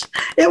much.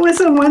 It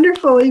was a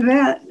wonderful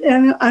event,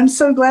 and I'm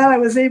so glad I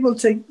was able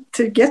to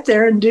get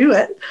there and do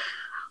it.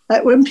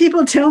 When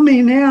people tell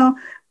me now,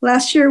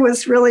 last year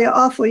was really an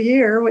awful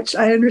year, which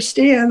I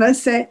understand, I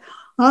say,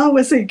 oh, it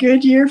was a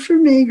good year for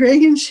me.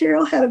 Greg and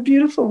Cheryl had a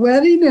beautiful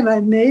wedding, and I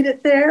made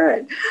it there,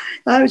 and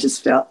I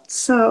just felt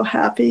so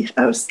happy.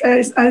 I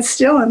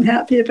still am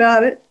happy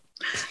about it.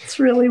 It's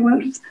really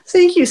wonderful.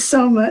 Thank you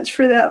so much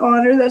for that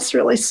honor. That's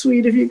really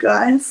sweet of you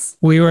guys.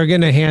 We were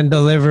going to hand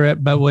deliver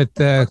it, but with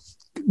the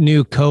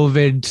new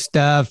COVID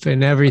stuff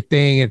and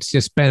everything, it's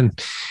just been,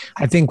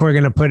 I think we're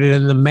going to put it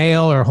in the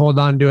mail or hold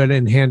on to it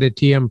and hand it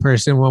to you in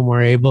person when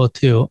we're able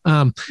to.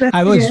 I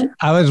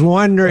was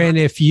wondering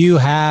if you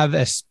have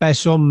a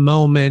special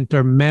moment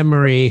or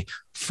memory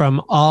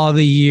from all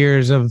the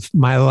years of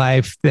my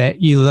life that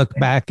you look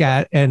back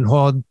at and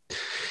hold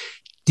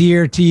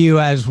dear to you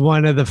as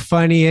one of the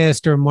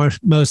funniest or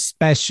most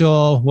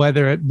special,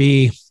 whether it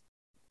be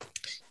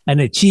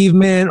an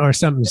achievement or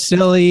something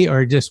silly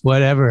or just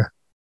whatever.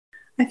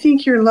 I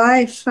think your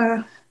life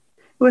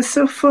was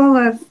so full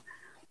of,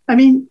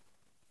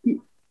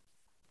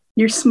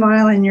 your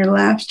smile and your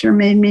laughter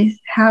made me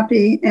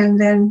happy.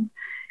 And then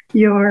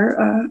your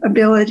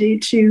ability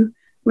to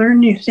learn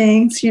new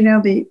things,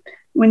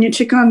 when you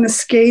took on the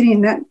skating,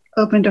 that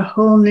opened a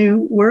whole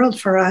new world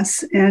for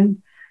us.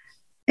 And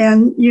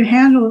you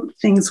handled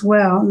things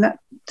well.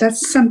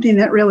 That's something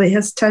that really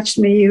has touched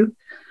me.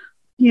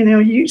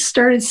 You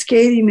started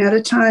skating at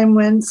a time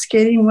when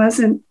skating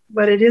wasn't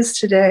what it is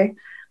today.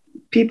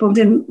 People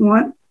didn't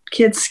want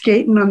kids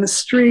skating on the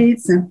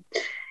streets,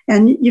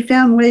 and you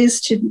found ways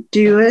to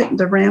do it,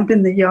 the ramp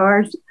in the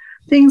yard,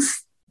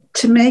 things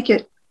to make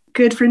it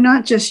good for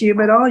not just you,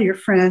 but all your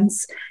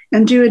friends,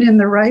 and do it in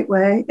the right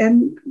way.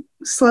 And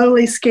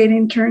slowly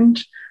skating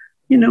turned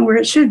where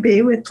it should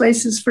be, with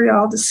places for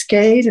y'all to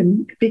skate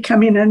and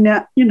becoming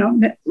a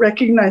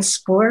recognized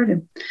sport.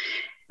 And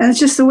it's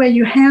just the way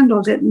you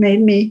handled it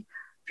made me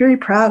very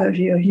proud of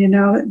you.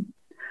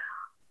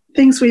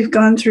 Things we've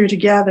gone through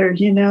together,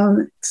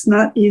 it's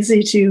not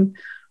easy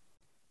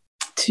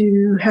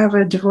to have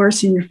a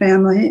divorce in your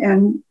family.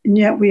 And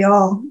yet we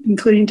all,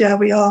 including Dad,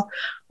 we all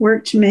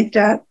worked to make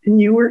that,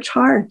 and you worked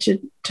hard to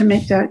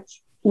make that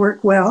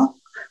work well,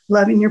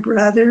 loving your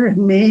brother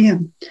and me,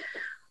 and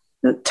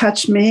that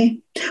touched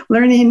me.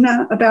 Learning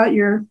about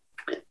your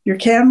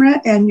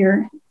camera and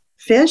your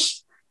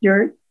fish,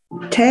 your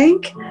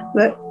tank,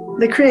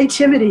 the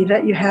creativity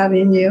that you have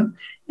in you,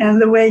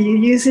 and the way you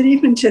use it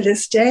even to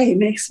this day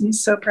makes me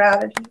so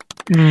proud of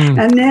you.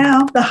 And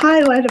now the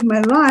highlight of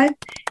my life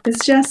is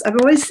just, I've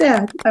always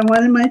said I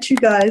wanted my 2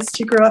 guys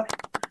to grow up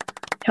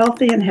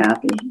healthy and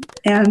happy.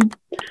 And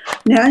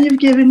now you've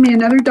given me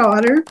another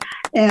daughter,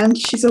 and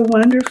she's a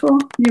wonderful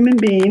human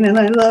being, and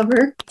I love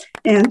her.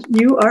 And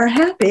you are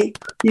happy.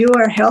 You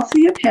are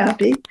healthy and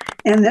happy,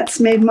 and that's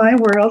made my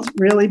world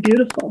really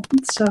beautiful.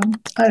 So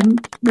I'm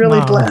really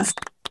blessed.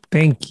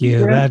 Thank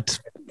you. Yeah.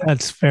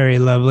 That's very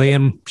lovely.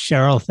 And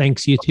Cheryl,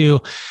 thanks you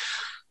too.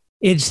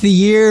 It's the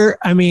year.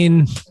 I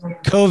mean,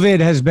 COVID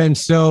has been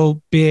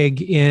so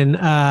big in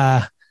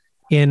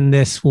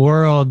this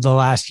world the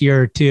last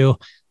year or two.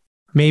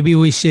 Maybe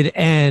we should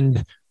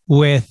end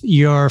with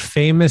your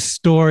famous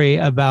story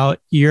about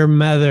your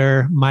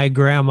mother, my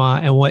grandma,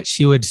 and what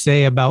she would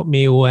say about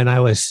me when I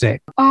was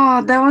sick.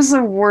 Oh, that was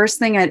the worst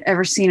thing I'd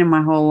ever seen in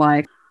my whole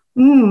life.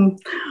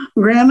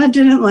 Grandma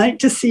didn't like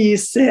to see you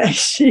sick.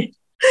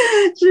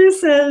 She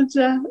said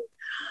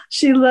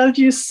she loved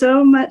you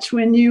so much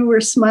when you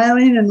were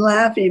smiling and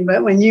laughing,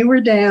 but when you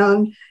were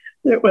down,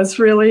 it was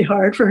really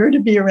hard for her to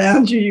be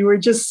around you. You were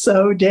just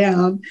so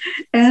down.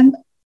 And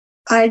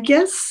I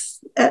guess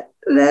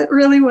that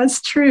really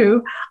was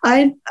true.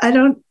 I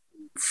don't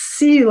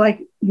see you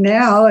like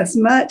now as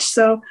much,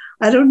 so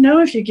I don't know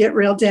if you get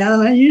real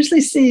down. I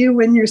usually see you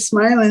when you're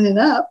smiling and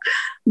up,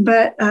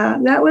 but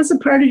that was a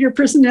part of your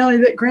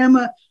personality that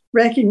Grandma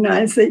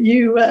recognized, that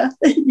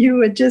you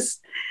would just,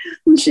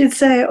 she'd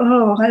say,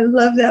 oh, I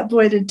love that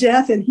boy to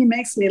death, and he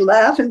makes me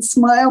laugh and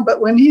smile,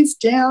 but when he's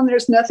down,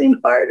 there's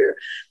nothing harder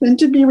than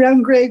to be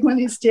around Greg when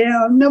he's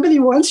down. Nobody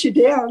wants you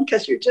down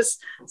because you're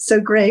just so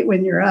great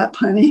when you're up,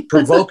 honey.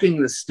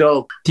 Provoking the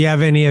stoke. Do you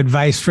have any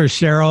advice for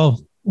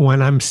Cheryl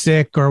when I'm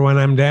sick or when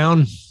I'm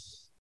down?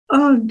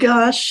 Oh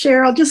gosh,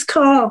 Cheryl, just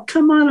call.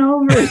 Come on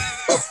over.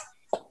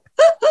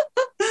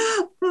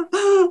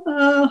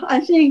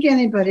 I think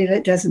anybody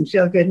that doesn't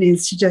feel good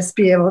needs to just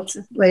be able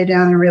to lay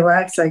down and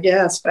relax, I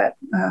guess. But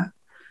I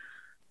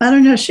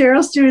don't know.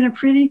 Cheryl's doing a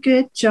pretty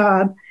good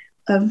job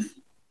of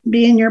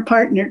being your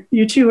partner.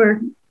 You two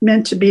are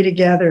meant to be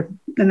together,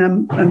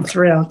 and I'm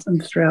thrilled. I'm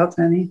thrilled,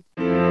 honey.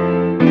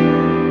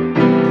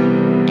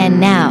 And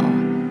now,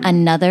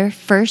 another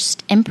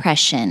first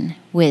impression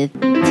with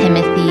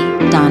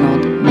Timothy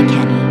Donald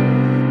McKenney.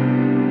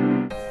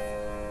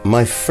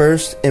 My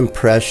first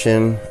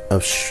impression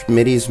of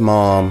Schmitty's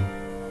mom,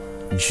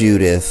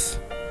 Judith,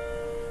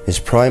 is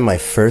probably my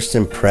first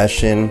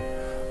impression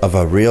of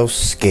a real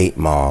skate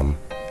mom.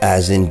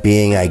 As in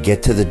being, I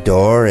get to the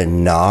door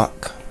and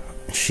knock.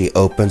 She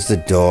opens the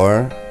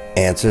door,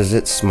 answers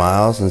it,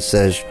 smiles, and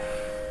says,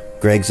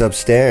 Greg's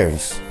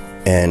upstairs.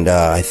 And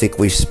I think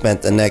we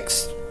spent the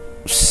next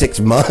 6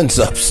 months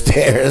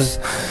upstairs.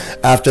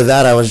 After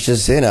that, I was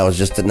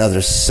just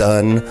another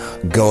son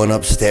going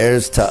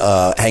upstairs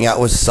to hang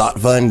out with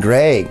Satva and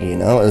Greg. You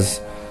know,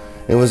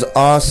 it was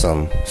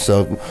awesome.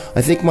 So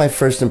I think my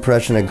first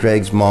impression of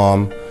Greg's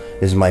mom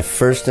is my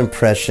first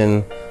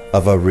impression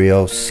of a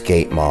real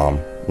skate mom,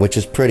 which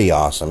is pretty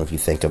awesome if you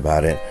think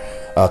about it.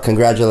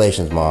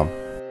 Congratulations, Mom.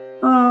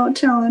 Oh,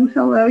 tell him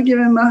hello, give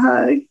him a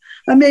hug.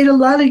 I made a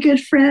lot of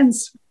good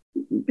friends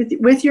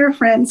with your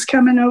friends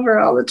coming over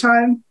all the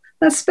time.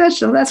 That's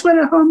special. That's what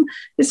a home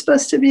is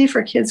supposed to be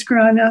for kids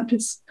growing up.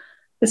 It's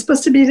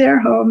supposed to be their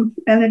home.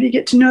 And if you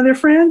get to know their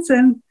friends,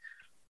 and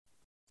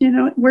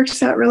it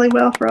works out really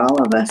well for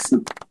all of us.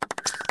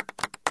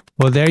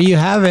 Well, there you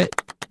have it.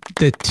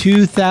 The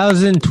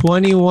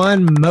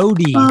 2021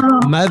 Modi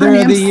Mother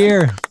honey, of the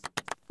Year.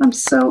 I'm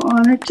so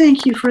honored.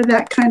 Thank you for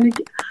that kind of...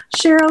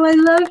 Cheryl, I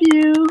love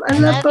you. I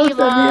love both you,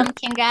 Mom. of you.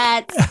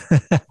 Congrats.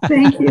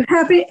 Thank you.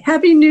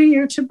 Happy New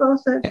Year to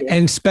both of you.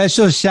 And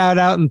special shout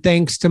out and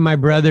thanks to my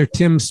brother,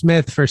 Tim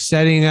Smith, for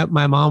setting up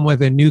my mom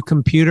with a new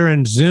computer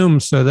and Zoom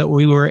so that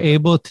we were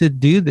able to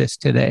do this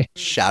today.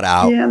 Shout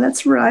out. Yeah,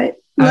 that's right.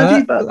 Love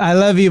you both. I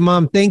love you,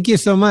 Mom. Thank you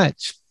so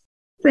much.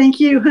 Thank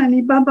you,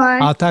 honey. Bye-bye.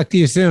 I'll talk to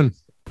you soon.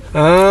 We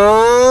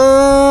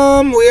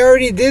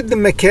already did the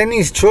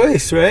McKenney's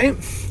choice, right?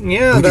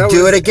 Yeah. We could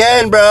do it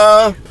again,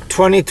 bro.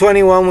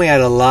 2021, we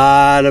had a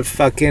lot of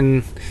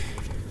fucking...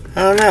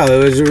 I don't know.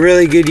 It was a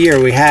really good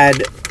year. We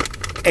had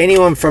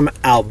anyone from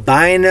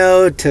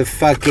albino to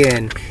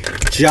fucking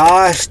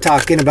Josh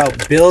talking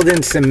about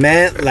building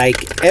cement,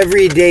 like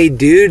everyday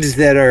dudes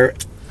that are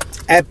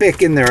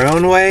epic in their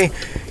own way,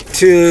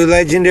 to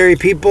legendary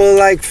people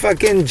like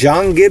fucking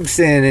John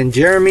Gibson and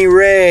Jeremy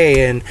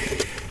Ray, and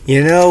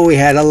we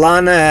had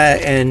Alana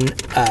and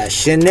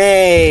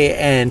Shanae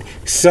and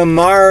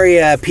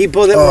Samaria,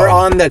 people that were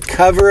on the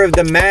cover of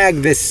the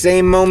mag the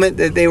same moment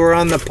that they were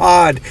on the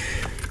pod.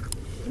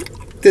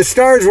 The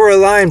stars were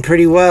aligned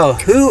pretty well.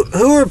 Who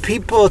are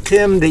people,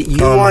 Tim, that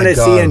you want to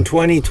see in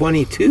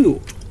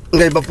 2022?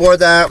 Okay, before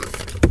that,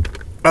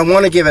 I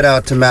want to give it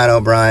out to Matt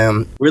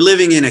O'Brien. We're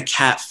living in a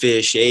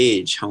catfish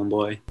age,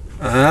 homeboy.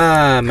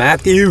 Ah,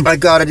 Matthew. I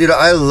got it, dude.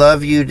 I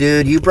love you,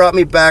 dude. You brought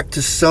me back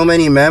to so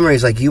many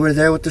memories. Like, you were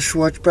there with the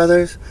Schwartz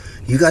brothers.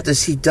 You got to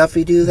see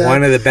Duffy do that.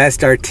 One of the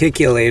best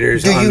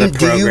articulators on the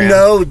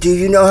program. Do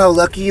you know how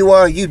lucky you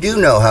are? You do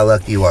know how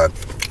lucky you are.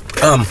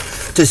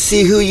 To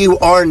see who you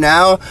are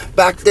now.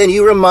 Back then,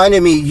 you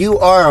reminded me, you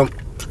are an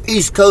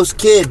East Coast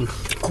kid.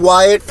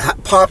 Quiet,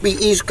 poppy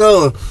East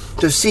Coast.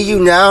 To see you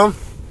now,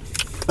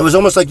 it was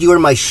almost like you were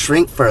my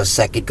shrink for a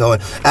second,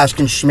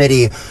 asking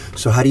Schmitty,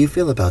 so how do you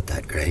feel about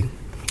that, Greg?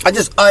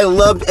 I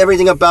loved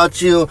everything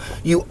about you.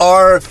 You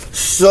are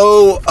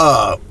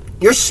so,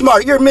 you're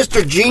smart. You're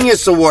Mr.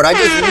 Genius Award. I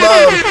just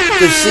love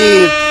to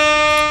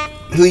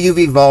see who you've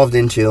evolved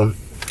into.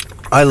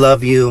 I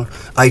love you.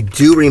 I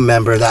do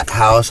remember that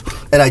house,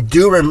 and I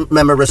do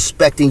remember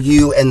respecting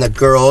you and the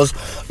girls.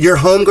 Your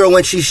homegirl,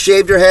 when she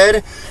shaved her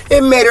head,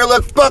 it made her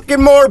look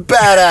fucking more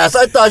badass.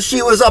 I thought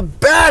she was a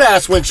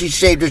badass when she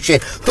shaved her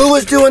shit. Who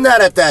was doing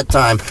that at that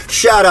time?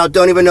 Shout out,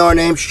 don't even know her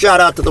name. Shout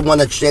out to the one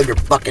that shaved her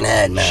fucking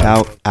head, man.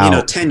 Shout out. You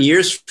know, 10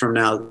 years from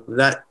now,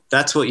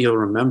 that's what you'll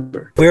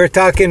remember. We were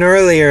talking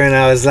earlier, and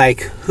I was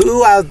like,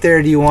 who out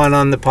there do you want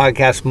on the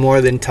podcast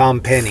more than Tom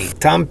Penny?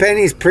 Tom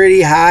Penny's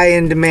pretty high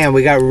in demand.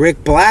 We got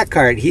Rick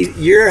Blackheart.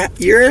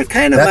 You're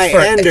kind of my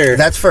ender.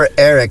 That's for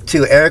Eric,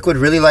 too. Eric would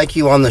really like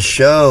you on the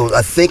show.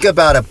 Think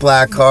about it,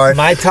 Blackheart.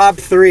 My top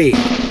 3.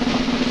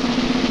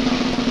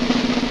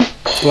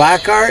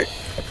 Blackheart,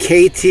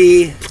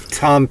 KT,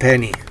 Tom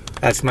Penny.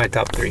 That's my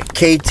top 3.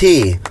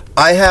 KT,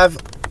 I have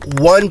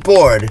one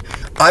board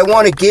I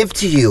want to give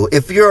to you.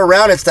 If you're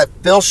around, it's that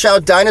Phil Shaw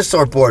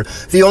dinosaur board.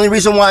 The only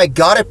reason why I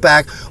got it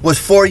back was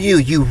for you.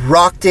 You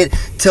rocked it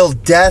till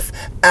death,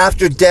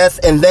 after death,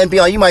 and then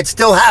beyond. You might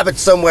still have it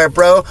somewhere,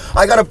 bro.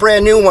 I got a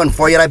brand new one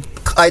for you, and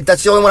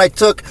that's the only one I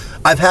took.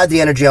 I've had the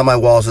energy on my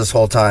walls this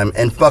whole time,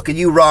 and fucking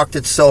you rocked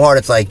it so hard.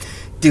 It's like,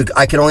 dude,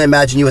 I can only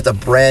imagine you with a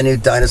brand new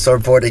dinosaur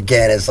board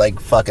again. It's like,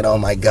 fucking, oh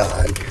my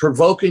God.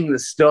 Provoking the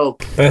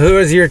stoke. But who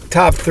is your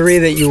top 3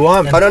 that you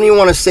want? I don't even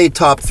want to say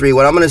top 3.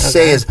 What I'm going to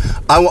say is,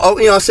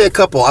 I'll say a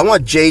couple. I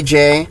want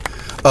JJ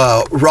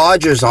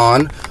Rogers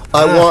on.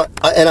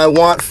 I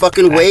want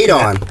fucking Wade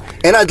on.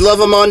 And I'd love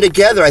them on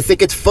together. I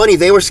think it's funny.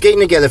 They were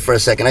skating together for a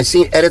second. I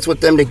seen edits with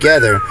them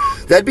together.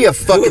 That'd be a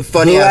fucking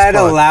funny ass Who had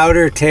a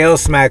louder tail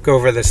smack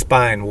over the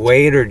spine,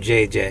 Wade or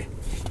JJ?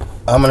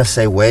 I'm going to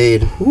say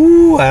Wade.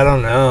 Ooh, I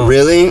don't know.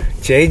 Really?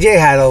 JJ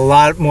had a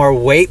lot more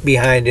weight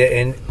behind it,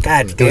 and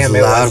god damn,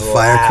 it was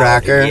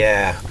firecracker.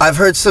 Yeah. I've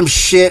heard some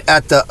shit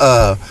at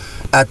the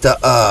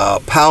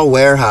Powell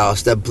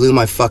warehouse that blew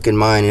my fucking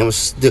mind. It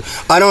was,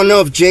 I don't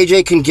know if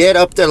JJ can get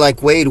up there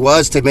like Wade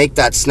was to make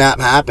that snap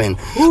happen.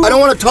 Ooh. I don't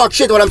want to talk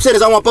shit. What I'm saying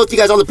is I want both you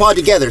guys on the pod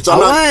together. So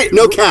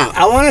no cap.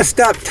 I want to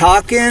stop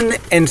talking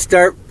and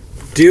start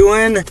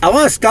doing. I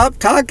want to stop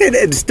talking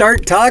and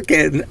start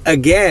talking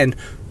again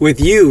with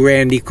you,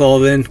 Randy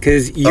Colvin,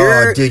 because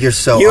you're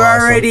so you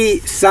awesome. Already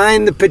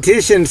signed the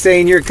petition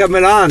saying you're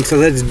coming on, so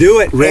let's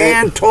do it.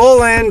 And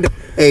Toland.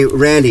 Hey,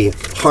 Randy,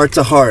 heart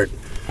to heart.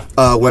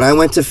 When I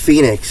went to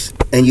Phoenix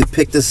and you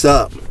picked us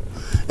up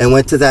and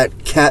went to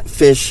that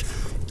catfish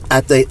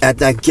at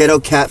that ghetto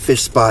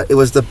catfish spot, it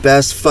was the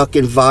best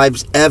fucking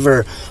vibes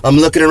ever. I'm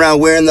looking around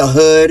wearing the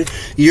hood.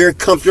 You're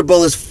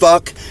comfortable as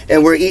fuck,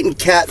 and we're eating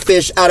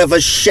catfish out of a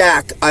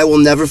shack. I will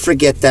never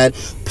forget that.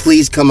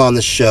 Please come on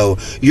the show.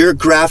 Your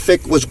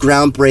graphic was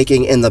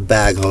groundbreaking in the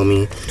bag,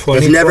 homie.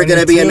 There's never going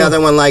to be another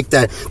one like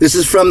that. This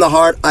is from the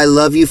heart. I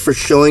love you for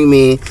showing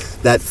me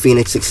that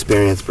Phoenix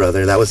experience,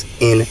 brother. That was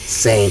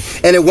insane.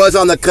 And it was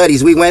on the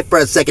Cuddies. We went for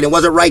a second. It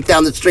wasn't right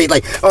down the street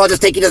like, oh, I'll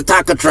just take you to the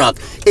taco truck.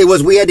 It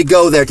was, we had to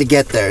go there to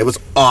get there. It was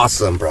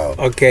awesome, bro.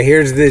 Okay,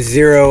 here's the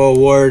Zero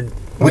Award.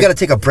 We got to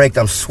take a break.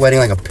 I'm sweating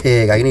like a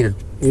pig. I need to...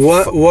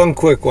 One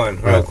quick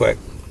one, real quick.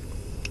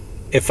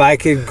 If I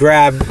could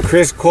grab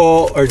Chris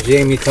Cole or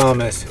Jamie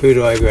Thomas, who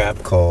do I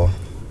grab? Cole.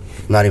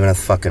 Not even a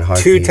fucking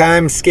heartbeat.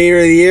 2-time Skater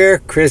of the Year,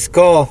 Chris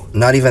Cole.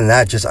 Not even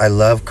that. Just I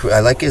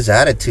like his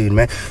attitude,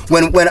 man.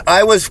 When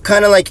I was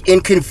kind of like in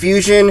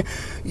confusion,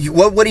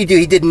 what would he do?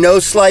 He did no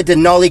slide to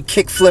nollie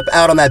kickflip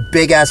out on that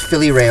big ass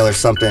Philly rail or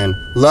something.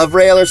 Love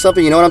rail or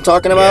something. You know what I'm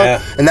talking about?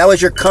 Yeah. And that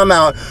was your come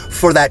out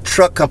for that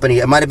truck company.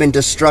 It might have been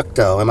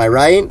Destructo. Am I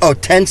right? Oh,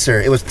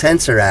 Tensor. It was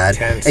Tensor ad.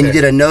 Tensor. And you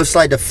did a no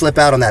slide to flip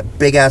out on that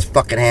big ass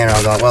fucking hand. I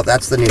was like, well,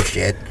 that's the new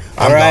shit.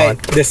 All right,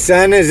 the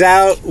sun is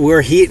out.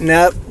 We're heating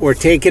up. We're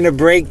taking a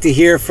break to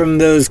hear from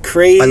those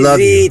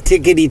crazy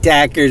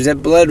tickety-tackers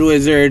at Blood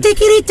Wizard.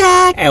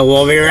 Tickety-tack. And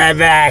we'll be right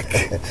back.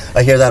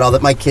 I hear that all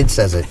that. My kid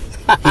says it.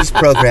 He's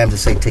programmed to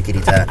say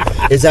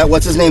tickety-tack. Is that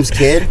what's his name's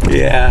kid?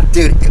 Yeah.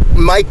 Dude,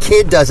 my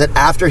kid does it.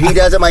 After he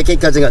does it, my kid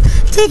comes and goes,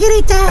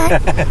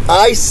 tickety-tack.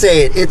 I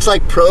say it. It's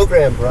like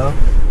programmed, bro.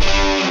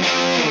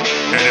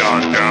 Head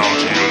on down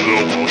to your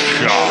local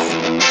shop.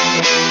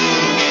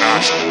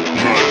 Ask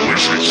Blood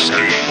Wizard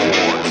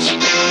Skateboards.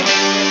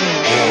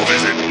 Or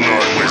visit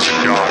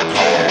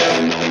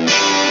bloodwizard.com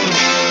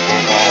for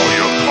all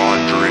your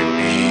conjuring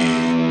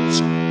needs.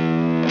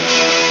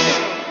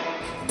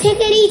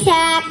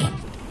 Tickety-tack.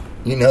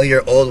 You know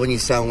you're old when you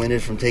sound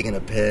winded from taking a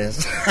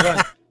piss.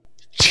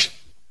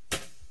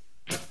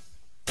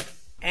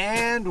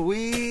 And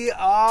we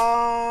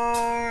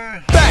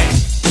are back.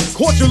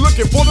 Caught you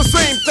looking for the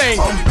same thing.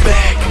 I'm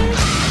back.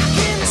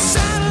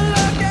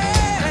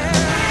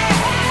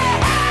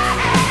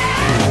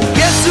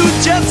 Guess who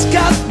just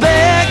got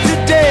back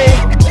today?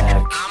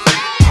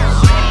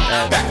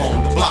 Back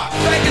on the block.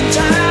 Back in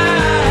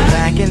time.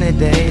 Back in the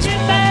days.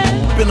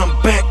 Then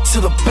I'm back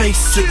to the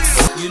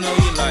basics. You know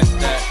you like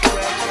that.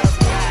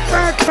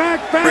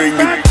 Back. Bring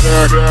back.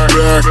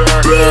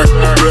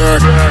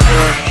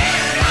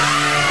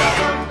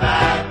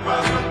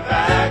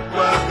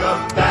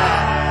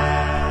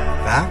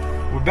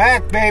 We're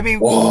back, baby.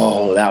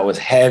 Whoa, that was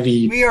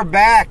heavy. We are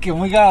back,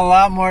 and we got a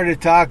lot more to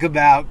talk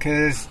about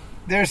because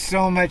there's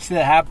so much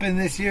that happened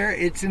this year.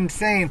 It's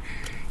insane.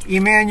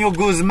 Emmanuel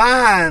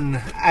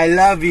Guzman, I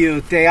love you.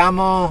 Te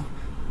amo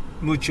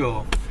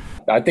mucho.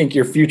 I think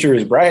your future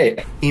is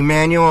bright.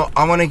 Emmanuel,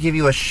 I want to give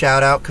you a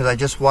shout out because I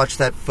just watched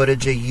that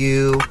footage of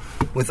you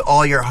with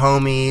all your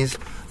homies.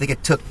 I think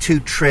it took 2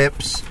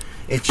 trips.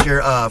 It's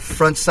your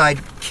front side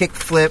kick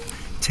flip,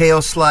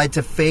 tail slide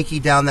to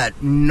fakie down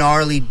that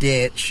gnarly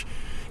ditch.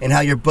 And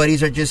how your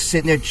buddies are just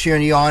sitting there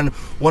cheering you on.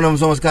 One of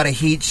them's almost got a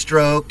heat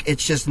stroke.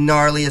 It's just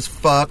gnarly as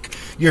fuck.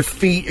 Your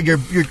feet, your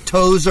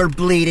toes are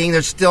bleeding.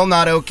 They're still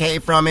not okay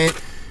from it.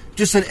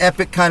 Just an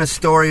epic kind of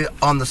story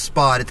on the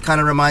spot. It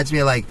kind of reminds me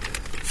of like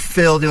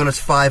Phil doing his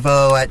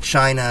 5-0 at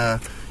China.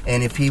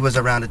 And if he was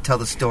around to tell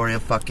the story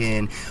of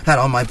fucking had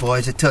all my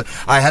boys.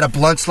 I had a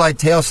blunt slide,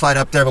 tail slide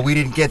up there, but we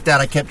didn't get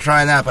that. I kept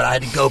trying that, but I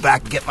had to go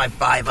back and get my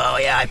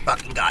 5-0. Yeah, I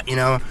fucking got,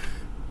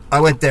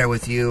 I went there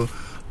with you.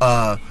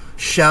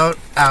 Shout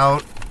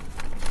out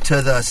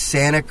to the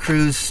Santa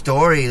Cruz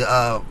story.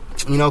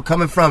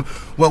 Coming from,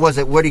 what was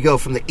it? Where'd you go?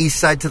 From the east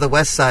side to the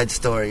west side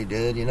story,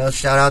 dude.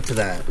 Shout out to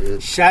that,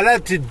 dude. Shout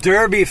out to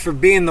Derby for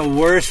being the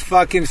worst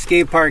fucking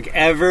skate park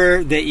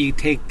ever that you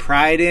take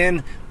pride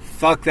in.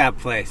 Fuck that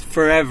place.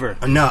 Forever.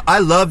 No, I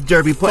love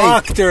Derby.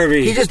 Fuck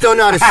Derby. He just don't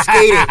know how to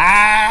skate it.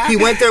 He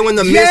went there when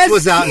the mist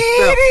was out.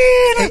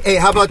 Hey,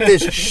 how about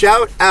this?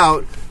 Shout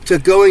out to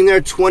going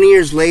there 20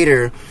 years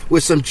later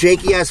with some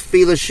janky-ass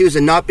Fila shoes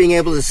and not being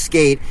able to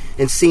skate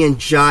and seeing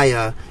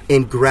Jaya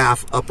in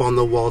Graph up on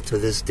the wall to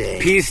this day.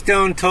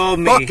 P-Stone told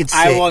me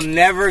I will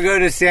never go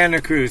to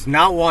Santa Cruz.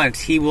 Not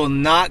once. He will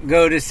not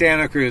go to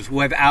Santa Cruz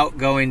without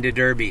going to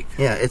Derby.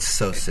 Yeah, it's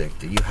so sick,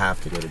 dude. You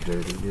have to go to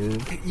Derby,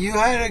 dude. You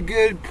had a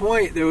good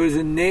point. There was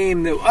a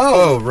name that...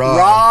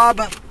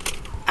 Rob.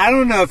 I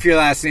don't know if your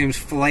last name's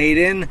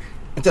Flayden.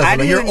 I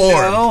didn't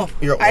know.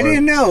 I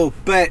didn't know,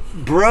 but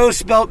bro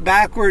spelt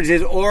backwards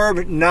is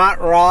Orb, not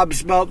Rob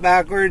spelt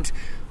backwards.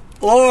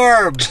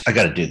 Orb. I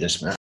got to do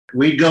this, man.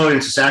 We'd go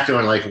into Saco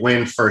and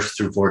win 1st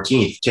through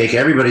 14th. Take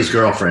everybody's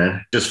girlfriend,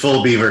 just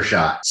full beaver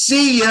shot.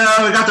 See ya,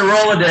 we got the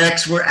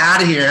Rolodex. We're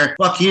out of here.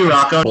 Fuck you,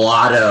 Rocco.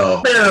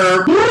 Blotto.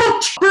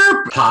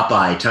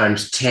 Popeye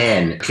times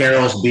 10.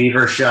 Carol's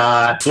beaver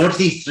shot.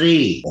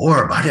 43.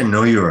 Orb, I didn't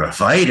know you were a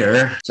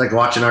fighter. It's like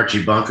watching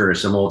Archie Bunker or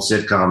some old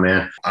sitcom,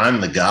 man. I'm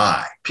the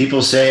guy.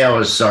 People say I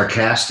was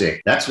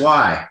sarcastic. That's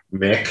why,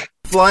 Mick.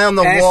 Fly on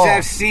the wall.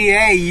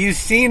 SFCA, you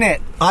seen it.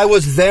 I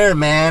was there,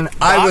 man.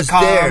 I was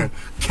there.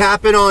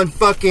 Capping on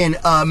fucking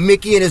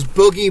Mickey and his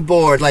boogie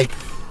board.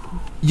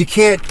 You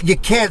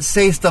can't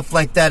say stuff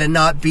like that and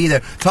not be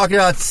there. Talking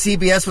about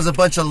CBS was a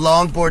bunch of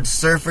longboard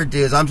surfer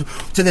dudes.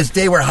 To this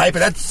day we're hyping.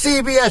 That's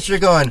CBS. You're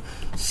going,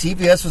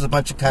 CBS was a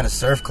bunch of kind of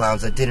surf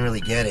clowns that didn't really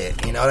get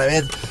it. You know what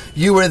I mean?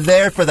 You were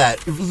there for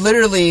that.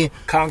 Literally.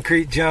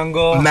 Concrete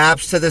jungle.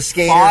 Maps to the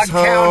skaters'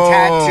 home.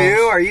 Fogtown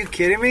tattoo. Are you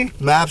kidding me?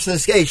 Maps to the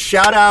skate.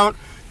 Shout out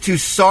to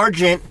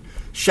Sargent.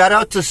 Shout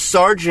out to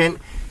Sargent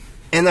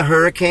and the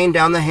Hurricane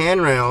down the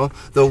handrail,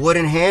 the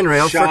wooden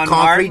handrail for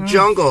Concrete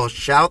Jungle.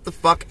 Shout the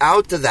fuck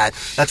out to that.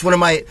 That's one of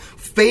my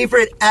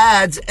favorite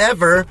ads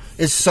ever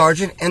is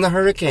Sargent and the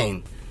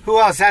Hurricane. Who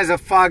else has a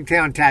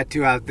Fogtown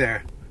tattoo out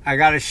there? I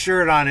got a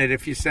shirt on it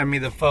if you send me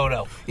the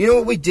photo. You know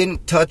what we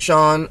didn't touch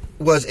on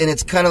was, and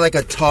it's kind of like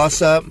a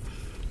toss-up,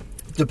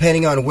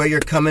 depending on where you're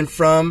coming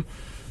from,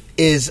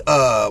 is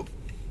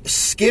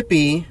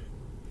Skippy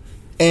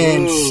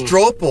and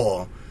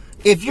Stropel.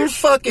 If you're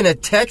fucking a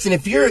Texan,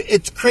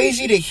 it's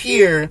crazy to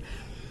hear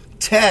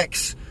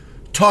Tex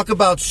talk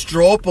about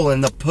Stropel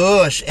and the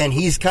push, and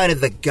he's kind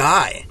of the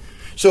guy.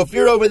 So if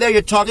you're over there,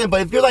 you're talking, but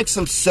if you're like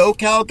some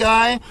SoCal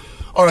guy,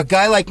 or a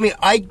guy like me,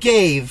 I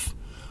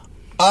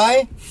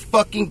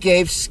fucking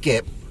gave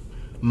Skip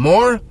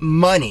more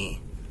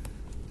money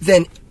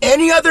than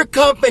any other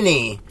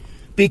company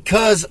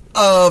because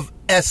of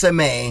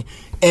SMA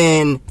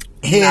and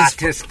his...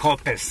 Natus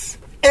Corpus.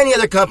 Any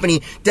other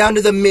company, down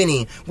to the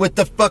Mini with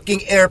the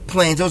fucking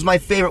airplanes. It was my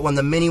favorite one.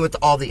 The Mini with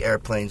all the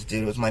airplanes,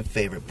 dude. It was my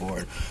favorite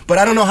board. But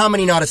I don't know how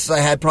many Nautises I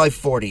had. Probably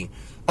 40.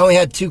 I only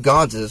had 2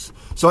 Gonzas.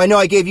 So I know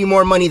I gave you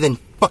more money than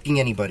fucking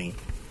anybody.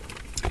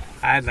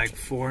 I had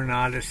 4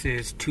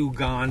 Nautises, 2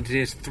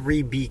 Gonzas,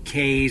 3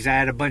 BKs. I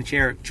had a bunch of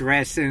Eric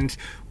Dressens.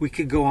 We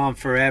could go on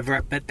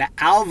forever. But the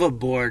Alva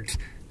boards,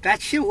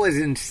 that shit was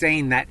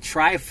insane. That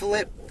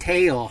tri-flip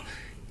tail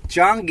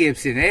John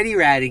Gibson, Eddie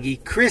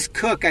Radke, Chris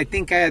Cook. I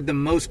think I had the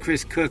most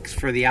Chris Cooks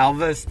for the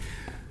Alvas.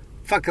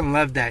 Fucking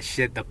loved that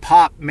shit. The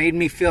pop made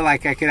me feel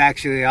like I could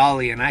actually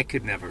ollie, and I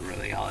could never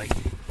really ollie.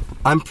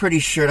 I'm pretty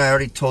sure, and I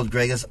already told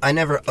Greg this, I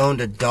never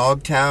owned a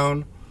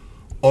Dogtown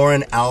or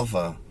an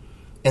Alva.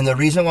 And the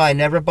reason why I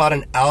never bought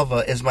an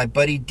Alva is my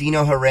buddy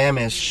Dino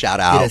Haramis shout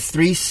out did a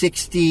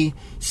 360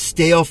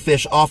 stale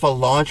fish off a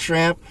launch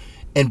ramp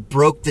and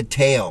broke the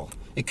tail.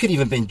 It could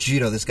even been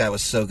judo. This guy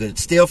was so good.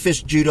 Stale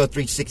fish judo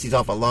 360s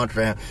off a launch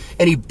ramp,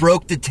 and he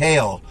broke the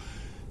tail.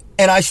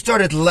 And I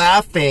started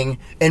laughing,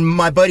 and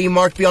my buddy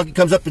Mark Bianchi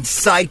comes up and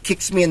side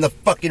kicks me in the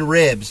fucking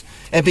ribs.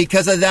 And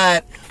because of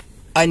that,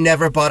 I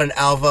never bought an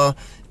Alva.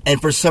 And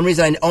for some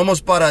reason, I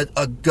almost bought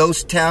a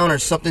Ghost Town or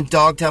something,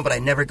 Dogtown, but I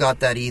never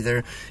got that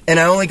either. And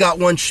I only got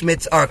one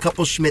Schmitz, or a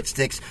couple Schmidt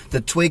sticks, the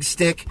Twig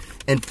stick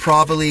and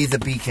probably the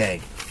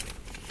BK.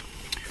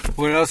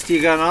 What else do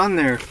you got on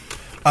there?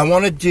 I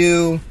want to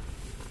do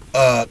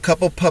a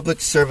couple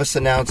public service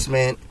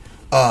announcement,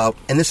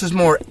 and this is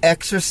more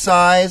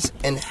exercise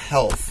and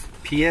health.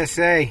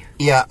 PSA.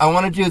 Yeah, I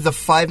want to do the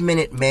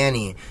 5-minute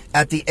Manny.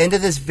 At the end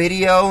of this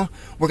video,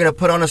 we're going to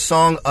put on a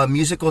song,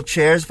 Musical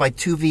Chairs by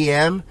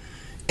 2VM.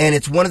 And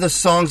it's one of the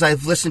songs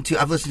I've listened to.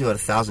 I've listened to it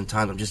 1,000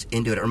 times. I'm just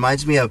into it. It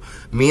reminds me of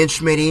me and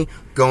Schmitty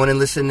going and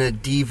listening to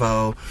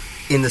Devo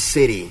in the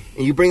city.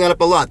 And you bring that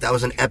up a lot. That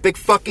was an epic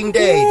fucking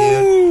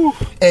day, Ooh.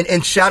 Dude.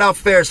 And shout out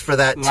Ferris for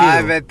that, too.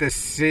 Live at the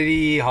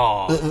City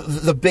Hall.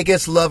 The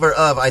biggest lover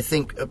of, I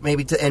think,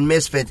 maybe, and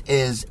Misfit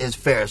is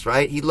Ferris,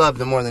 right? He loved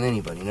them more than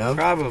anybody, you know?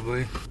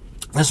 Probably.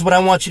 This is what I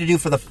want you to do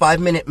for the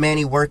 5-minute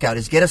Manny workout,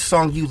 is get a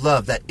song you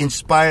love that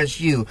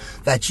inspires you,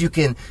 that you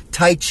can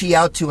Tai Chi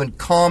out to and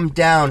calm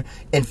down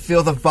and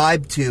feel the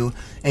vibe to,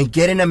 and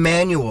get in a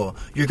manual.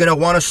 You're going to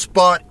want a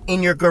spot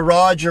in your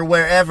garage or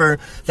wherever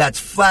that's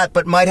flat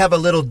but might have a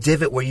little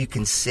divot where you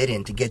can sit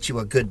in to get you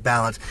a good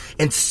balance.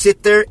 And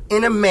sit there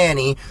in a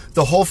Manny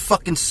the whole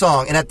fucking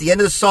song. And at the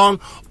end of the song,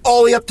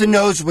 all the way up to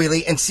nose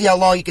wheelie, and see how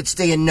long you can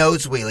stay in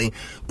nose wheelie.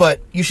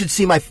 But you should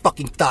see my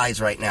fucking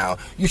thighs right now.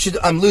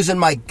 I'm losing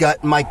my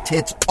gut, my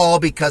tits, all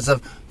because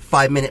of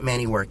 5-minute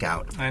Manny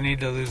workout. I need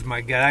to lose my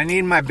gut. I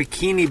need my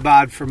bikini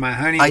bod for my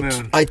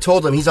honeymoon. I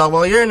told him, he's all,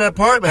 well, you're in an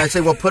apartment. I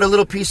said, well, put a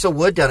little piece of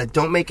wood down and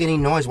don't make any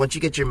noise. Once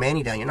you get your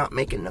Manny down, you're not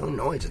making no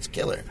noise. It's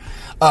killer.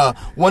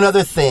 One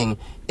other thing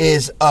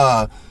is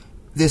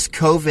this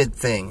COVID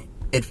thing.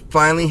 It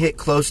finally hit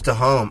close to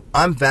home.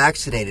 I'm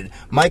vaccinated.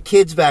 My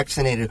kid's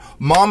vaccinated.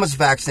 Mama's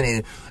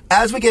vaccinated.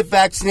 As we get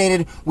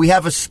vaccinated, we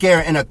have a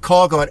scare and a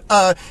call going,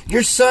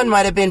 your son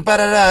might have been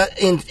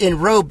in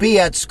row B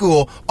at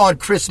school on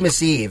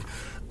Christmas Eve.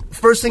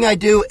 First thing I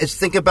do is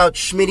think about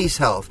Schmitty's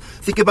health.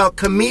 Think about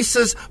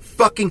Camisa's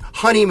fucking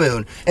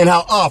honeymoon and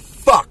how, oh,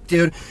 fuck,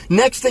 dude.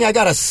 Next thing, I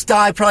got a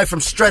sty probably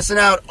from stressing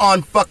out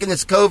on fucking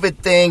this COVID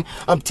thing.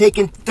 I'm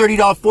taking $30,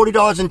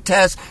 $40 in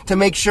tests to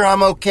make sure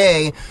I'm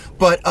okay.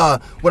 But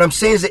what I'm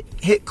saying is it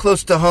hit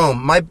close to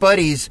home. My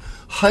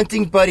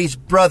hunting buddy's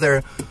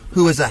brother,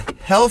 who is a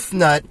health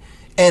nut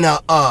and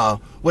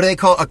what do they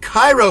call a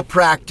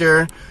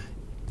chiropractor,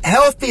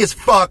 healthy as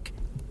fuck,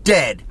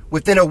 dead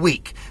within a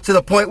week. To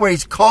the point where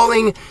he's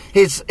calling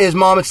his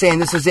mom and saying,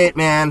 this is it,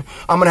 man.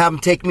 I'm going to have him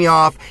take me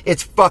off.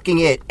 It's fucking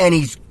it. And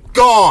he's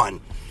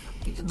gone.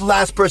 The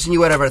last person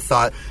you would ever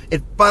thought.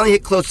 It finally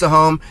hit close to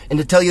home. And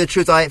to tell you the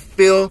truth, I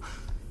feel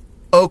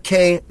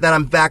okay that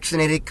I'm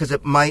vaccinated because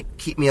it might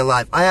keep me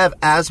alive. I have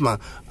asthma.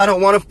 I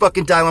don't want to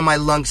fucking die when my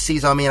lungs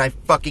seize on me and I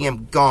fucking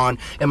am gone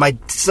and my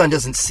son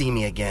doesn't see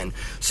me again.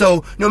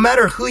 So no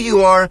matter who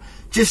you are,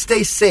 just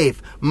stay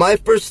safe. My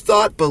first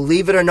thought,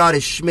 believe it or not,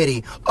 is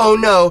Schmitty. Oh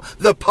no,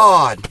 the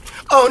pod.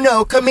 Oh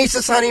no,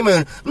 Camisa's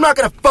honeymoon. I'm not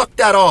gonna fuck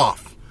that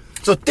off.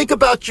 So think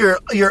about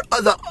your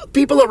the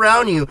people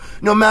around you,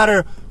 no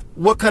matter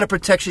what kind of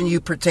protection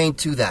you pertain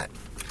to that.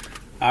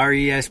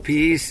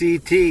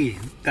 RESPECT.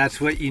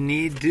 That's what you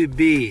need to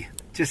be.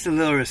 Just a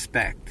little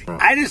respect.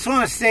 I just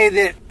want to say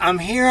that I'm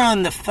here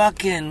on the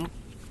fucking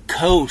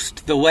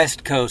coast, the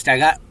West Coast. I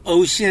got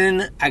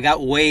ocean, I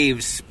got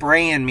waves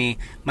spraying me,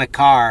 my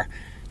car.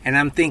 And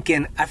I'm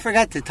thinking, I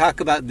forgot to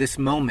talk about this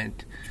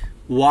moment.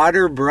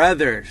 Water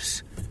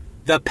Brothers,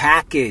 The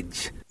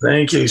Package.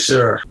 Thank you,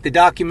 sir. The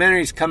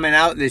documentary's coming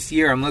out this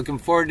year. I'm looking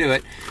forward to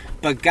it.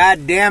 But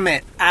God damn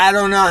it, I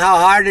don't know how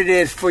hard it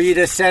is for you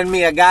to send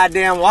me a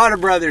goddamn Water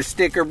Brothers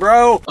sticker,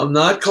 bro. I'm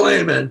not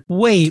claiming.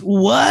 Wait,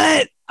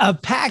 what? A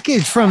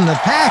package from The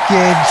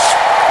Package?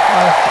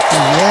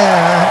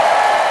 Yeah.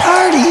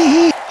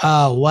 Party!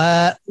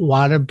 What?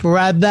 Water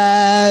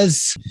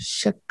Brothers.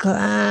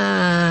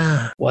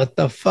 Shakla. What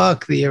the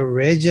fuck? The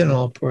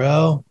original,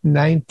 bro.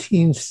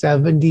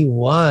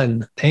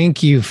 1971.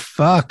 Thank you.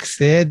 Fuck,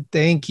 Sid.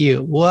 Thank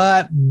you.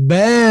 What?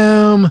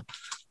 Boom.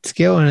 Let's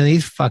get one of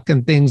these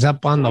fucking things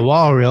up on the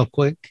wall real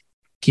quick.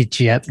 Get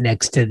you up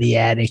next to the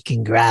attic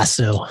in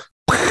Grasso.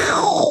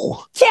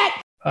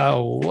 Check.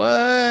 Oh,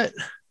 what?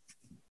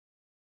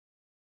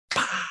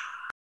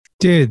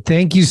 Dude,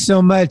 thank you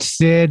so much,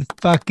 Sid.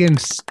 Fucking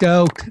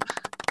stoke.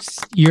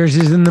 Yours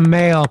is in the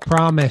mail,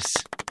 promise.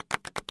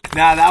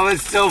 Now that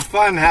was so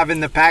fun having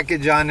the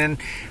package on, and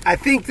I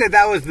think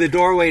that was the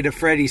doorway to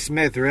Freddie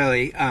Smith,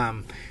 really.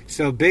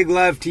 So big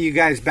love to you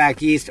guys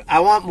back east. I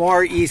want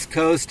more East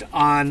Coast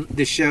on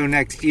the show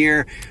next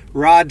year.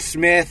 Rod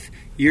Smith,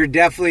 you're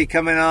definitely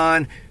coming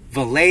on.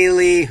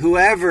 Valeli,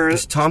 whoever.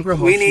 Is Tom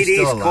Groholski we need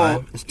still East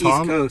alive? East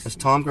Coast. Is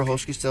Tom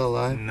Groholski still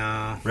alive?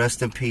 No.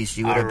 Rest in peace.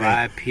 You would have been.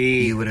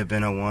 R.I.P. You would have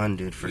been a one,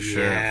 dude, for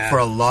sure. Yeah. For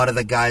a lot of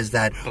the guys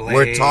that Blaze.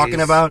 we're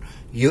talking about,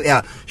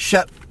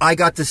 I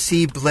got to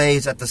see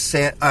Blaze at the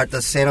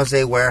San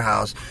Jose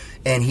warehouse.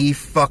 And he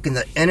fucking,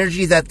 the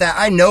energy that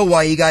I know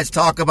why you guys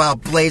talk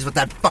about Blaze with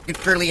that fucking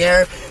curly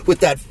hair,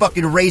 with that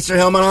fucking racer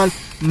helmet on.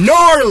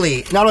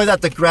 Gnarly! Not only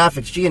that, the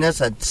graphics. GNS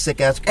had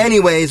sick ass.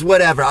 Anyways,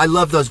 whatever. I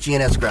love those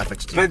GNS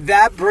graphics too. But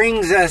that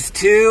brings us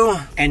to,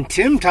 and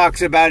Tim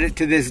talks about it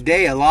to this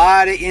day, a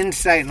lot of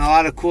insight and a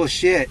lot of cool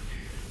shit.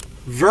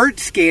 Vert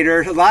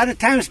skater, a lot of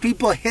times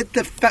people hit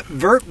the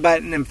vert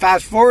button and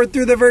fast forward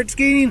through the vert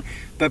skating.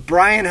 But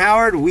Brian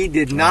Howard, we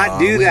did not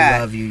do that. We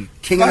love you.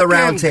 King of the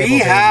round table, B.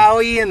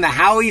 Howie and the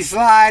Howie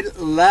slide.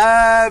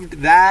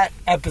 Loved that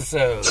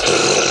episode.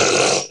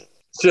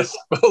 Just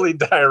fully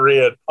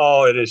diarrhea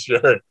all in his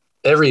shirt.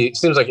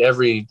 Seems like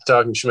every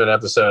Talking Schmidt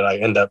episode, I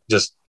end up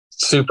just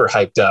super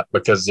hyped up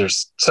because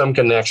there's some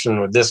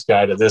connection with this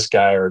guy to this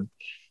guy, or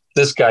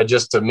this guy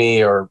just to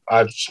me, or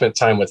I've spent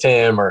time with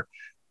him, or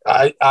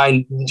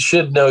I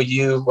should know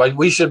you. Like,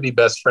 we should be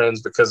best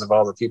friends because of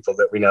all the people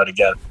that we know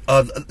together.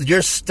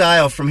 Your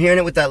style, from hearing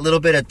it with that little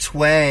bit of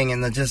twang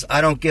and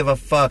I don't give a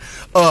fuck.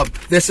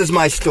 This is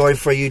my story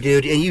for you,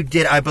 dude. And you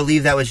did, I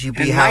believe that was you,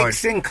 B. And Howard. Mike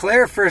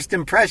Sinclair, first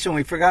impression.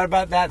 We forgot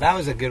about that. That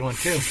was a good one,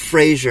 too.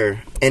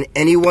 Frazier. And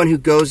anyone who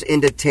goes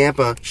into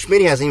Tampa,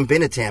 Schmitty hasn't even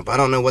been to Tampa. I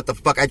don't know what the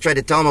fuck. I tried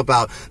to tell him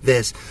about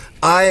this.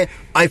 I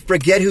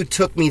forget who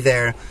took me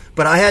there,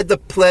 but I had the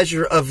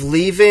pleasure of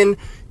leaving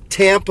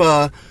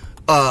Tampa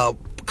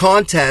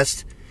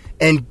contest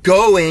and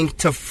going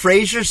to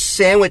Frazier's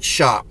Sandwich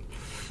Shop.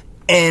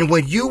 And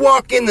when you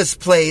walk in this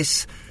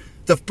place,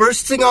 the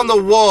first thing on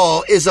the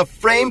wall is a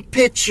framed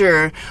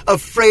picture of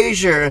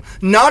Frazier,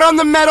 not on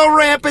the metal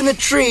ramp in the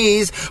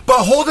trees, but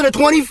holding a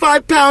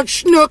 25-pound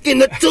schnook in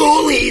the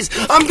toolies.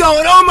 I'm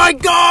going, oh my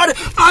God,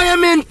 I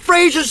am in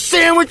Frazier's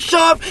Sandwich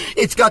Shop.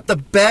 It's got the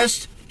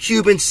best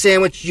Cuban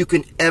sandwich you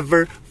can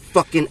ever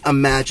fucking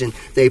imagine.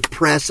 They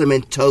press them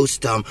and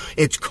toast them.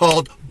 It's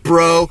called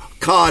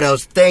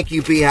Brocados. Thank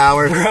you, B.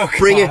 Howard.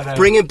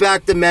 Bringing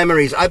back the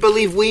memories. I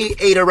believe we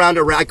ate around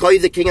I call you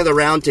the king of the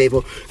round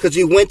table because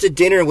we went to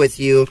dinner with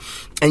you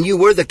and you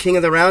were the king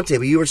of the round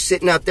table. You were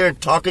sitting out there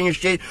talking your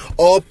shit,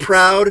 all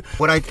proud.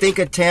 When I think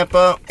of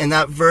Tampa and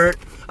that vert,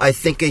 I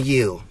think of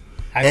you.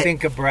 I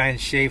think of Brian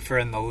Schaefer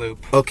in the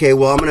loop. Okay,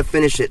 well, I'm going to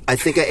finish it. I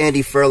think of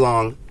Andy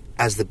Furlong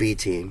as the B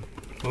team.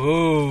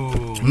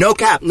 Ooh. No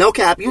cap.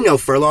 You know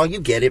Furlong. You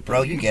get it,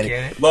 bro. You get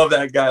it. Love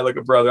that guy like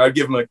a brother. I'd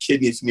give him a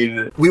kidney if he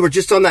needed it. We were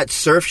just on that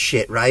surf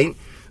shit, right?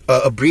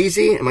 A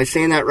breezy. Am I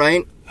saying that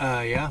right?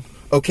 Yeah.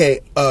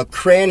 Okay,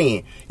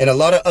 Cranny and a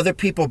lot of other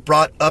people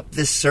brought up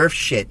this surf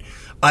shit.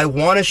 I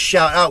want to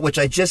shout out, which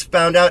I just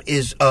found out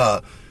is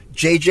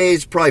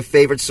JJ's probably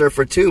favorite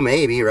surfer too,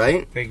 maybe,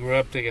 right? They grew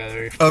up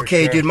together.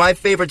 Okay, sure. Dude, my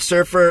favorite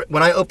surfer,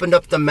 when I opened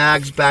up the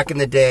mags back in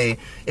the day,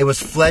 it was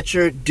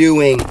Fletcher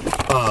doing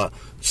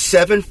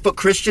 7-foot,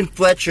 Christian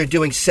Fletcher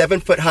doing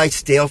 7-foot high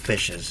stale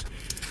fishes.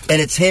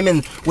 And it's him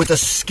with a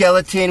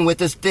skeleton with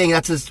this thing.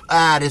 That's his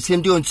ad. It's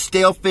him doing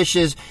stale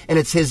fishes, and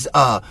it's his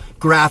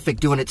graphic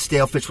doing it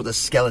stale fish with a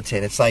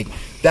skeleton. It's like,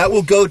 that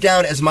will go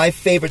down as my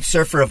favorite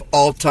surfer of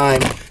all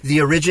time. The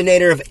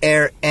originator of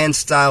air and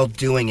style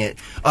doing it.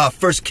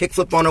 First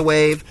kickflip on a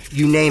wave,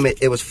 you name it,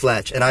 it was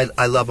Fletch. And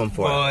I love him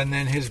for it. Well, and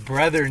then his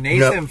brother,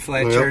 Nathan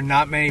Fletcher,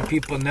 not many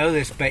people know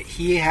this, but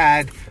he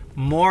had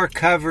more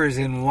covers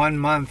in 1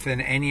 month than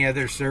any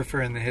other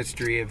surfer in the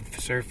history of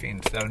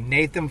surfing. So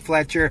Nathan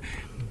Fletcher,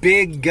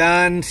 big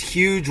guns,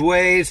 huge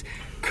waves.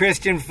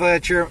 Christian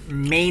Fletcher,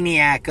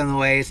 maniac on the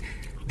waves.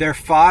 Their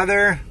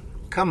father,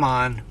 come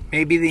on,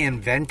 maybe the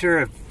inventor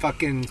of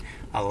fucking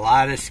a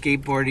lot of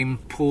skateboarding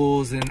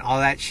pools and all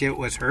that shit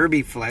was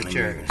Herbie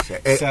Fletcher.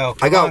 So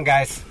come on,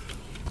 guys.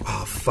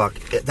 Oh, fuck.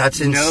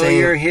 That's insane. Know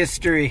your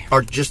history.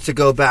 Or just to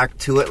go back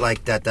to it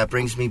like that, that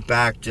brings me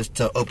back just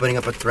to opening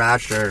up a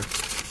Thrasher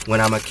when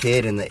I'm a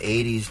kid in the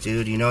 80s,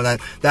 dude. You know,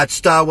 that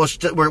style was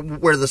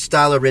where the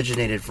style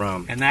originated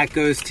from. And that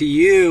goes to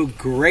you,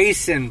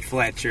 Grayson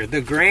Fletcher, the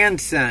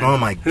grandson. Oh,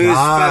 my God. Who's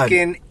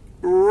fucking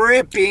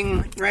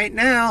ripping right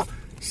now.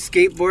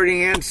 Skateboarding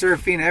and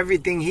surfing,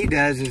 everything he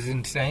does is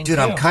insane. Dude,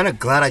 I'm kind of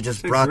glad I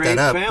just brought that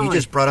up. Family. You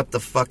just brought up the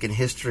fucking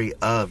history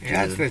of, dude.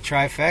 Yeah, it's the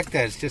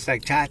trifecta. It's just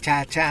like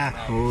cha-cha-cha.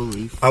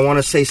 Holy I want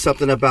to say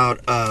something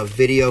about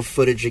video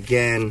footage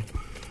again.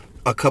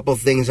 A couple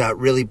things that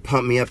really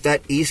pump me up.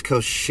 That East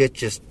Coast shit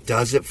just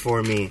does it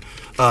for me.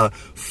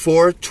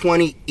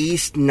 420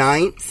 East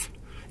 9th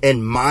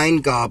and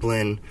Mind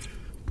Goblin.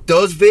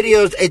 Those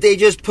videos, they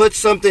just put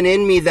something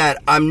in me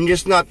that I'm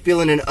just not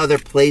feeling in other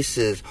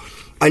places.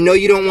 I know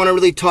you don't want to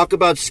really talk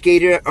about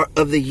Skater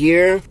of the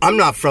Year. I'm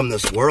not from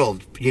this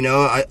world, you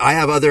know. I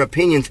have other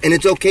opinions, and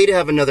it's okay to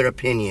have another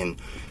opinion.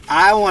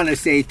 I want to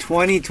say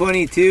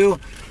 2022,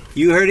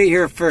 you heard it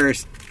here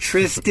first.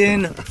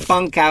 Tristan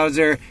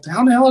Funkhauser.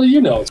 How the hell do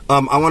you know?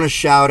 I want to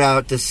shout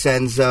out to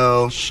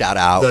Senzo. Shout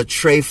out. The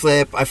tray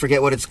flip. I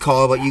forget what it's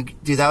called, but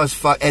dude, that was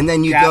fun. And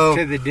then you Gap go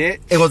to the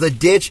ditch. It was the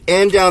ditch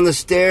and down the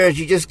stairs.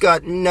 You just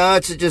got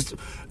nuts.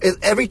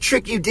 Every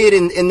trick you did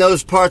in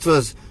those parts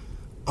was,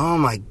 oh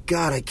my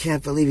God, I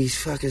can't believe he's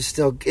fucking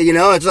still, you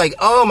know, it's like,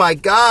 oh my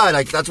God,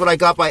 like that's what I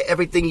got by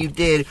everything you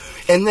did.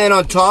 And then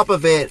on top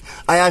of it,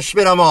 I asked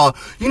Schmidt, I'm all,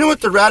 you know what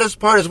the raddest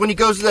part is? When he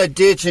goes to that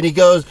ditch and he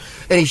goes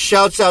and he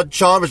shouts out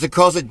Chalmers and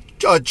calls it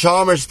a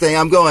Chalmers thing,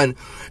 I'm going,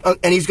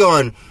 and he's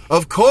going,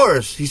 of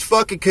course, he's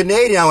fucking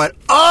Canadian. I went,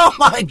 oh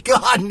my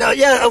God, no,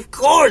 yeah, of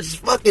course,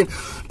 fucking.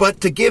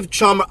 But to give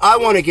Chalmers, I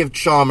want to give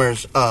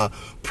Chalmers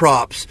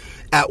props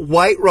at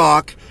White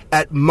Rock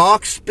at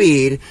Mach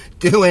speed,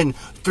 doing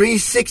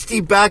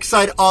 360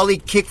 backside ollie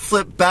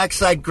kickflip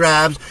backside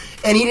grabs,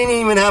 and he didn't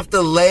even have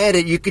to land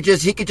it. He could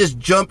just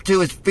jump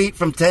to his feet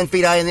from 10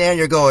 feet high in the air, and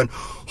you're going,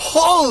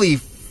 holy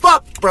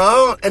fuck,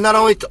 bro. And not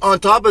only on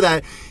top of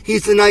that,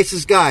 he's the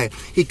nicest guy.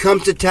 He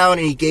comes to town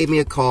and he gave me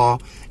a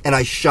call, and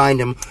I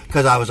shined him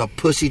because I was a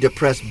pussy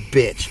depressed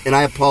bitch, and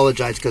I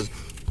apologize because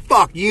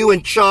fuck you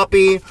and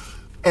Choppy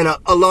and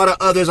a lot of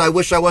others. I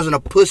wish I wasn't a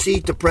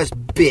pussy depressed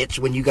bitch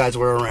when you guys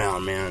were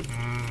around, man.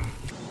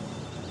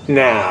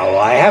 Now,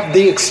 I have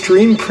the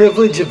extreme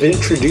privilege of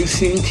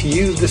introducing to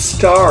you the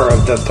star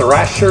of the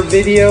Thrasher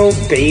video,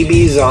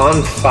 Babies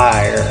on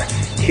Fire.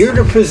 Here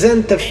to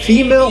present the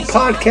Female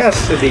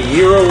Podcast of the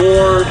Year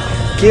award,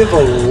 give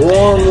a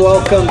warm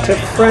welcome to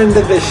friend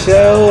of the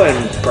show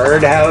and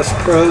Birdhouse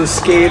Pro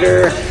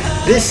Skater.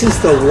 This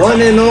is the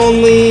one and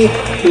only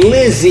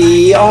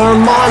Lizzie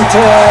Armanto.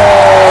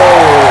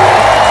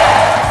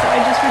 So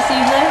I just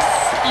received this,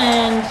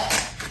 and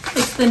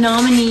it's the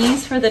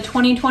nominees for the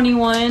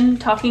 2021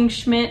 Talking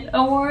Schmidt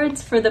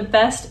Awards for the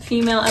Best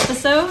Female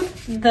Episode.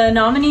 The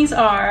nominees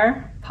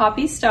are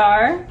Poppy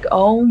Starr.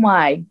 Oh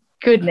my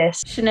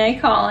goodness.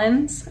 Shanae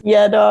Collins.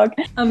 Yeah, dog.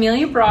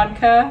 Amelia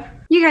Brodka.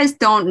 You guys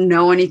don't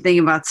know anything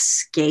about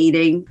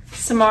skating.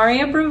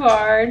 Samaria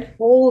Brevard.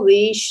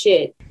 Holy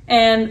shit.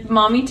 And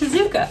Mommy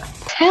Tezuka.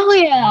 Hell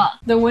yeah.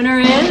 The winner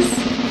is...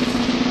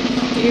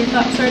 Get your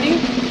thoughts ready.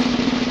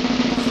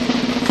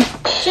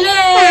 Shanae!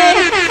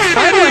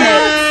 I won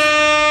it.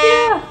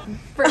 Yeah.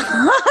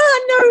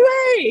 No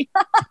way.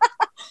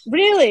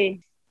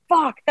 Really?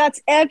 Fuck,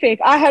 that's epic.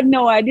 I had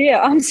no idea.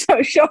 I'm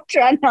so shocked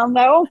right now. I'm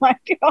like, oh my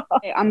God.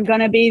 I'm going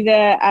to be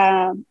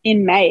there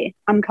in May.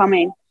 I'm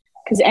coming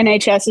because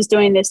NHS is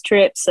doing this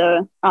trip.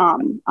 So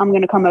I'm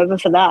going to come over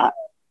for that.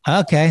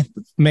 Okay.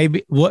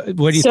 Maybe. What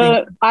do you think?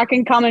 So I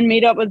can come and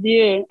meet up with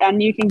you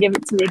and you can give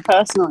it to me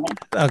personally.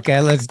 Okay,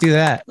 let's do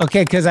that.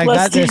 Okay, because I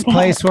got this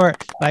place where,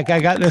 like, I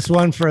got this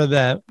one for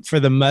the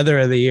Mother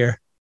of the Year.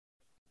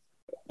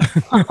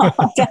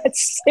 Oh,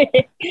 that's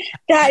sick.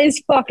 That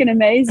is fucking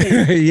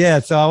amazing. Yeah,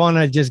 so I want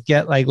to just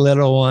get like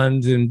little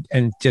ones and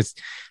just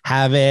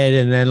have it,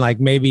 and then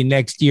like maybe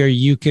next year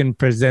you can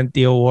present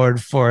the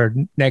award for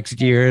next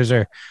year's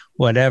or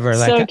whatever.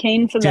 So like,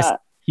 keen for just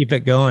that. Keep it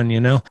going, you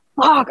know.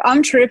 Fuck,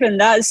 I'm tripping.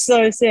 That is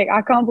so sick.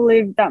 I can't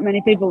believe that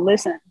many people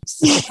listen.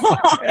 Yes,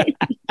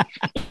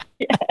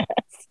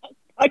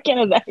 fucking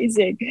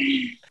amazing.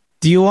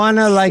 Do you want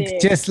to like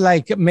just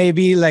like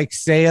maybe like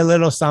say a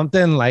little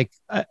something like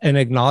an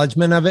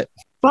acknowledgement of it?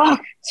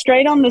 Fuck,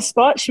 straight on the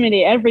spot,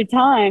 Schmitty, every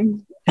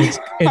time. It's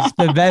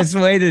the best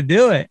way to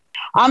do it.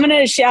 I'm going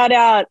to shout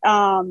out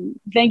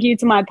thank you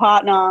to my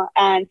partner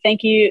and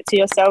thank you to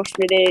yourself,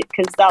 Schmitty,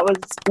 because that was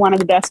one of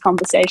the best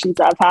conversations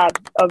I've had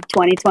of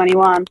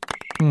 2021.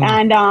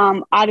 And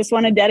I just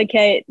want to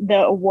dedicate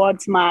the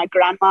award to my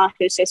grandma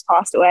who's just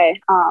passed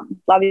away.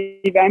 Love you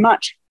very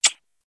much.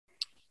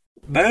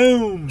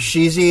 Boom.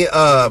 Sheezy,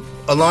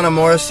 Alana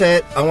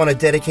Morissette, I want to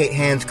dedicate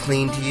Hands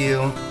Clean to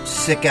you.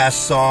 Sick ass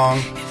song.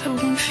 If it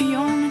weren't for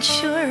your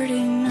maturity,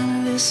 none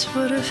of this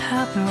would have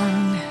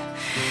happened.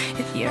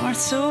 If you weren't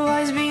so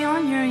wise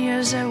beyond your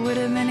years, I would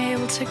have been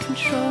able to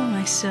control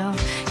myself.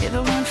 If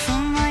it weren't for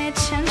my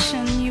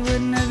attention, you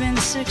wouldn't have been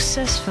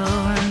successful.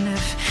 And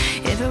if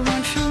it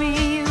weren't for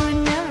me, you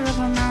would never have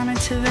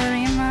amounted to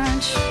very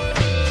much.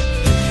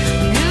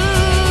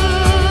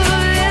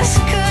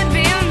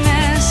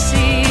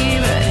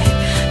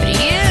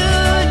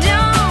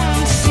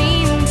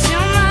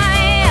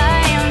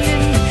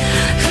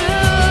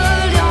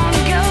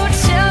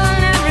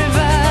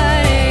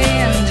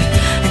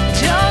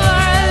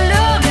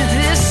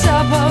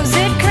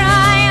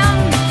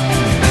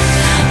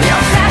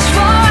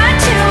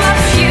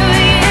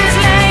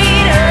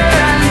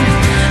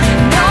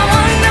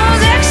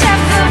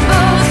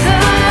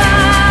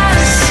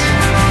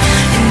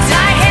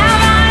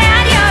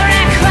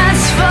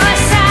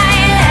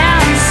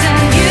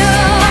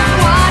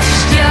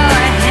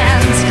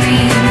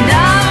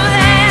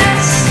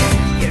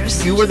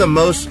 You were the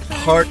most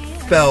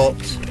heartfelt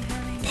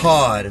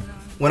pod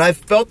when I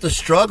felt the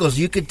struggles,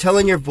 you could tell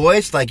in your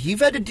voice, like, you've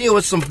had to deal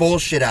with some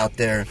bullshit out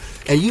there.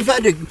 And you've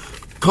had to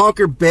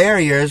conquer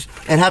barriers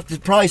and have to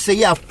probably say,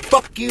 yeah,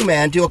 fuck you,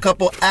 man, to a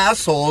couple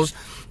assholes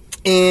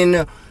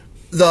in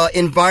the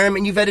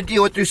environment you've had to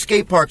deal with through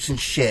skate parks and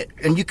shit.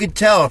 And you could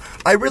tell.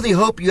 I really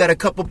hope you had a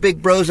couple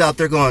big bros out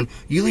there going,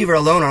 you leave her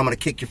alone or I'm going to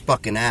kick your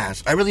fucking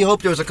ass. I really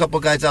hope there was a couple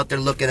guys out there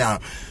looking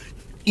out.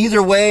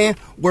 Either way,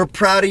 we're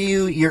proud of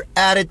you, your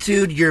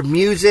attitude, your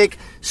music.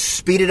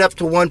 Speed it up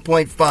to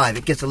 1.5.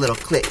 It gets a little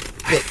click,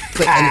 click,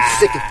 click, and it's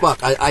sick as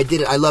fuck. I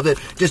did it. I love it.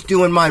 Just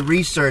doing my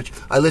research,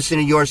 I listened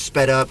to yours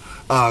sped up.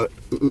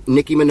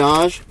 Nicki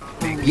Minaj?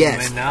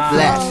 Yes.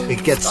 Less.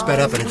 It gets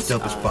sped up and it's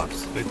dope as fuck.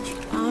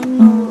 I'm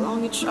no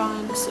longer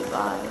trying to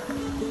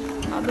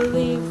survive. I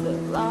believe that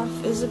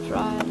life is a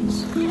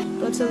prize,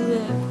 but to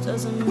live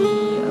doesn't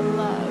mean you're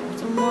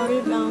alive. Don't worry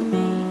about me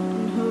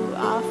and who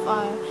I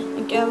fire.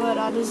 I get what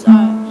I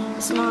desire.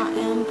 It's my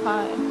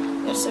empire.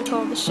 Yes, I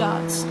call the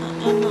shots. I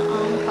am the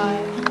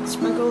umpire.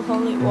 Sprinkle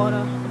holy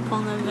water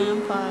upon the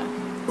vampire.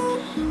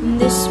 In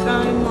this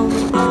very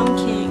moment I'm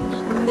king.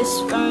 In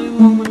this very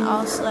moment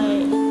I'll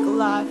slay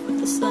Goliath with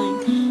the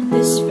sling.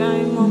 This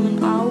very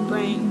moment I'll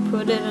bring,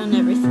 put it on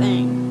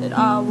everything. That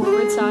I will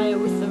retire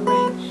with the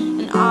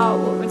ring, and I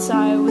will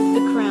retire with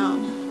the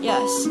crown.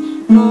 Yes,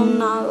 no, I'm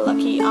not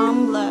lucky,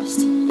 I'm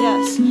blessed.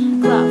 Yes,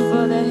 clap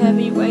for the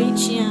heavyweight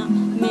champ,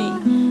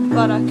 me.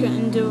 But I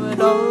couldn't do it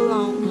all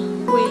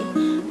alone.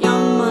 We,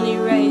 young money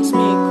raised me,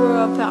 grew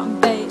up out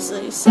in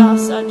Paisley,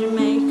 Southside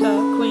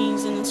Jamaica,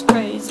 Queens, and it's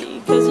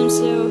crazy. Cause I'm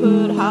still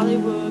hood,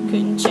 Hollywood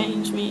couldn't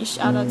change me.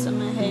 Shout out to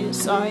my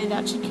haters, sorry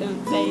that you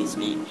couldn't faze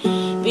me.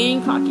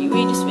 Being cocky,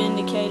 we just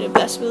vindicated.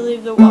 Best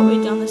believe that what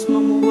we done this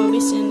moment will be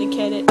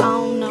syndicated. I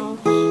don't know,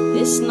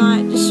 this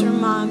night just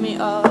remind me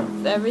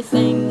of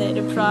everything they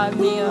deprived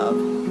me of.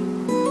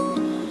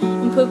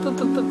 And put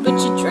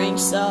your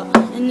drinks up,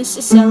 and it's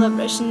a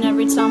celebration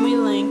every time we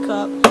link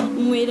up.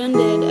 And we done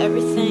did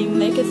everything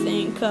they could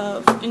think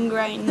of, and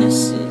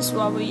greatness is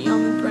what we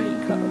on the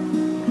brink of.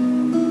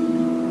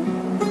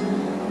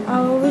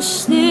 I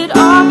wish that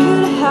I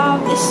could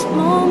have this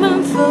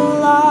moment for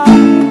life,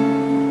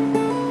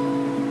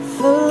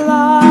 for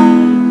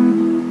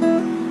life,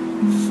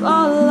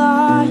 for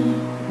life.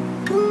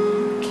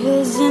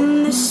 Cause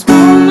in this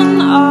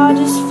moment I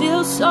just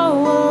feel so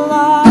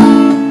alive,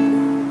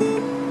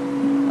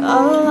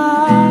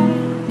 alive.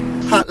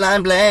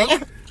 Hotline bling.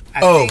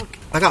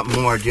 I got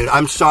more, dude.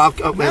 I'm soft.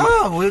 Oh,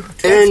 no,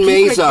 Aaron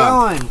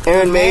Mesa.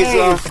 Aaron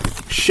Mesa.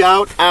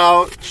 Shout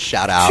out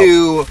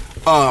to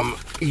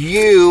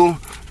you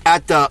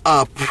at the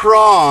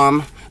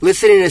prom,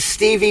 listening to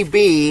Stevie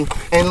B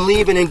and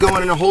leaving and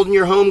going and holding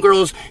your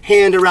homegirl's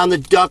hand around the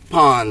duck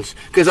ponds.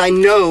 Because I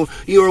know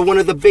you are one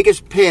of the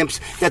biggest pimps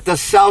that the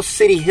South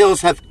City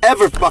Hills have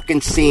ever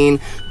fucking seen.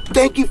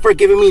 Thank you for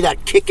giving me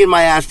that kick in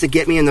my ass to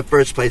get me in the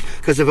first place.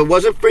 Because if it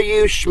wasn't for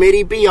you,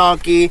 Schmitty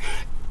Bianchi,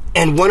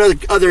 and one of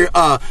the other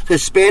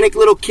Hispanic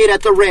little kid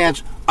at the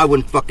ranch, I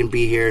wouldn't fucking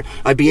be here.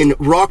 I'd be in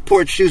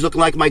Rockport shoes looking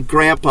like my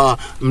grandpa,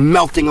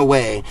 melting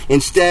away.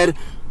 Instead,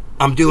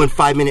 I'm doing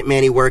 5-minute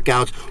Manny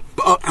workouts.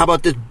 How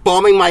about this?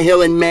 Bombing my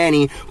hill in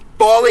Manny,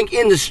 falling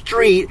in the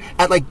street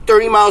at like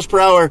 30 miles per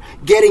hour,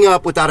 getting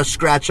up without a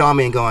scratch on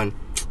me and going,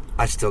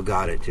 I still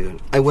got it, dude.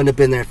 I wouldn't have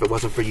been there if it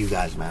wasn't for you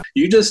guys, man.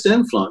 You just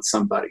influenced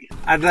somebody.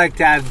 I'd like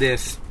to add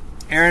this.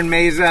 Aaron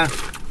Mesa,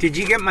 did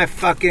you get my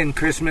fucking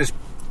Christmas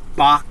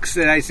box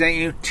that I sent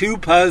you? 2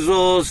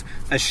 puzzles,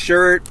 a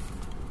shirt,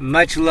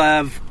 much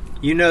love.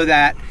 You know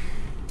that.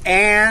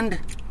 And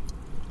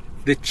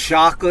the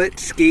chocolate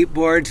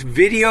skateboards,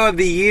 video of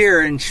the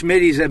year in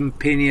Schmitty's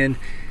opinion.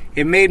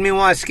 It made me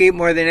want to skate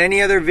more than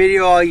any other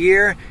video all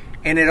year,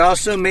 and it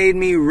also made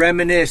me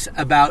reminisce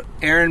about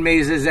Aaron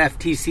Mesa's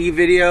FTC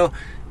video.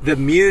 The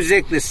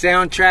music, the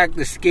soundtrack,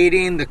 the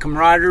skating, the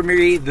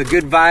camaraderie, the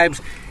good vibes.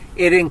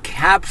 It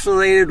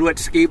encapsulated what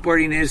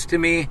skateboarding is to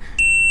me.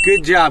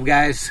 Good job,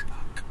 guys.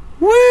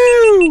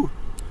 Woo!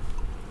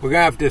 We're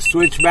gonna have to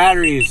switch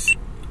batteries.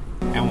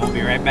 And we'll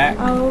be right back.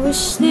 I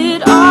wish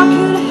that I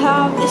could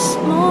have this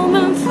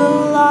moment for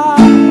life,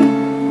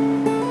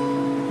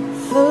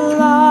 for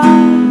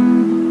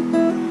life,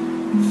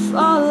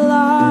 for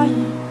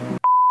life.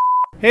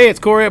 Hey, it's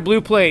Corey at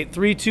Blue Plate,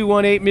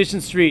 3218 Mission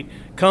Street.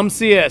 Come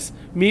see us.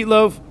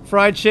 Meatloaf,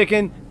 fried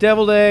chicken,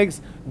 deviled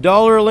eggs,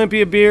 Dollar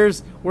Olympia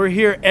beers. We're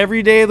here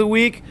every day of the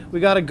week. We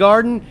got a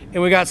garden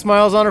and we got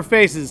smiles on our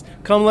faces.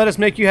 Come let us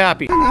make you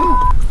happy.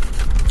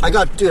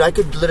 Dude, I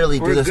could literally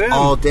do this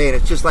all day, and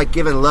it's just like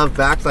giving love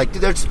back. Like,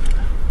 dude, there's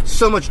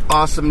so much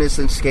awesomeness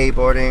in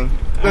skateboarding.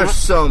 There's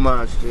so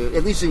much, dude.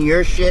 At least in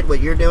your shit, what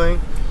you're doing,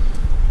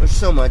 there's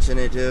so much in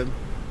it, dude.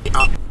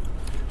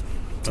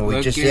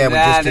 We just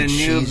a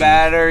new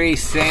battery,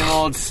 same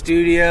old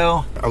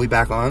studio. Are we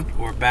back on?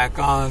 We're back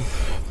on.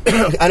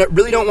 I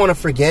really don't want to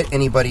forget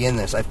anybody in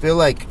this. I feel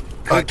like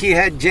Cookie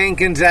Head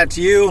Jenkins, that's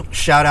you.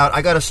 Shout out.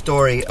 I got a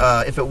story.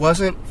 If it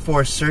wasn't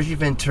for Sergi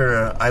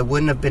Ventura, I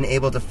wouldn't have been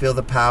able to feel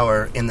the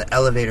power in the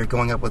elevator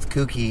going up with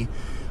Cookie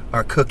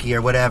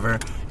or whatever,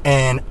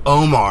 and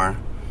Omar.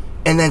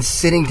 and then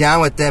sitting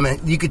down with them,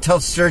 and you could tell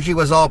Sergi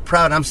was all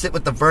proud. I'm sitting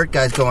with the vert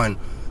guys going,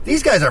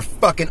 these guys are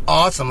fucking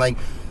awesome. Like,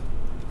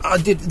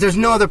 dude, there's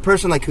no other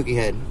person like Kooky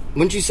Head.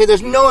 Wouldn't you say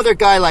there's no other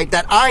guy like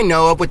that I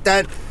know of with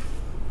that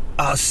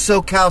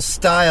SoCal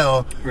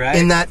style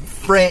in that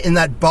in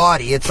that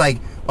body? It's like,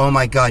 oh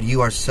my God,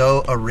 you are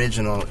so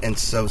original and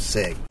so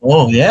sick.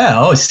 Oh yeah.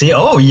 Oh, see.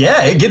 Oh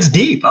yeah, it gets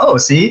deep. Oh,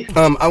 see.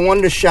 I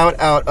wanted to shout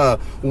out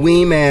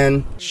Wee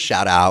Man.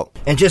 Shout out.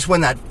 And just when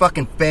that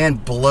fucking fan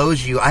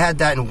blows you, I had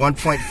that in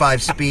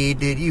 1.5 speed,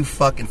 dude. You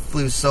fucking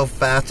flew so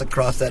fast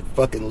across that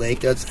fucking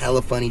lake. That's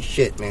hella funny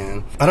shit,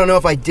 man. I don't know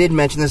if I did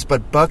mention this,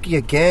 but Bucky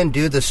again,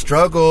 dude, the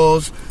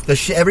struggles,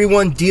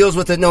 everyone deals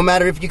with it. No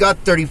matter if you got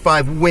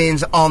 35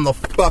 wins on the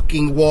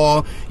fucking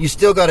wall, you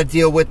still got to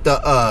deal with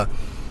the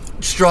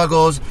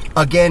struggles.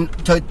 Again,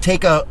 to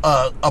take a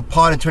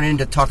pod and turn it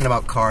into talking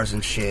about cars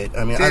and shit.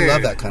 I mean, dude, I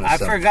love that kind of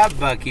stuff. I forgot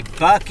Bucky.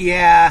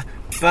 Yeah.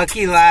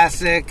 Bucky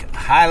Lassick,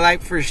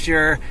 highlight for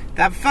sure.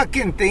 That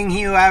fucking thing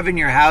you have in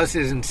your house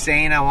is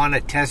insane. I want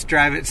to test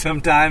drive it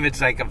sometime. It's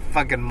like a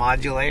fucking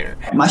modulator.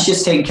 My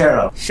shit's taken care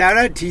of. Shout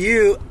out to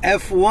you,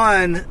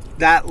 F1.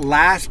 That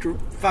last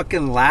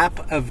fucking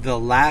lap of the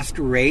last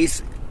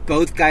race,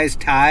 both guys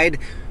tied.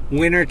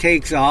 Winner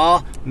takes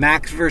all.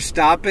 Max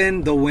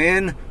Verstappen, the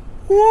win.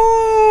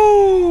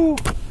 Woo!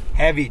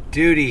 Heavy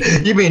duty.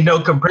 You mean no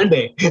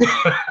comprende?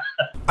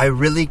 I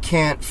really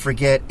can't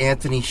forget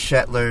Anthony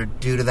Shetler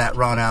due to that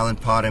Ron Allen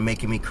pod and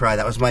making me cry.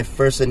 That was my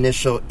first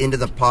initial into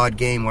the pod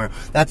game, where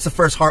that's the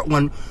first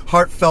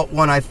heartfelt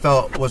one I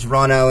felt was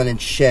Ron Allen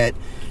and Shet.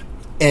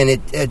 And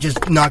it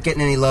just not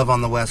getting any love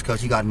on the West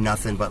Coast. You got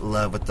nothing but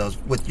love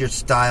with your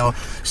style.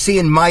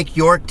 Seeing Mike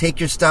York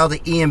take your style to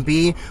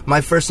EMB.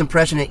 My first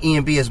impression of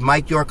EMB is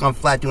Mike York on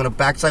flat doing a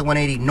backside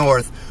 180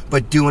 north,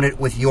 but doing it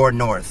with your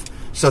north.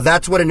 So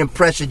that's what an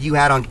impression you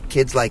had on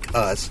kids like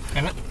us.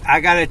 And I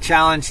got a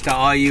challenge to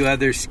all you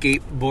other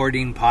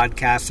skateboarding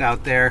podcasts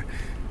out there.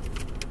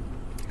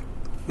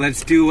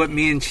 Let's do what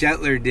me and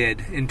Shetler did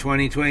in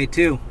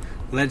 2022.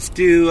 Let's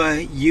do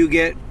you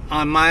get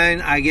on mine,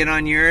 I get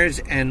on yours,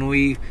 and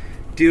we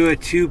do a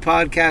 2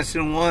 podcasts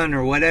in 1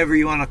 or whatever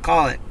you want to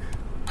call it.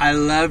 I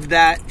love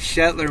that.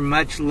 Shetler,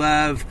 much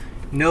love.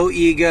 No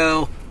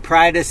ego.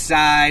 Pride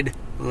aside.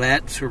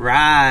 Let's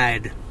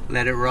ride.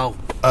 Let it roll.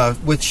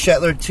 With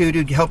Shetler too,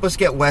 dude, help us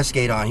get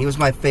Westgate on. He was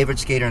my favorite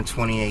skater in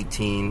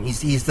 2018.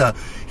 He's the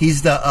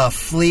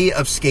flea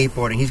of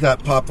skateboarding. He's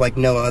got pop like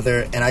no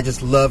other, and I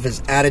just love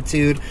his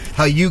attitude.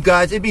 How you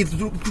guys, it'd be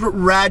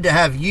rad to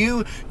have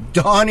you,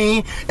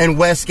 Donnie, and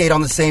Westgate on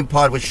the same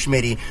pod with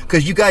Schmitty,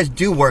 because you guys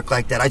do work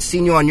like that. I've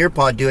seen you on your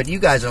pod do it. You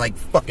guys are like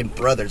fucking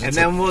brothers. And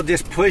then we'll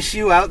just push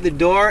you out the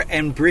door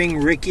and bring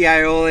Ricky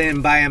Iola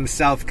in by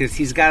himself, because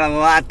he's got a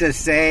lot to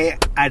say.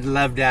 I'd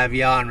love to have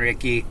you on,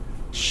 Ricky.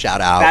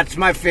 Shout out. That's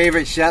my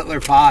favorite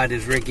Shetler pod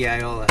is Ricky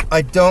Iola.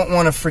 I don't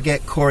want to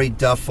forget Corey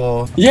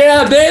Duffel.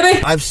 Yeah,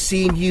 baby! I've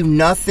seen you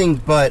nothing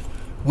but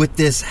with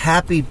this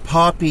happy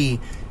poppy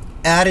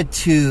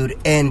attitude,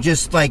 and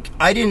just like,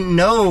 I didn't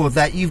know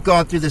that you've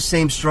gone through the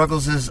same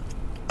struggles as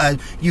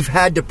you've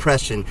had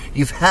depression,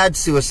 you've had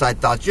suicide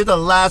thoughts. You're the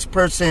last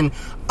person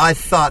I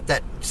thought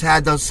that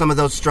had some of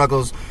those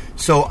struggles.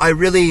 So I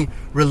really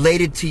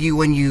related to you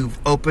when you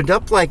opened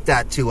up like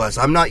that to us.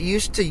 I'm not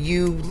used to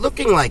you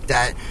looking like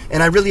that,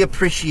 and I really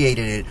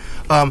appreciated it.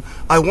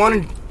 I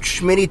wanted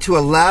Schmitty to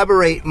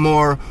elaborate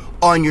more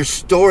on your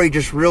story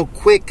just real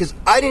quick, because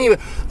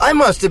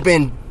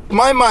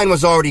my mind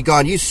was already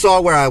gone. You saw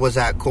where I was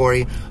at,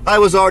 Corey. I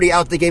was already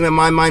out the game, and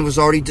my mind was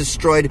already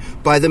destroyed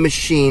by the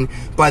machine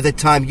by the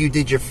time you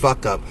did your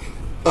fuck up.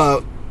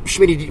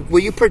 Schmitty,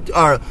 will you,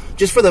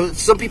 just for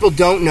some people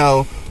don't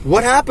know,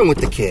 what happened with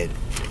the kid?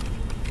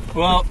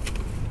 Well,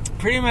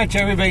 pretty much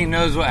everybody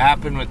knows what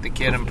happened with the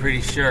kid, I'm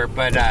pretty sure.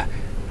 But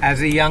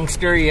as a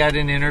youngster, he had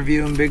an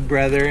interview in Big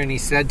Brother, and he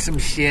said some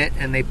shit,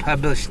 and they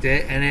published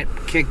it, and it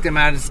kicked him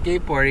out of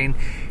skateboarding.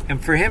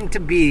 And for him to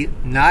be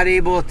not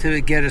able to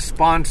get a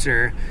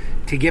sponsor,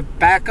 to get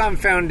back on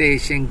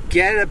foundation,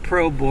 get a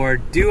pro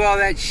board, do all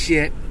that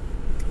shit,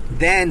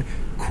 then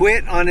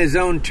quit on his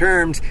own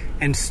terms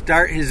and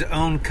start his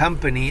own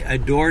company,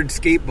 Adored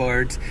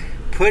Skateboards,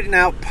 putting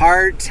out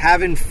parts,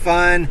 having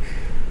fun.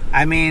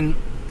 I mean,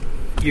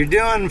 you're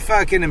doing a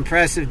fucking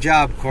impressive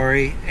job,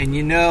 Corey. And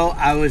you know,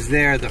 I was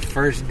there the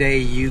first day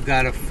you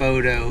got a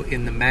photo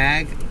in the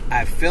mag.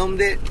 I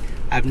filmed it.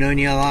 I've known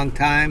you a long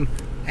time.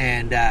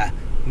 And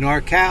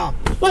NorCal.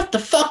 What the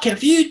fuck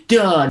have you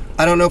done?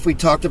 I don't know if we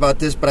talked about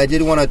this, but I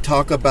did want to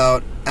talk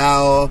about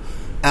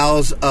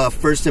Al's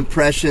first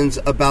impressions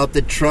about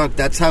the trunk.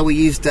 That's how we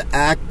used to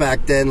act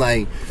back then.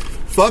 Like,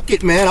 fuck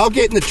it, man, I'll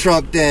get in the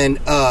trunk then.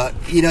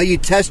 You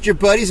test your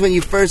buddies when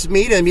you first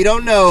meet them. You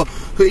don't know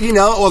who,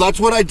 well, that's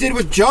what I did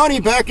with Johnny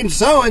back in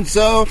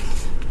so-and-so.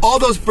 all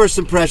those first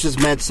impressions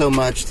meant so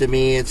much to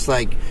me. It's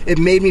like, it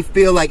made me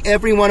feel like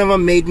every one of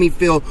them made me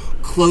feel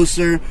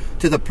closer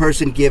to the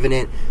person giving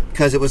it,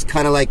 because it was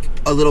kind of like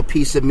a little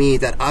piece of me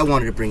that I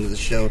wanted to bring to the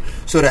show.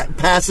 So to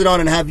pass it on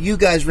and have you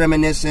guys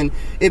reminiscing,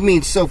 it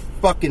means so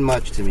fucking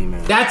much to me,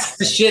 man. That's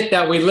the shit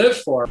that we live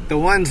for. The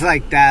ones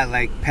like that,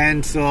 like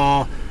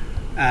Pencil,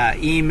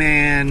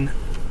 E-Man,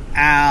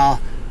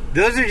 Al,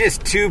 those are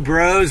just two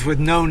bros with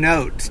no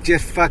notes,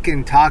 just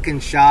fucking talking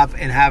shop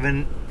and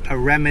having a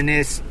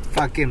reminisce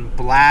fucking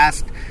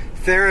blast.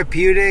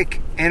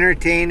 Therapeutic,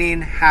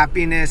 entertaining,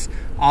 happiness,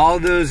 all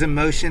those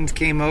emotions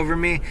came over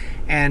me.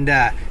 And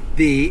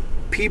the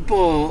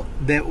people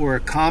that were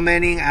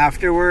commenting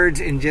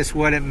afterwards and just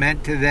what it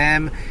meant to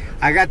them,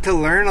 I got to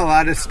learn a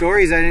lot of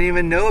stories I didn't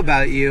even know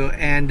about you.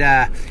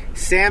 And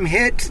Sam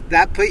Hit,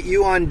 that put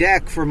you on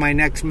deck for my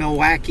next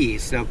Milwaukee.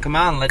 So come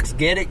on, let's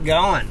get it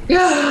going.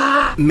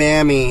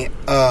 Mammy,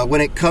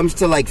 when it comes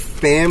to like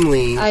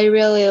family, I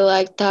really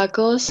like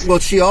tacos. Well,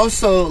 she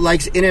also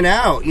likes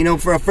In-N-Out. You know,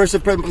 for a first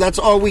impression, that's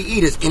all we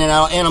eat is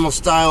In-N-Out, animal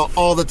style,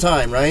 all the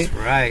time, right?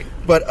 Right.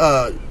 But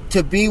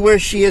to be where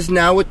she is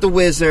now with the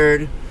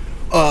Wizard,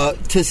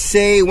 to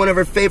say one of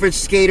her favorite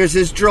skaters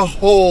is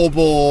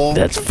Drahobel.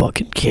 That's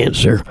fucking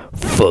cancer.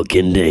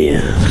 Fucking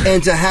damn.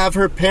 And to have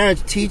her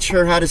parents teach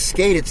her how to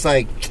skate, it's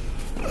like,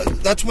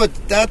 that's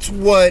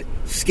what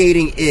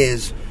skating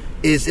is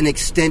an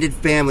extended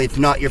family. It's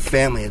not your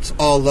family. It's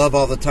all love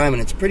all the time,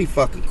 and it's pretty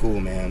fucking cool,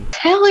 man.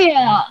 Hell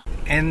yeah.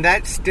 And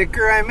that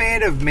sticker I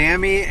made of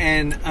Mammy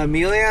and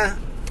Amelia,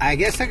 I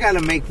guess I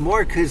gotta make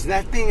more, because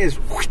that thing is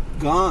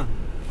gone.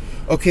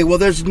 Okay, well,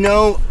 there's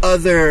no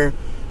other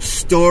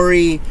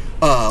story,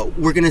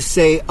 we're gonna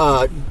say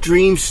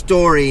dream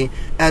story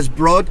as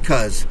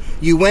Brodkaz.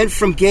 You went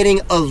from getting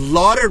a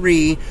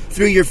lottery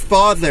through your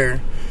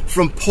father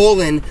from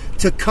Poland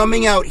to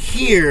coming out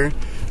here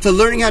to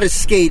learning how to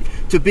skate,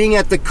 to being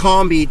at the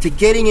combi, to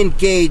getting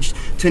engaged,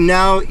 to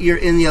now you're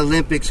in the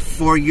Olympics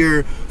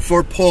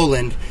for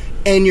Poland,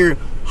 and your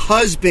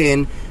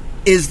husband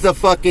is the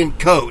fucking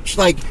coach.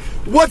 Like,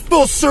 what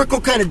full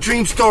circle kind of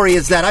dream story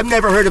is that? I've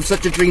never heard of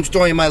such a dream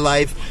story in my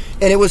life.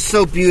 And it was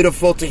so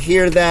beautiful to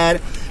hear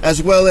that,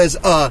 as well as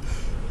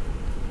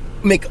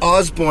Mick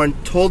Osborne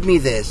told me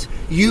this.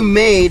 You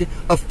made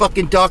a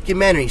fucking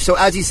documentary. So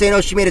as he's saying,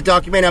 oh, she made a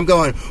documentary, I'm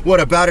going, what,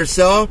 about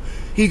herself?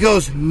 He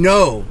goes,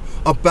 no,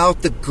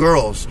 about the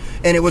girls.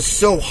 And it was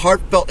so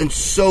heartfelt and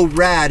so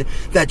rad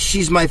that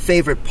she's my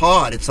favorite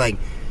pod. It's like,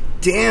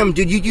 damn,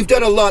 dude, you've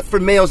done a lot for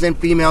males and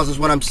females is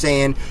what I'm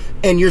saying.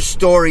 And your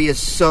story is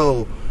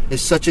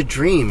such a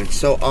dream. It's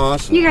so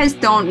awesome. You guys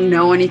don't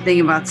know anything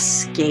about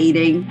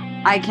skating.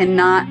 I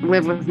cannot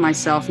live with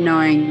myself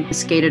knowing I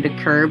skated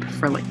a curb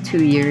for like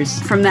 2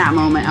 years. From that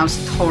moment, I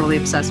was totally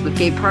obsessed with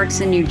skate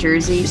parks in New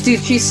Jersey.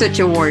 Dude, she's such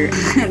a warrior.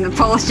 And the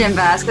Polish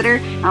ambassador,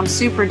 I'm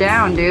super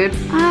down, dude.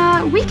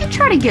 We could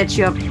try to get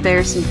you up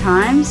there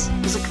sometimes.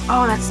 I was like,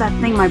 oh, that's that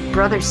thing my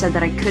brother said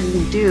that I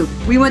couldn't do.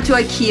 We went to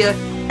IKEA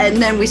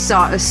and then we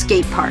saw a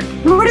skate park.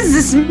 What does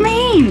this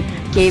mean?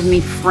 Gave me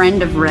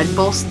friend of Red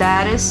Bull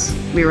status.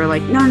 We were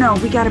like, no,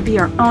 we gotta be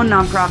our own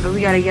nonprofit.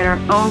 We gotta get our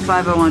own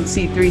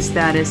 501c3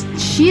 status.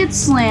 She had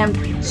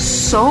slammed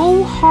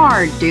so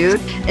hard,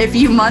 dude. If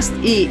you must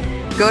eat,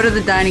 go to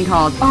the dining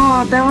hall.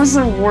 Oh, that was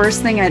the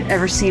worst thing I'd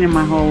ever seen in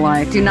my whole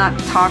life. Do not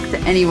talk to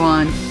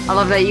anyone. I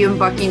love that you and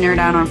Bucky nerd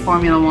out on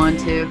Formula One,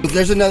 too.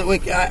 There's another,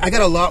 I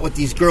got a lot with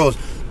these girls.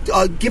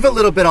 Give a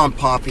little bit on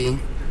Poppy.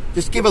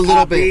 Just give a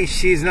little bit.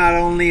 She's not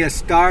only a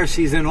star,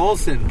 she's an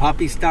Olsen.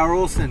 Poppy Star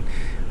Olsen.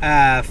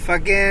 I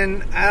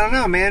don't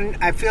know, man.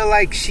 I feel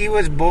like she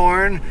was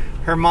born,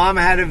 her mom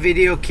had a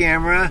video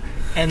camera,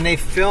 and they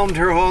filmed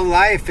her whole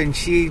life, and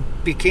she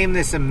became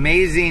this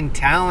amazing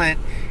talent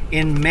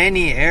in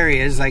many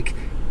areas. Like,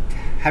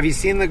 have you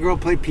seen the girl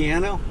play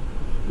piano?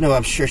 No,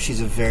 I'm sure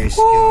she's a very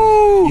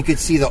skilled. You could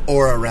see the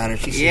aura around her.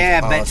 She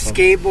seems awesome. But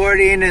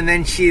skateboarding, and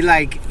then she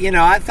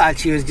I thought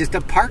she was just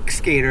a park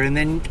skater, and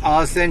then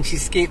all of a sudden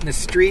she's skating the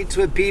streets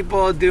with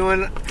people,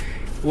 doing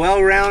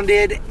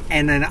well-rounded,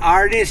 and an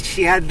artist.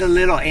 She had the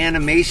little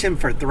animation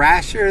for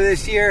Thrasher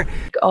this year.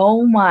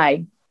 Oh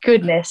my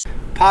goodness.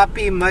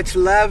 Poppy, much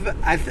love.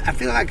 I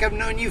feel like I've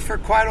known you for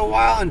quite a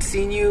while and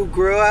seen you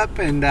grow up,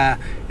 and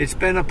it's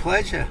been a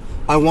pleasure.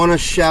 I want to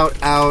shout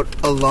out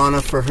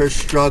Alana for her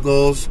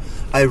struggles.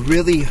 I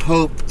really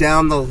hope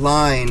down the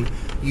line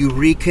you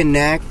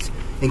reconnect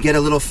and get a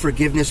little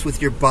forgiveness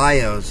with your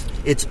bios.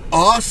 It's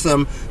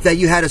awesome that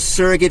you had a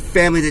surrogate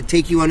family to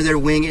take you under their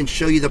wing and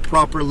show you the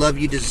proper love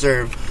you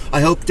deserve.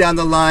 I hope down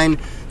the line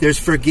there's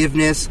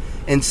forgiveness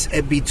and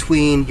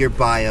between your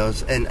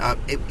bios. And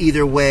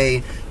either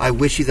way, I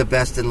wish you the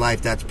best in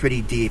life. That's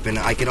pretty deep, and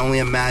I can only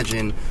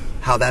imagine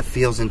how that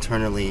feels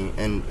internally,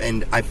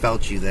 and I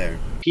felt you there.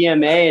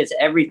 PMA is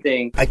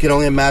everything. I can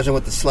only imagine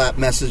what the Slap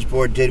message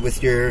board did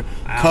with your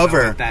cover. I don't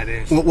know what that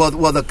is.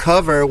 Well, the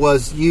cover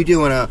was you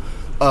doing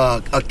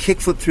a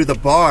kickflip through the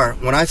bar.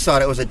 When I saw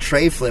it was a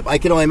tray flip. I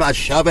can only imagine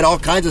shoving all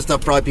kinds of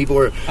stuff. Probably people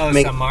were.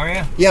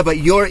 Samaria? Yeah, but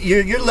you're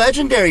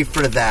legendary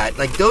for that.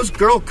 Like, those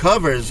girl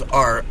covers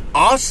are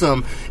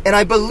awesome, and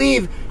I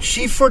believe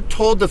she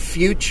foretold the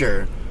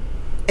future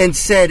and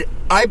said,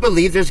 I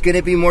believe there's going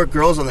to be more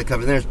girls on the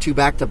cover. There's 2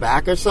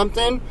 back-to-back or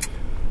something.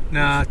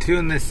 No, 2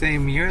 in the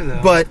same year,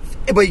 though. But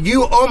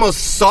you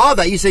almost saw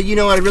that. You said, you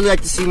know what, I'd really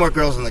like to see more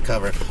girls on the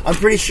cover. I'm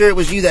pretty sure it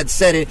was you that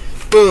said it.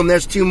 Boom,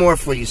 there's 2 more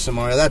for you,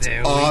 Samaria. That's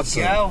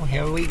awesome.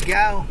 Here we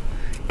go.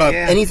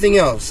 Anything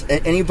else?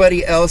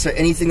 Anybody else or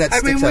anything that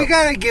sticks out? We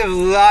got to give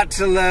lots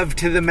of love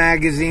to the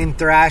magazine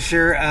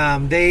Thrasher.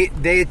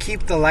 They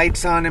keep the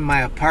lights on in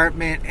my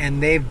apartment,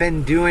 and they've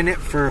been doing it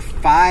for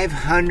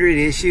 500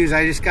 issues.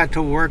 I just got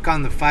to work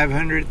on the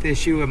 500th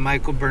issue with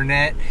Michael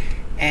Burnett,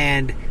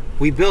 and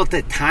we built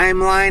a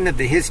timeline of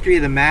the history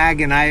of the mag,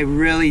 and I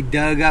really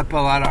dug up a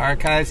lot of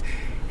archives.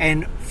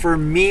 And for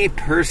me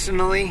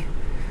personally,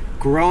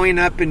 growing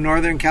up in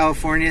Northern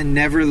California,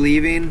 never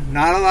leaving,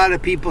 not a lot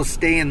of people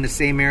stay in the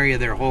same area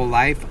their whole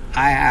life.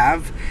 I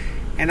have.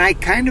 And I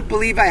kind of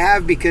believe I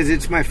have because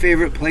it's my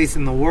favorite place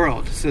in the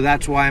world. So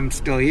that's why I'm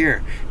still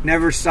here.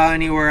 Never saw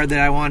anywhere that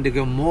I wanted to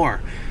go more.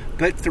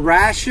 But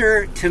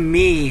Thrasher, to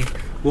me,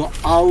 will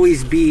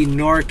always be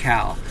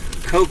NorCal.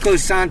 Coco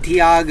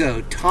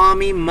Santiago,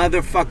 Tommy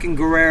motherfucking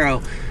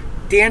Guerrero,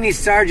 Danny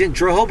Sargent,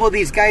 Drohobo,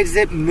 these guys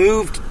that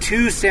moved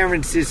to San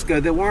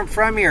Francisco that weren't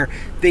from here.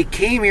 They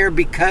came here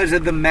because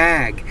of the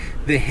mag,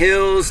 the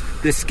hills,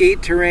 the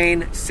skate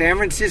terrain, San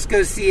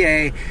Francisco,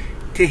 CA.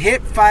 To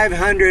hit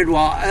 500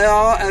 while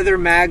all other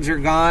mags are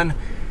gone,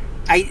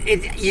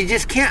 you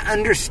just can't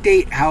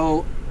understate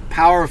how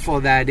powerful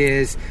that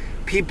is.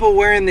 People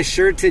wearing the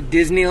shirts at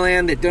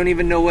Disneyland that don't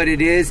even know what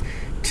it is,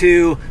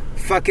 to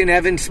fucking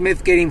Evan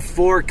Smith getting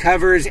 4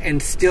 covers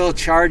and still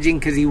charging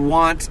because he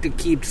wants to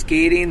keep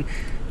skating.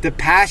 The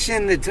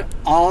passion that's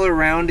all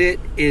around it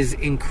is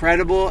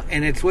incredible,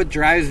 and it's what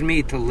drives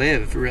me to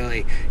live,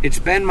 really. It's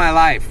been my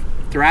life.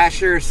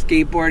 Thrasher,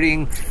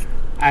 skateboarding.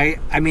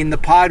 I mean, the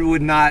pod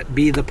would not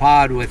be the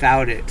pod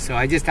without it. So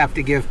I just have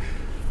to give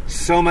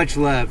so much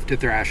love to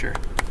Thrasher.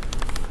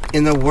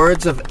 In the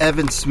words of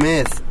Evan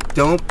Smith,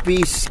 don't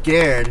be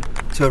scared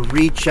to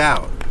reach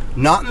out.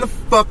 Not in the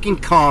fucking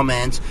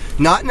comments,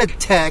 not in a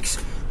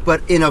text,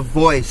 but in a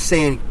voice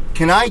saying,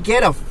 can I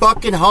get a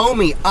fucking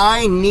homie?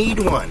 I need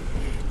one.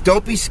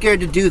 Don't be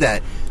scared to do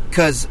that,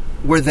 because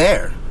we're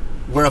there.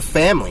 We're a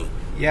family.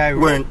 Yeah,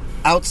 we're an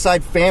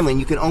outside family, and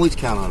you can always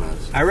count on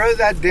us. I wrote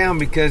that down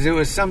because it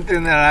was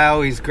something that I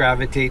always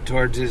gravitate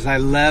towards. Is I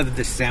love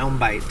the sound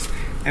bites.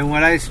 And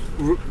what I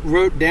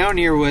wrote down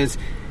here was,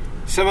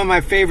 some of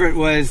my favorite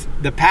was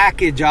the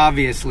package,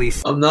 obviously.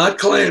 I'm not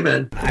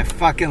claiming. I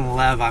fucking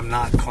love I'm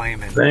not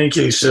claiming. Thank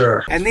you,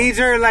 sir. And these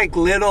are like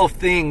little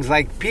things.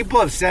 Like,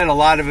 people have said a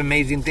lot of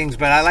amazing things,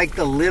 but I like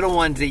the little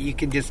ones that you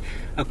can just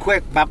a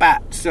quick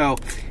bop. So,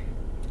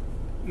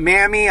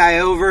 Mammy, I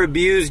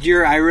over-abused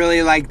your I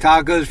really like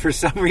tacos for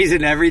some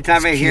reason. Every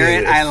time I hear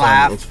it, I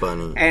laugh. It's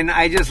funny. And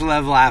I just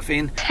love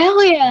laughing.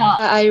 Hell yeah.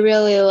 I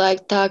really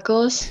like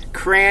tacos.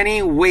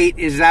 Cranny, wait,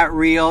 is that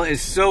real?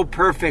 Is so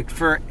perfect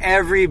for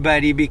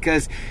everybody,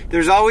 because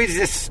there's always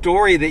this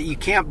story that you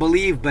can't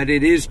believe, but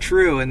it is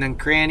true. And then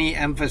Cranny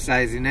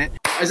emphasizing it.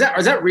 Is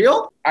that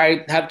real?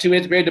 I have 2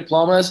 8th grade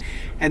diplomas.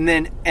 And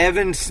then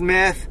Evan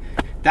Smith,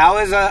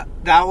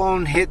 that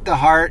one hit the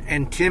heart,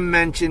 and Tim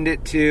mentioned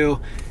it too.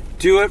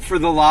 Do it for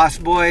the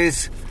Lost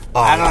Boys. Oh,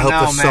 I hope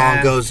the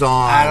song goes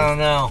on. I don't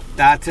know.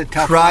 That's a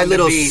tough Cry one to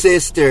Little beat.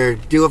 Sister.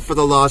 Do it for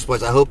the Lost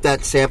Boys. I hope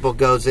that sample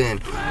goes in.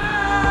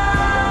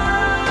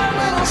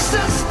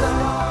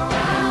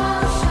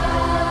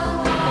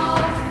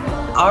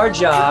 Our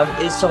job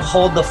is to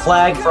hold the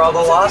flag for all the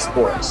Lost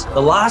Boys. The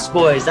Lost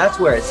Boys, that's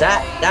where it's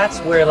at. That's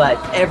where, like,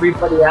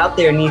 everybody out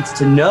there needs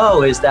to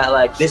know, is that,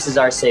 like, this is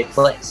our safe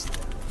place.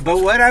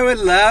 But what I would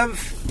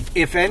love,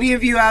 if any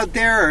of you out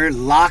there are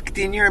locked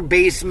in your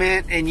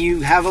basement and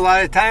you have a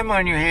lot of time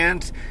on your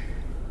hands,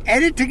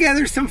 edit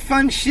together some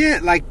fun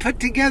shit. Like, put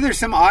together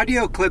some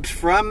audio clips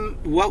from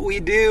what we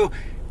do.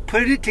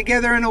 Put it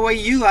together in a way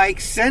you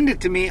like. Send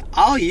it to me.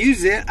 I'll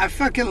use it. I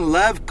fucking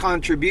love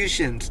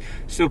contributions.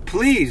 So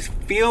please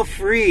feel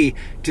free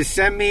to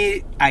send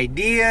me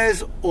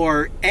ideas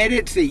or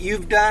edits that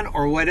you've done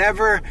or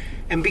whatever,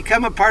 and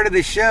become a part of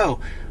the show.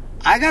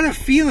 I got a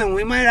feeling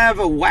we might have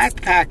a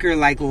whack packer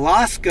like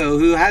Losco,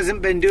 who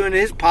hasn't been doing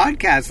his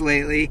podcast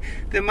lately,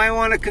 that might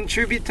want to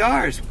contribute to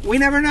ours. We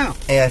never know.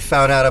 Hey, I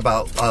found out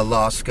about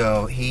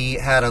Losco. He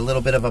had a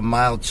little bit of a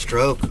mild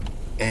stroke,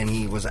 and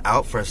he was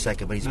out for a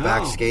second, but he's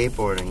back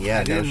skateboarding. Yeah,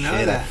 I didn't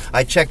know that.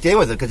 I checked in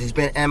with him because he's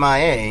been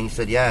MIA, and he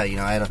said, yeah, you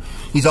know,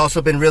 he's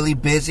also been really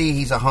busy.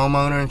 He's a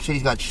homeowner and shit.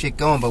 He's got shit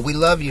going, but we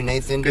love you,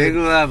 Nathan. Big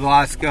love,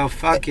 Losco.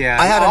 Fuck yeah.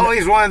 I'm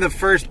always one of the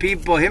first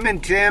people. Him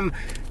and Tim,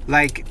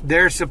 like,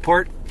 their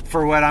support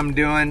for what I'm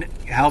doing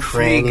helps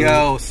me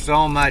go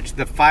so much.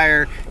 The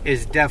fire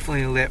is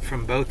definitely lit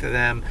from both of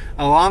them,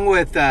 along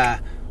with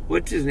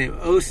what's his name?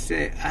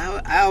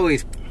 I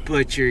always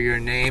butcher your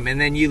name,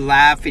 and then you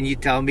laugh and you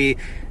tell me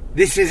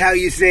This is how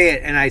you say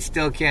it, and I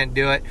still can't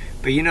do it.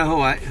 But you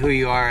know who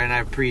you are, and I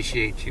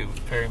appreciate you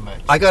very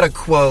much. I got a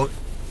quote.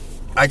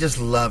 I just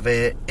love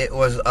it. It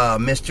was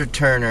Mr.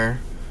 Turner,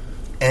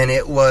 and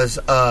it was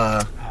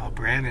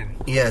Brandon.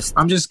 Yes.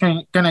 I'm just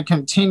gonna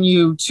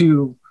continue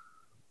to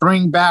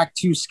bring back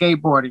to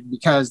skateboarding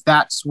because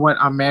that's what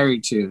I'm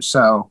married to.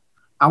 So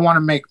I want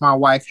to make my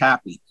wife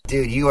happy.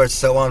 Dude, you are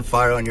so on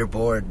fire on your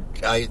board.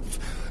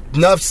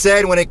 Enough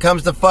said when it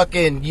comes to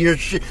fucking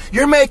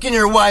you're making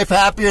your wife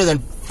happier than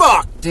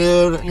fuck,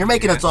 dude. You're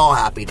making us all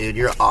happy, dude.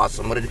 You're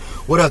awesome.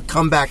 What a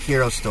comeback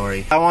hero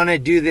story. I want to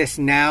do this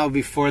now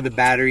before the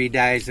battery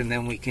dies, and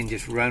then we can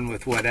just run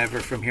with whatever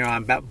from here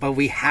on. But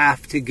we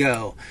have to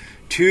go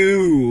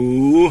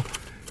to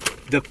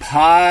the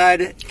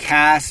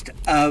podcast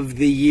of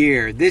the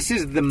year. This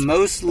is the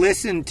most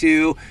listened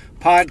to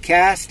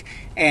podcast,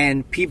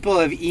 and people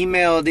have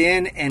emailed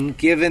in and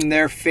given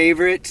their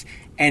favorites,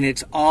 and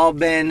it's all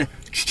been,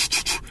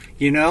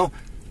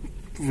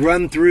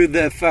 run through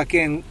the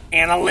fucking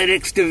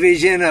analytics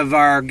division of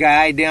our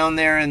guy down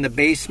there in the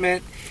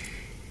basement.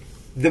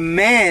 The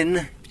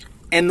men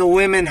and the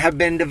women have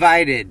been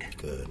divided.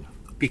 Good.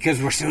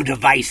 Because we're so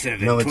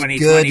divisive in 2021.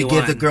 It's good to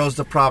give the girls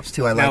the props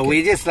too. I like it. No,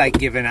 we just like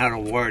giving out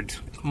awards.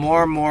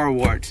 More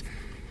awards.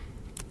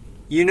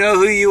 You know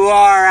who you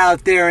are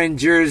out there in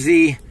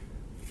Jersey.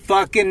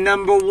 Fucking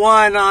number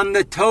one on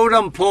the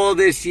totem pole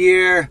this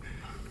year.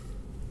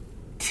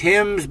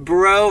 Tim's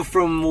bro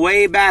from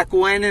way back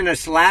when in a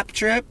slap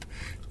trip.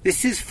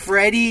 This is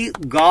Freddie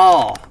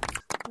Gall.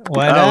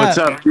 What's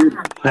up, dude?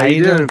 How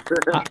you doing?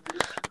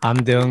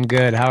 I'm doing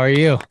good. How are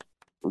you?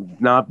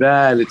 Not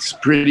bad. It's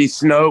pretty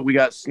snowed. We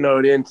got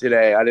snowed in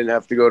today. I didn't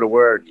have to go to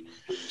work.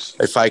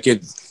 If I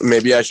could,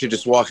 maybe I should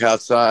just walk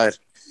outside.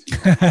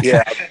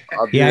 Yeah,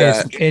 I'll do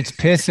that. It's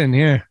pissing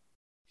here.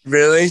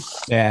 Really?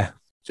 Yeah.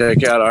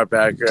 Check out our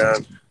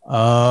background.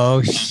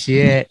 Oh,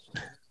 shit.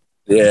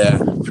 Yeah,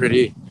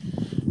 pretty.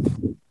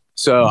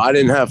 So I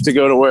didn't have to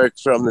go to work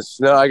from the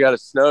snow. I got a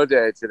snow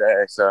day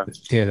today. So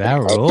dude, that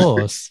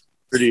rules.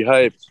 Pretty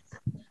hyped.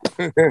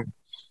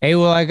 Hey,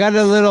 well, I got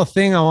a little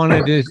thing I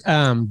wanted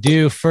to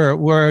do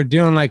we're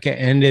doing like an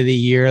end of the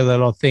year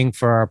little thing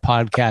for our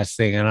podcast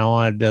thing, and I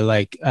wanted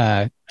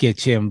to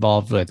get you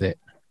involved with it.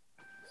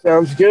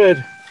 Sounds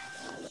good.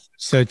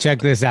 So check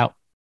this out.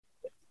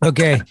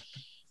 Okay.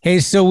 Hey,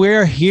 so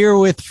we're here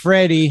with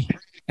Freddie,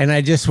 and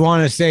I just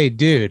want to say,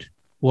 dude,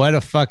 what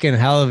a fucking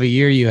hell of a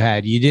year you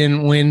had. You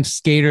didn't win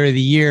Skater of the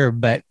Year,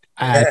 but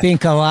I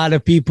think a lot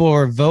of people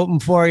were voting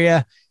for you.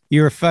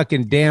 You were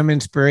fucking damn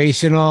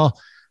inspirational,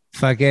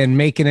 fucking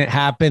making it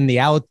happen. The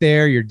Out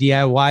There, your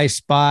DIY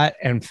spot,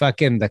 and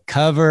fucking the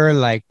cover.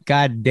 Like,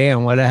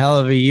 goddamn, what a hell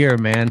of a year,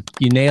 man.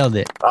 You nailed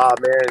it. Oh,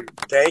 man,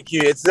 thank you.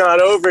 It's not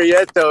over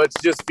yet, though.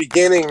 It's just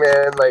beginning,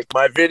 man. Like,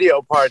 my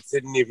video parts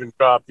didn't even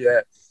drop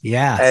yet.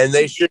 Yeah. And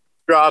they should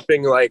be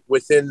dropping, like,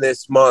 within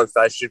this month.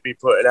 I should be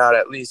putting out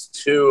at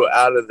least 2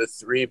 out of the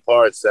 3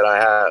 parts that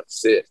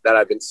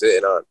I've been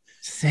sitting on.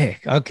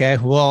 Sick. Okay.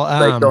 Well,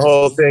 like the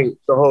whole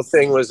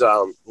thing was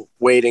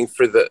waiting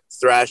for the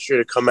Thrasher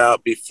to come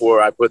out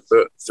before I put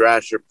the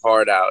Thrasher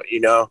part out,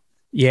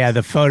 Yeah,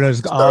 the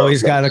photos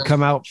always got to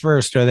come out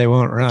first or they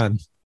won't run.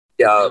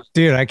 Yeah.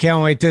 Dude, I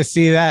can't wait to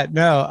see that.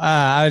 No,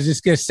 I was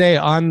just going to say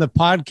on the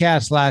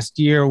podcast last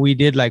year, we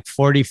did like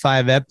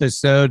 45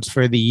 episodes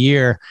for the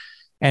year.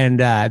 And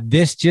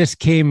this just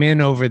came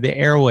in over the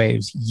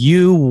airwaves.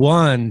 You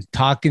won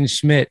Talking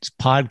Schmidt's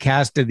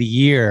Podcast of the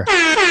Year.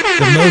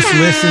 The most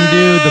listened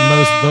to, the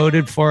most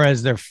voted for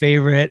as their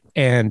favorite.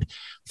 And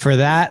for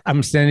that,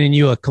 I'm sending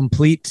you a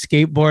complete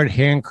skateboard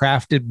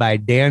handcrafted by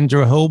Dan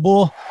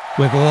Drahobel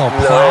with a little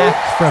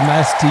plaque from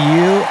us to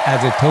you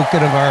as a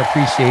token of our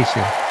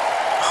appreciation.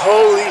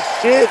 Holy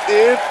shit,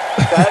 dude.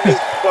 That is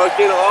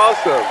fucking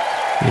awesome.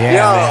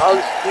 Yeah.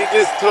 You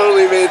just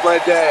totally made my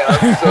day.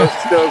 I'm so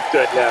stoked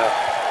right now.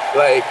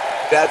 Like,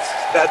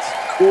 that's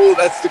cool.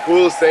 That's the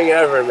coolest thing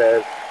ever,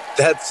 man.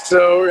 That's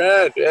so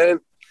rad, man.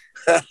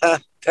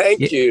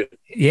 Thank you.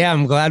 Yeah,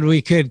 I'm glad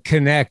we could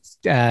connect.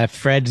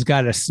 Fred's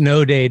got a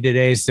snow day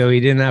today, so he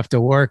didn't have to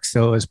work,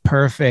 so it was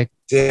perfect.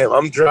 Damn,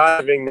 I'm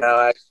driving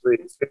now, actually,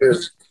 too.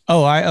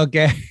 Oh,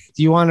 okay.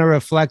 Do you want to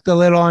reflect a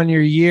little on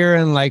your year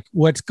and like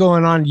what's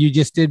going on? You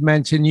just did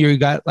mention you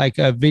got like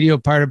a video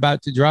part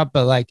about to drop,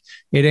 but like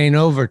it ain't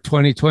over.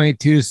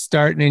 2022 is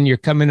starting and you're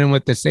coming in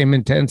with the same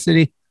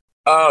intensity.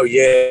 Oh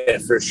yeah,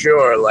 for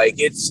sure. Like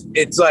it's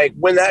like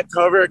when that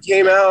cover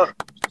came out,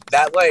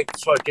 that like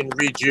fucking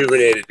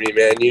rejuvenated me,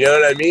 man. You know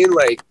what I mean?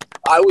 Like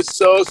I was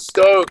so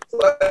stoked.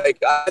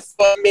 Like I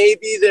thought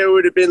maybe there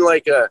would have been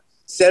like a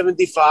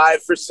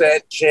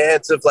 75%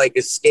 chance of like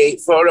a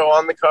skate photo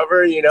on the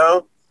cover,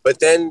 But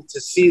then to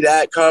see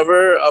that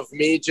cover of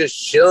me just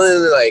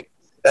chilling, like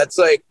that's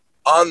like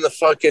on the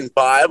fucking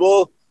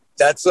Bible.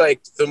 That's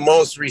like the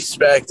most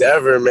respect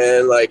ever,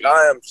 man. Like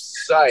I am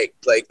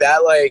psyched. Like that,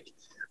 like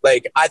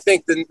I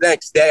think the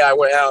next day I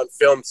went out and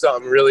filmed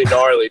something really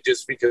gnarly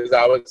just because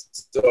I was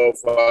so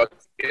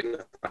fucking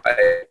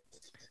hyped.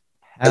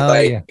 Hell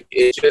like yeah.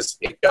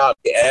 it got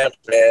me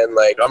amped, man.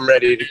 Like I'm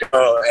ready to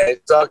go. And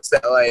it sucks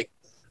that like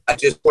I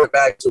just went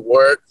back to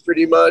work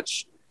pretty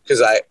much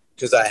because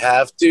I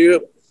have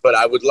to. But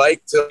I would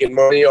like to get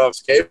money off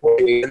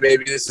skateboarding, and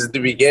maybe this is the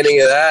beginning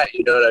of that.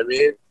 You know what I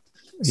mean?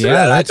 So Yeah,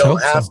 that I let's don't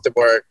hope have so. to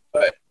work,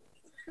 but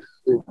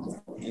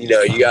you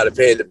know, you got to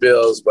pay the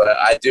bills. But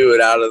I do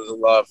it out of the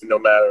love, no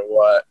matter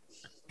what.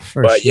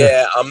 But sure.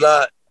 yeah, I'm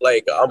not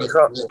like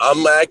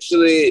I'm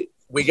actually.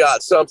 We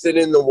got something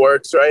in the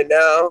works right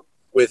now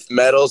with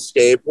metal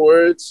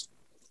skateboards.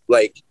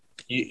 Like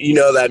you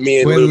know that me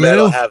and With Lou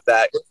Metal Lou? have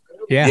that.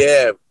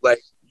 Yeah. Like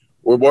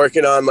we're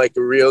working on like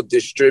a real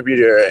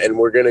distributor, and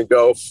we're gonna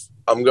go.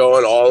 I'm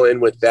going all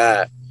in with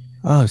that.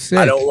 Oh, sick.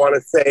 I don't want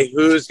to say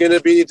who's gonna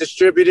be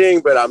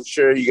distributing, but I'm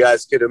sure you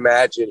guys could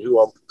imagine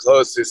who I'm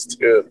closest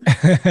to.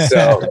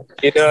 So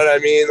you know what I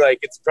mean? Like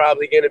it's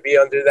probably gonna be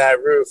under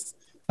that roof,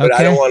 but I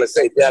Okay. don't want to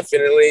say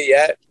definitely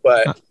yet.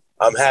 But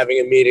I'm having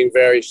a meeting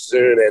very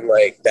soon, and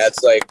like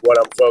that's like what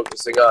I'm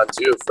focusing on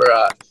too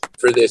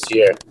for this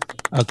year.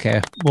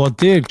 Okay. Well,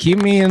 dude, keep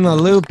me in the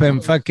loop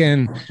and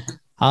fucking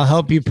I'll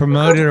help you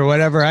promote it or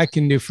whatever I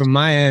can do from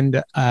my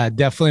end.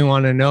 Definitely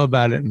want to know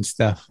about it and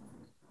stuff.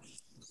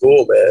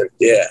 Cool, man.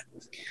 Yeah.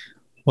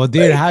 Well,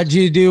 dude, how'd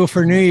you do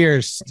for New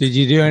Year's? Did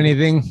you do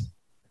anything?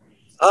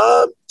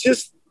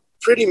 Just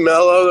pretty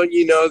mellow,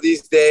 you know,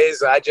 these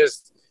days. I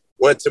just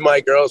went to my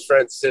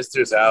girlfriend's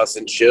sister's house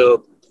and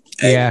chilled.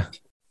 And, Yeah.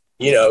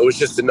 you know, it was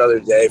just another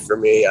day for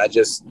me. I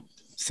just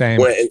Same.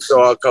 went and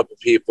saw a couple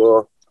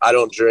people. I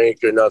don't drink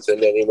or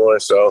nothing anymore.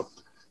 So,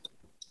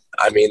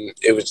 I mean,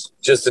 it was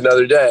just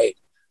another day.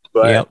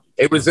 But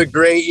it was a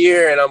great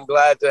year, and I'm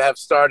glad to have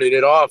started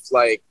it off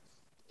like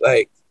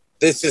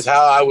this is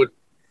how I would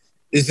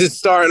 – this is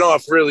starting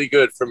off really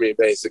good for me,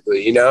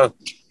 basically, you know?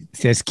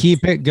 Just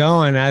keep it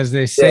going, as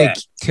they say, Yeah.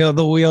 till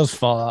the wheels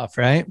fall off,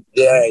 right?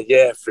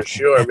 Yeah, for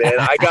sure, man.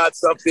 I got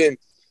something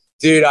 –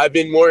 dude, I've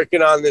been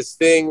working on this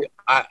thing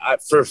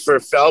for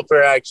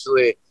Felper,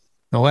 actually.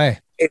 No way.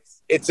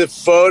 It's a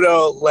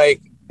photo.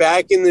 Like,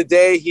 back in the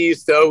day, he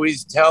used to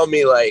always tell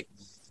me, like,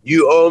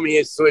 you owe me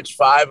a Switch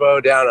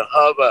 5.0 down a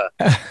Hubba.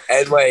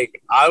 And,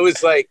 like, I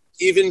was like,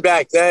 even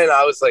back then,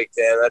 I was like,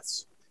 damn,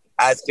 that's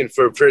asking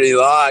for a pretty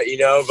lot, you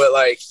know? But,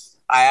 like,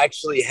 I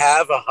actually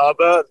have a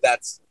Hubba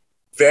that's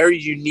very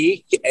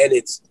unique, and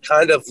it's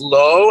kind of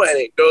low, and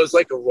it goes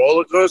like a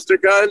roller coaster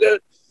kind of.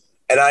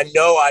 And I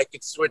know I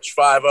could switch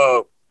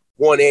 5.0,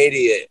 180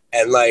 it,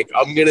 and like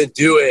I'm gonna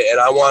do it, and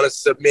I want to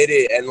submit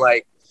it and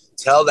like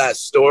tell that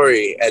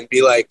story and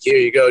be like, here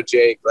you go,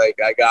 Jake, like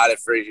I got it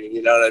for you.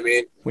 You know what I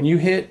mean? When you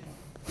hit,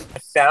 I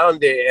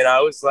found it, and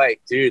I was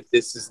like, dude,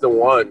 this is the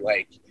one,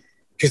 like,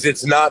 because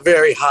it's not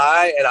very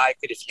high, and I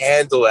could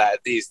handle that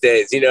these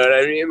days. You know what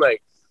I mean?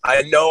 Like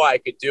I know I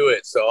could do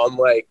it, so I'm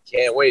like,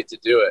 can't wait to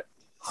do it.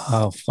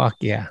 Oh, fuck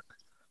yeah.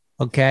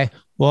 Okay.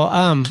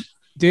 Well,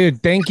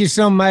 dude, thank you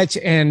so much.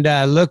 And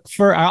look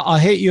for, I'll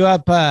hit you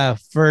up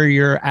for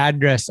your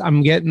address.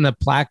 I'm getting the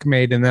plaque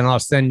made, and then I'll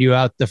send you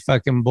out the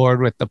fucking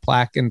board with the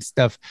plaque and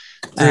stuff.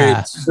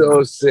 Dude,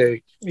 so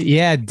sick.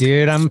 Yeah,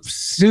 dude, I'm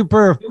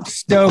super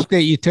stoked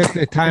that you took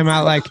the time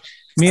out. Like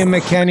me and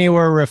McKenny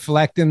were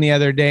reflecting the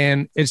other day,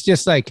 and it's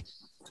just like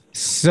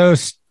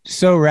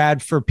so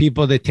rad for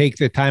people to take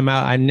the time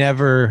out. I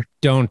never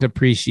don't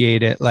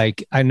appreciate it.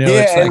 Like I know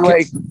it's and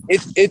like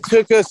it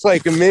took us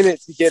like a minute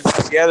to get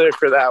together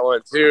for that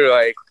one too.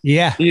 Like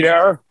you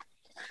know,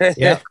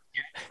 yeah.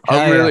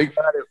 I'm really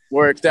glad it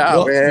worked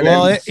out, man.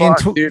 Well, And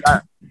fuck, dude,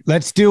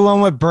 let's do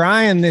one with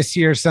Brian this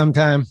year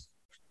sometime.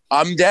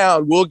 I'm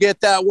down. We'll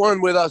get that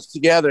one with us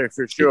together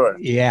for sure.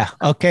 Yeah.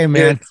 Okay,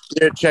 man.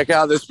 Here, check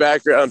out this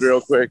background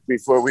real quick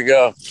before we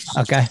go.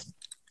 Okay.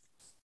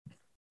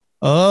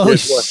 Oh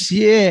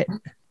shit!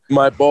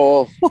 My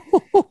bowl.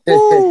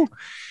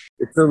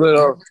 It's a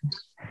little,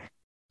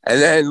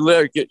 and then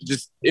look.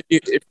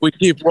 If we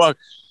keep walking,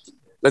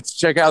 let's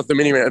check out the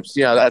mini ramp.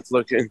 See how that's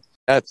looking.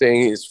 That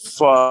thing is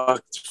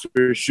fucked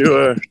for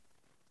sure.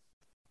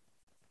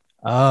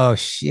 Oh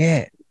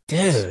shit,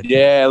 dude!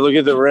 Yeah, look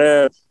at the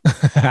ramp.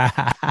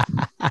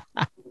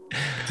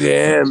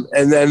 Damn,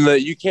 and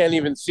then you can't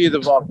even see the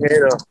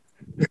volcano.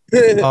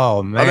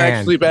 Oh man! I'm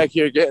actually back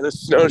here getting a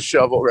snow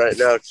shovel right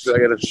now because I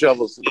got to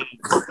shovel some.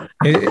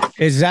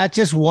 Is that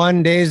just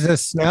 1 day's of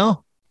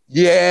snow?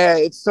 Yeah,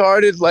 it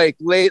started like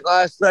late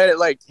last night at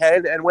like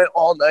 10 and went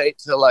all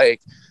night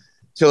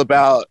till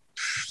about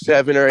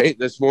 7 or 8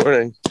 this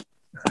morning.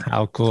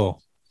 How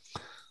cool.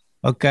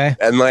 Okay.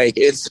 And like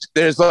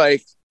there's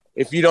like,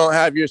 if you don't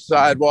have your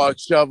sidewalk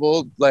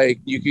shoveled,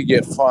 like you could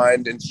get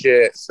fined and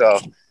shit. So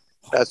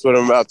that's what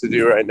I'm about to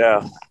do right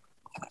now.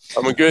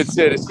 I'm a good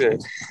citizen.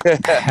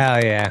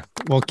 Hell yeah.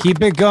 Well,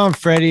 keep it going,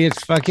 Freddie.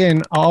 It's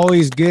fucking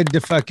always good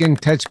to fucking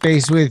touch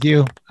base with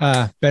you.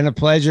 Been a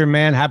pleasure,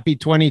 man. Happy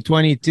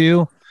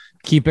 2022.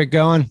 Keep it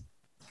going.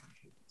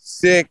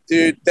 Sick,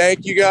 dude.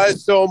 Thank you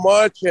guys so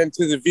much. And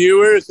to the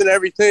viewers and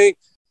everything,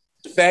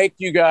 thank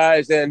you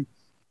guys. And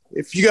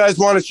if you guys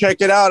want to check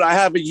it out, I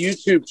have a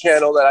YouTube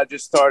channel that I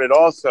just started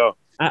also.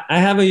 I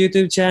have a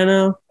YouTube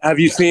channel. Have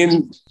you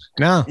seen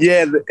No.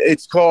 Yeah,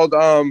 it's called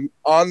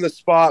On the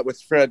Spot with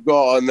Fred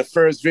Gall, and the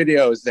first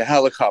video is the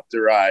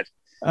helicopter ride.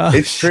 Oh,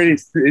 it's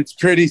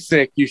pretty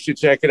sick. You should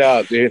check it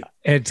out, dude.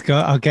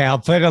 Okay. I'll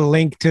put a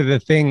link to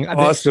the thing.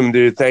 Awesome,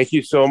 dude. Thank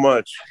you so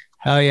much.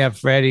 Hell yeah,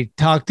 Freddie.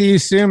 Talk to you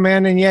soon,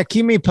 man. And yeah,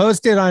 keep me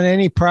posted on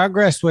any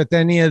progress with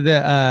any of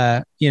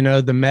the,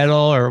 the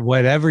metal or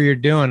whatever you're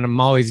doing.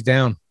 I'm always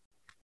down.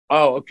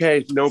 Oh,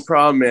 okay. No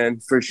problem, man.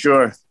 For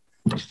sure.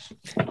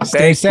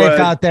 Stay safe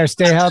out there.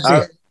 Stay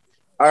healthy.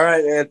 All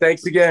right, man.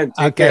 Thanks again.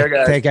 Take care,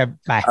 guys. Take care.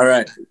 Bye. All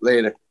right.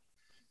 Later.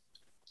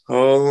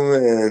 Oh,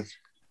 man.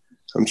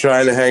 I'm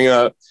trying to hang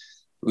up.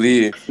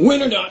 Leave.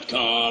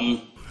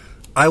 Winner.com.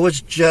 I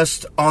was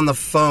just on the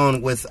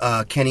phone with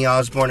Kenny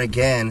Osborne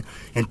again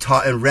and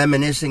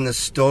reminiscing the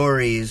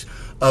stories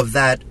of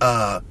that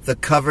the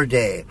cover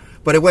day.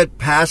 But it went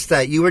past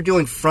that. You were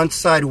doing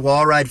frontside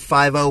wall ride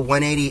 50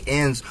 180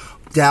 ins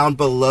down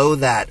below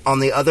that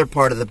on the other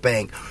part of the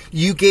bank.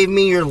 You gave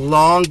me your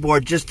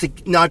longboard just to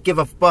not give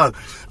a fuck.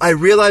 I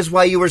realized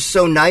why you were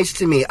so nice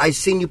to me. I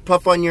seen you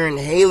puff on your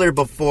inhaler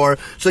before,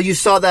 so you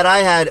saw that I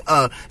had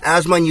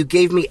asthma and you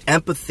gave me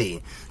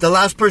empathy. The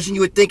last person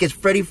you would think is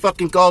Freddie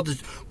fucking Gall to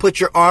put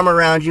your arm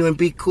around you and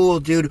be cool,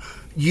 dude.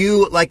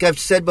 You, like I've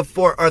said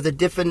before, are the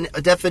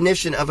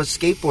definition of a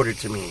skateboarder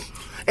to me.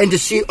 And to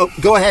see,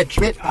 go ahead,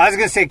 Schmidt. I was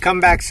going to say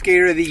comeback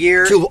skater of the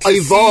year. To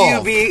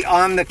evolve. See you be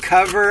on the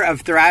cover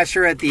of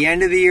Thrasher at the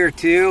end of the year,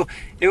 too.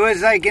 It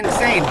was like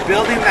insane.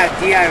 Building that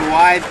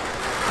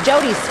DIY.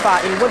 Jody's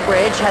spot in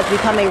Woodbridge has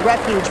become a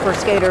refuge for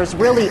skaters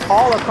really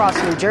all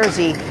across New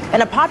Jersey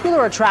and a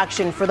popular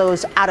attraction for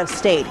those out of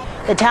state.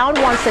 The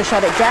town wants to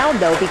shut it down,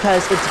 though,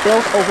 because it's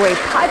built over a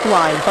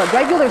pipeline. But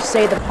regulars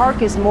say the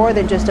park is more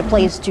than just a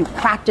place to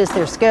practice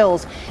their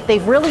skills.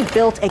 They've really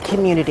built a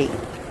community.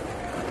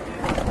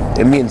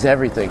 It means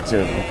everything to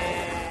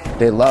them.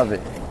 They love it.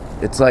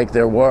 It's like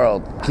their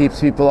world. Keeps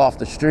people off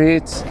the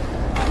streets.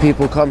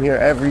 People come here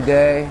every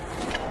day.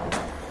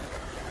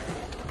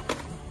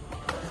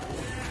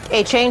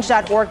 A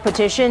Change.org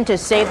petition to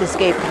save the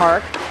skate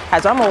park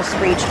has almost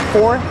reached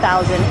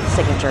 4,000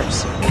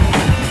 signatures.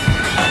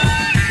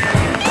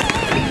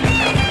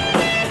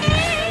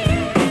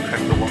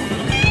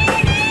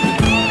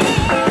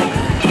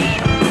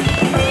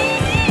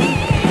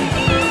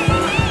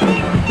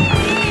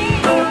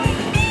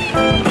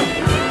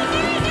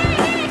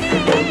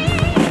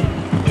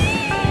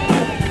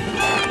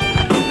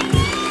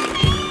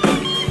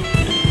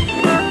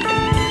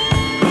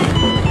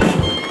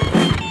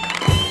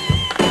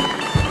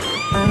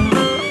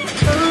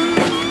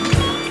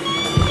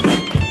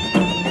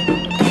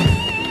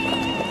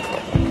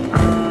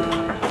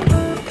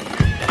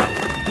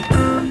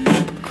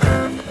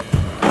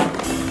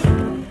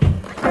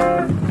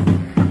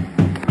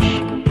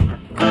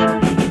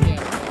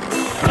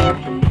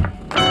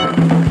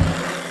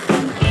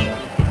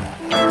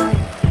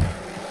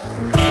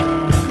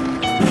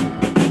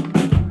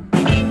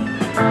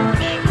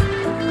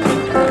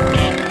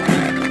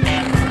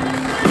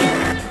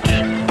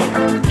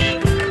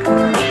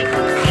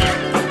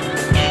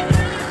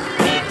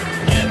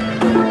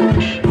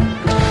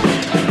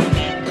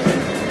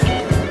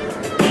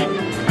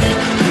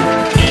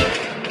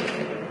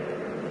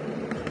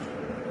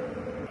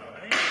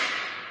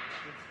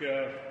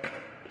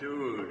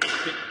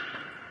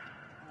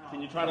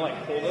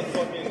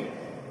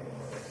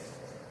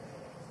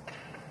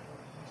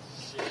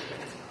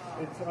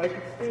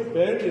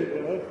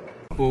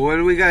 Well, what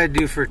do we got to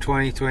do for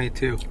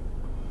 2022?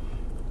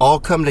 All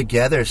come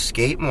together,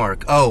 skate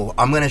mark. Oh,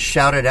 I'm going to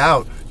shout it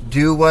out.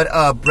 Do what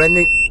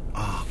Brendan...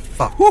 Oh,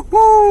 fuck.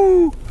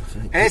 Woohoo!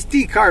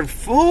 SD card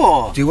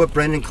full. Do what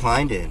Brendan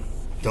Klein did.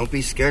 Don't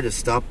be scared to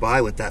stop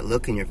by with that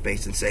look in your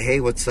face and say,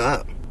 hey, what's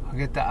up? I'll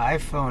get the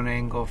iPhone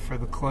angle for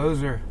the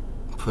closer.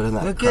 Put in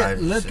that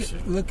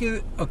look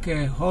at,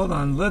 okay, hold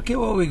on. Look at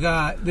what we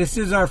got. This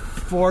is our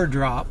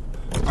drop,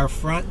 our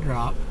front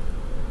drop.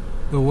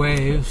 The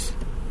waves.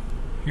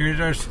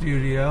 Here's our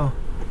studio.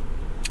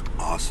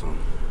 Awesome.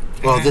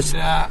 Well, this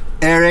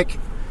Eric,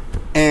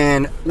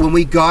 and when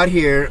we got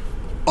here,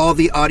 all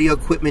the audio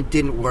equipment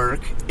didn't work.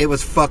 It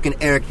was fucking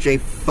Eric J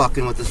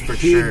fucking with us for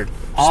sure.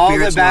 All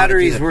the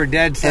batteries were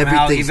dead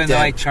somehow, even though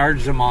I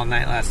charged them all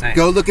night last night.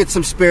 Go look at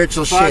some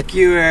spiritual shit. Fuck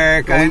you,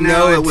 Eric. I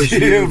know it was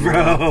you,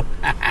 bro.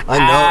 I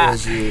know it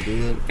was you,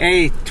 dude.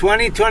 Hey,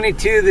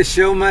 2022, the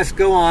show must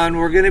go on.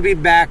 We're going to be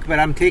back, but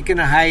I'm taking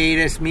a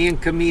hiatus. Me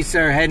and Camisa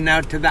are heading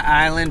out to the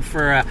island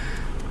for a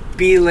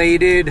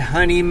belated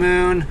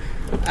honeymoon.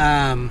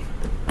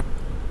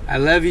 I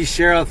love you,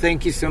 Cheryl.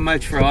 Thank you so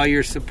much for all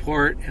your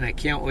support, and I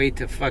can't wait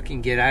to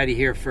fucking get out of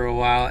here for a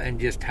while and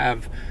just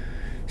have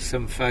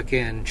some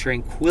fucking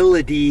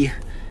tranquility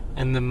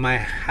and my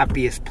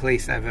happiest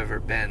place I've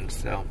ever been.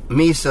 So,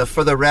 Misa,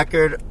 for the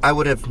record, I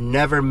would have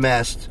never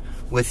messed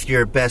with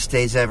your best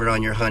days ever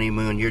on your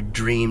honeymoon, your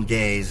dream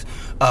days.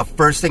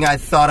 First thing I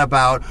thought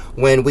about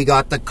when we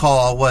got the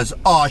call was,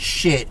 oh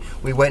shit,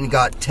 we went and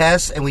got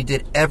tests and we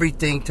did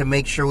everything to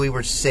make sure we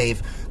were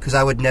safe, because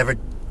I would never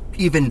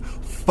even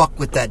fuck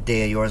with that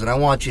day of yours, and I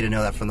want you to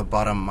know that from the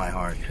bottom of my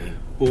heart, dude.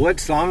 Well,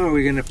 what song are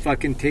we gonna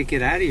fucking take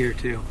it out of here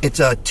to? It's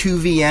a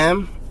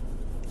 2VM,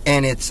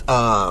 and it's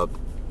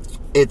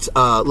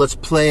Let's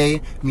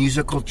Play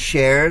Musical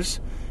Chairs.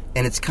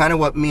 And it's kind of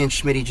what me and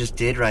Schmitty just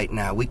did right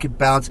now. We could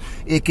bounce.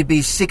 It could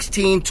be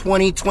 16,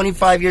 20,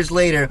 25 years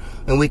later,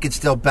 and we could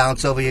still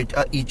bounce over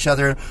each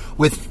other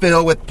with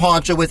Phil, with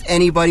Poncho, with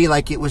anybody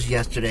like it was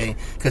yesterday.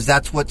 Because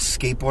that's what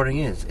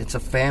skateboarding is. It's a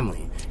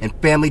family. And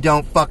family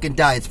don't fucking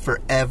die. It's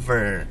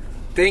forever.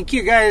 Thank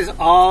you guys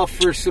all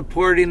for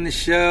supporting the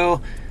show.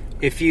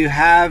 If you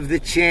have the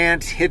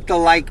chance, hit the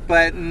like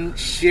button.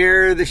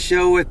 Share the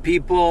show with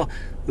people.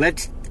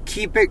 Let's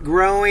keep it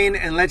growing,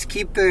 and let's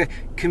keep the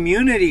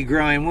community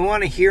growing. We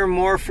want to hear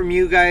more from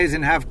you guys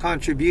and have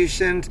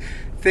contributions.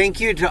 Thank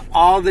you to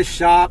all the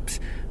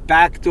shops,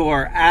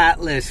 Backdoor,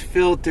 Atlas,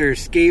 Filter,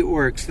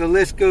 Skateworks, the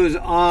list goes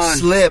on.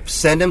 Slip,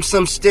 send them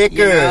some stickers.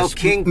 You know,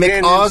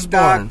 Kingpin in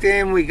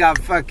Stockton. We got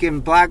fucking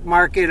Black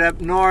Market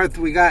up north.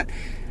 We got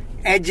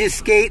Edges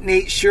Skate,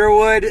 Nate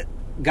Sherwood.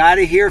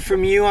 Gotta hear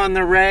from you on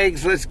the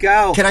regs. Let's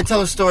go. Can I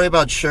tell a story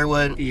about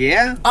Sherwood?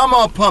 Yeah. I'm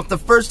all pumped. The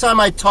first time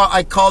I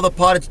call the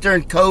pod, it's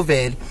during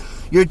COVID.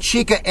 Your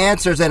chica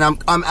answers, and I'm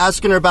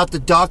asking her about the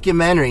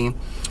documentary,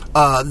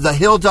 the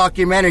Hill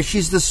documentary.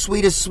 She's the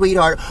sweetest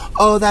sweetheart.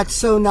 Oh, that's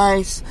so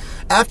nice.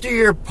 After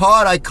your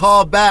pod, I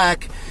call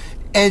back,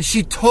 and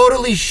she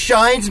totally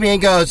shines me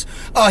and goes,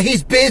 "Oh,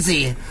 he's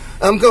busy."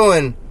 I'm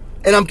going.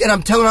 And I'm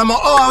telling her,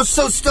 I was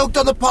so stoked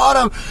on the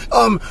pod.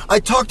 I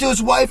talked to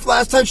his wife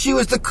last time. She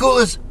was the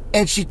coolest.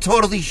 And she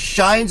totally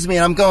shines me.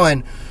 And I'm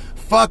going,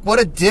 fuck, what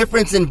a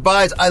difference in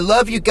buys. I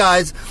love you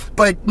guys.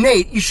 But,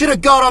 Nate, you should have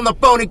got on the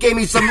phone and gave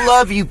me some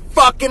love, you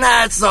fucking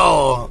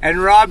asshole.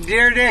 And Rob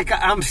Deerdick,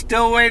 I'm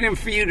still waiting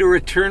for you to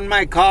return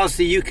my call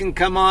so you can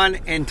come on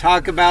and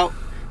talk about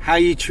how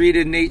you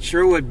treated Nate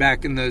Sherwood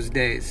back in those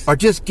days. Or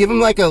just give him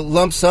like a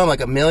lump sum, like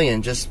 $1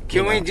 million.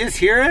 Can we just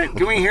hear it?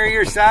 Can we hear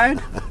your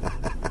side?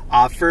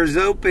 Offers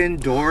open,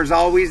 doors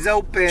always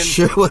open.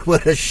 Sherwood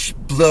would have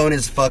blown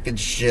his fucking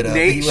shit up.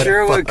 Nate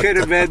Sherwood could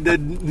have been the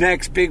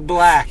next big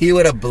black. He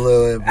would have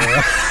blew it,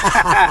 bro.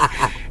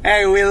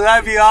 Hey, we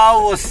love you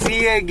all. We'll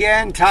see you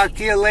again. Talk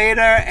to you later.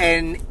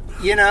 And,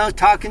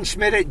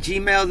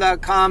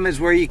 talkingschmidt@gmail.com is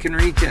where you can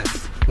reach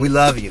us. We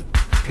love you.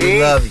 Peace.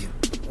 We love you.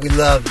 We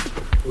love you.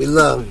 We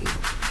love you.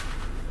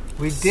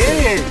 We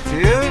did it,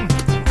 dude.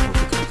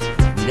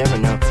 You never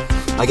know.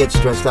 I get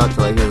stressed out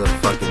till I hear the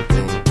fucking thing.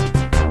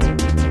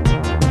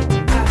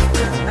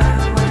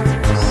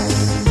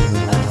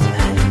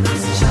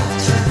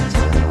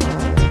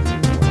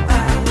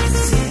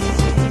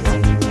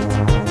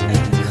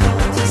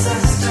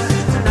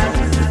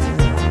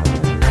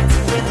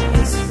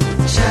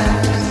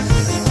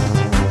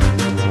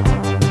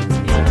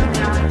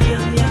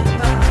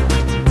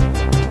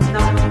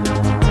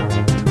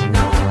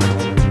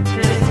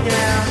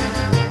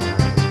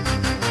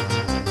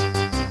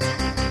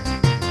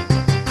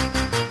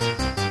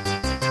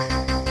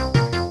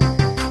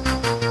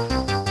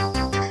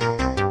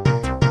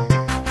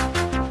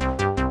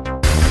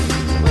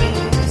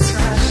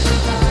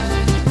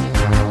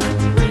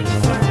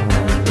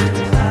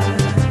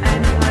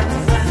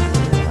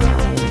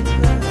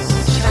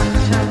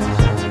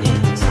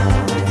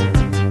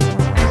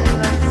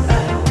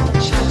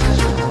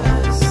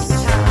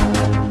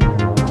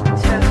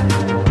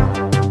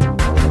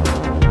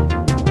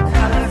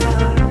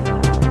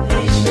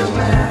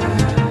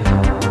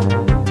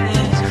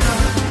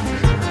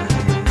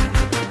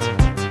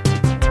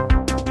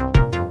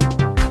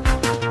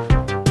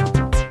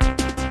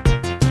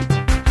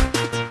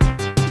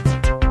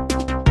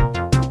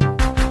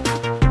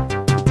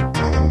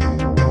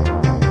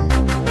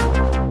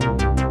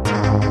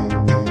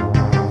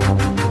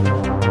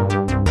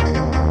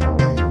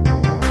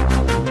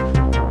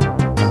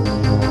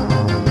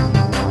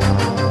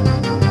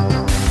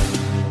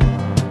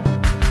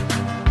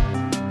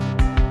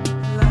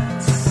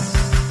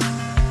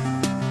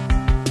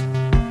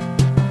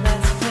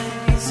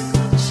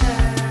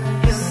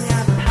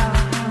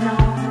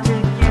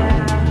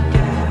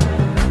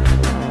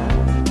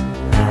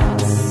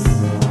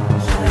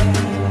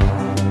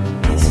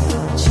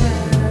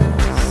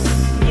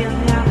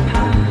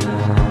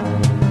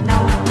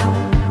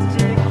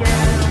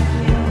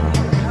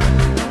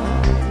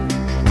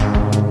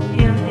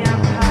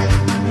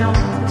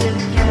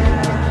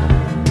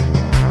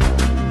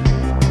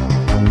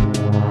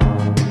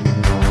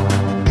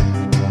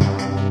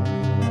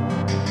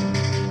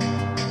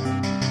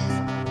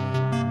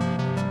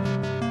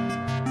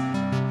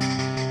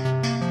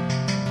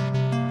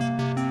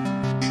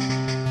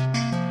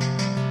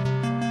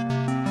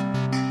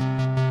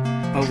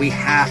 But we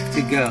have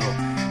to go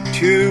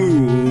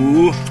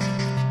to...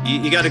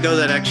 You got to go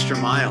that extra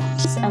mile.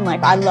 And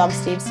I love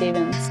Steve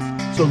Stevens.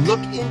 So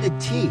look into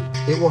tea.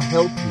 It will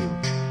help you.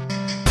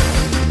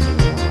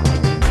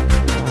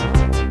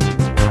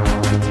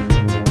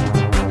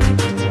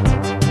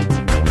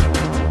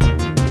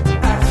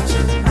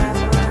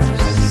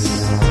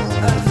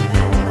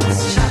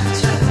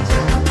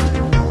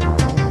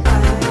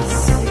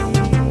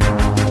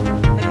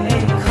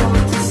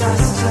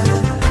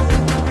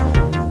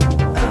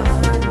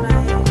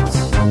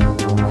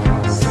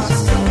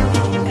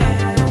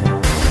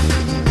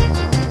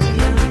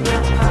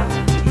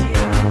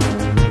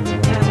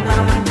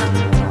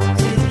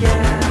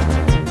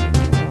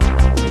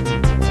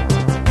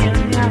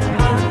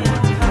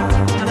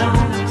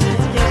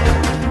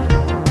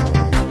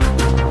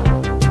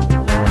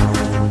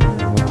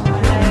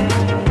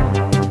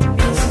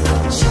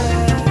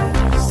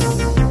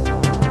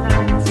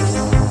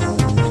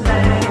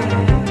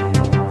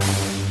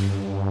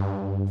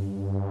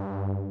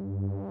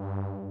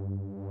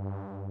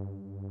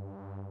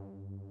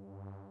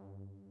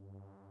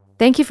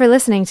 Thank you for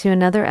listening to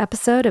another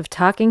episode of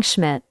Talking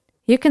Schmidt.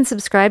 You can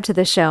subscribe to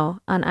the show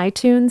on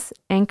iTunes,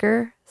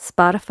 Anchor,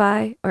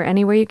 Spotify, or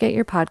anywhere you get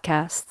your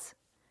podcasts.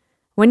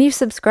 When you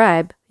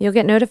subscribe, you'll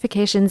get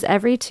notifications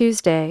every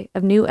Tuesday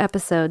of new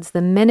episodes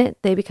the minute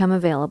they become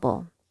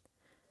available.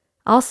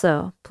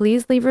 Also,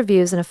 please leave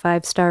reviews and a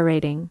 5-star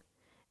rating.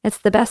 It's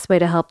the best way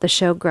to help the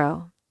show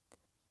grow.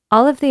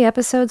 All of the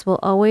episodes will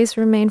always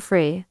remain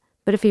free,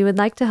 but if you would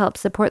like to help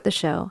support the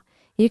show,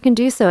 you can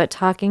do so at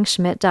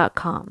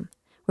TalkingSchmidt.com,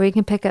 where you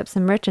can pick up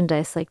some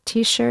merchandise like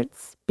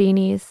t-shirts,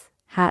 beanies,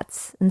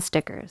 hats, and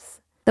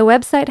stickers. The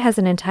website has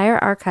an entire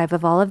archive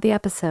of all of the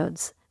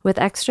episodes, with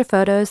extra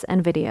photos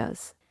and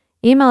videos.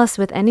 Email us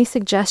with any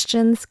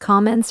suggestions,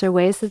 comments, or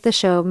ways that the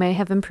show may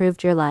have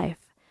improved your life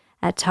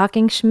at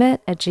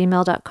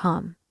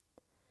talkingschmidt@gmail.com.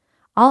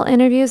 All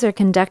interviews are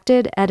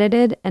conducted,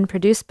 edited, and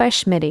produced by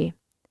Schmitty.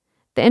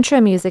 The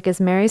intro music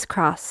is Mary's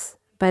Cross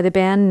by the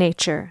band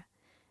Nature.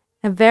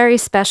 A very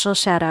special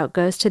shout-out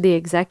goes to the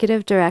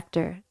executive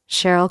director,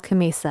 Cheryl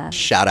Camisa.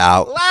 Shout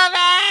out. Love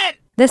it!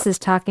 This is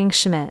Talking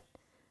Schmidt,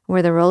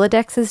 where the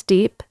Rolodex is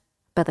deep,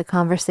 but the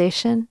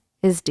conversation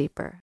is deeper.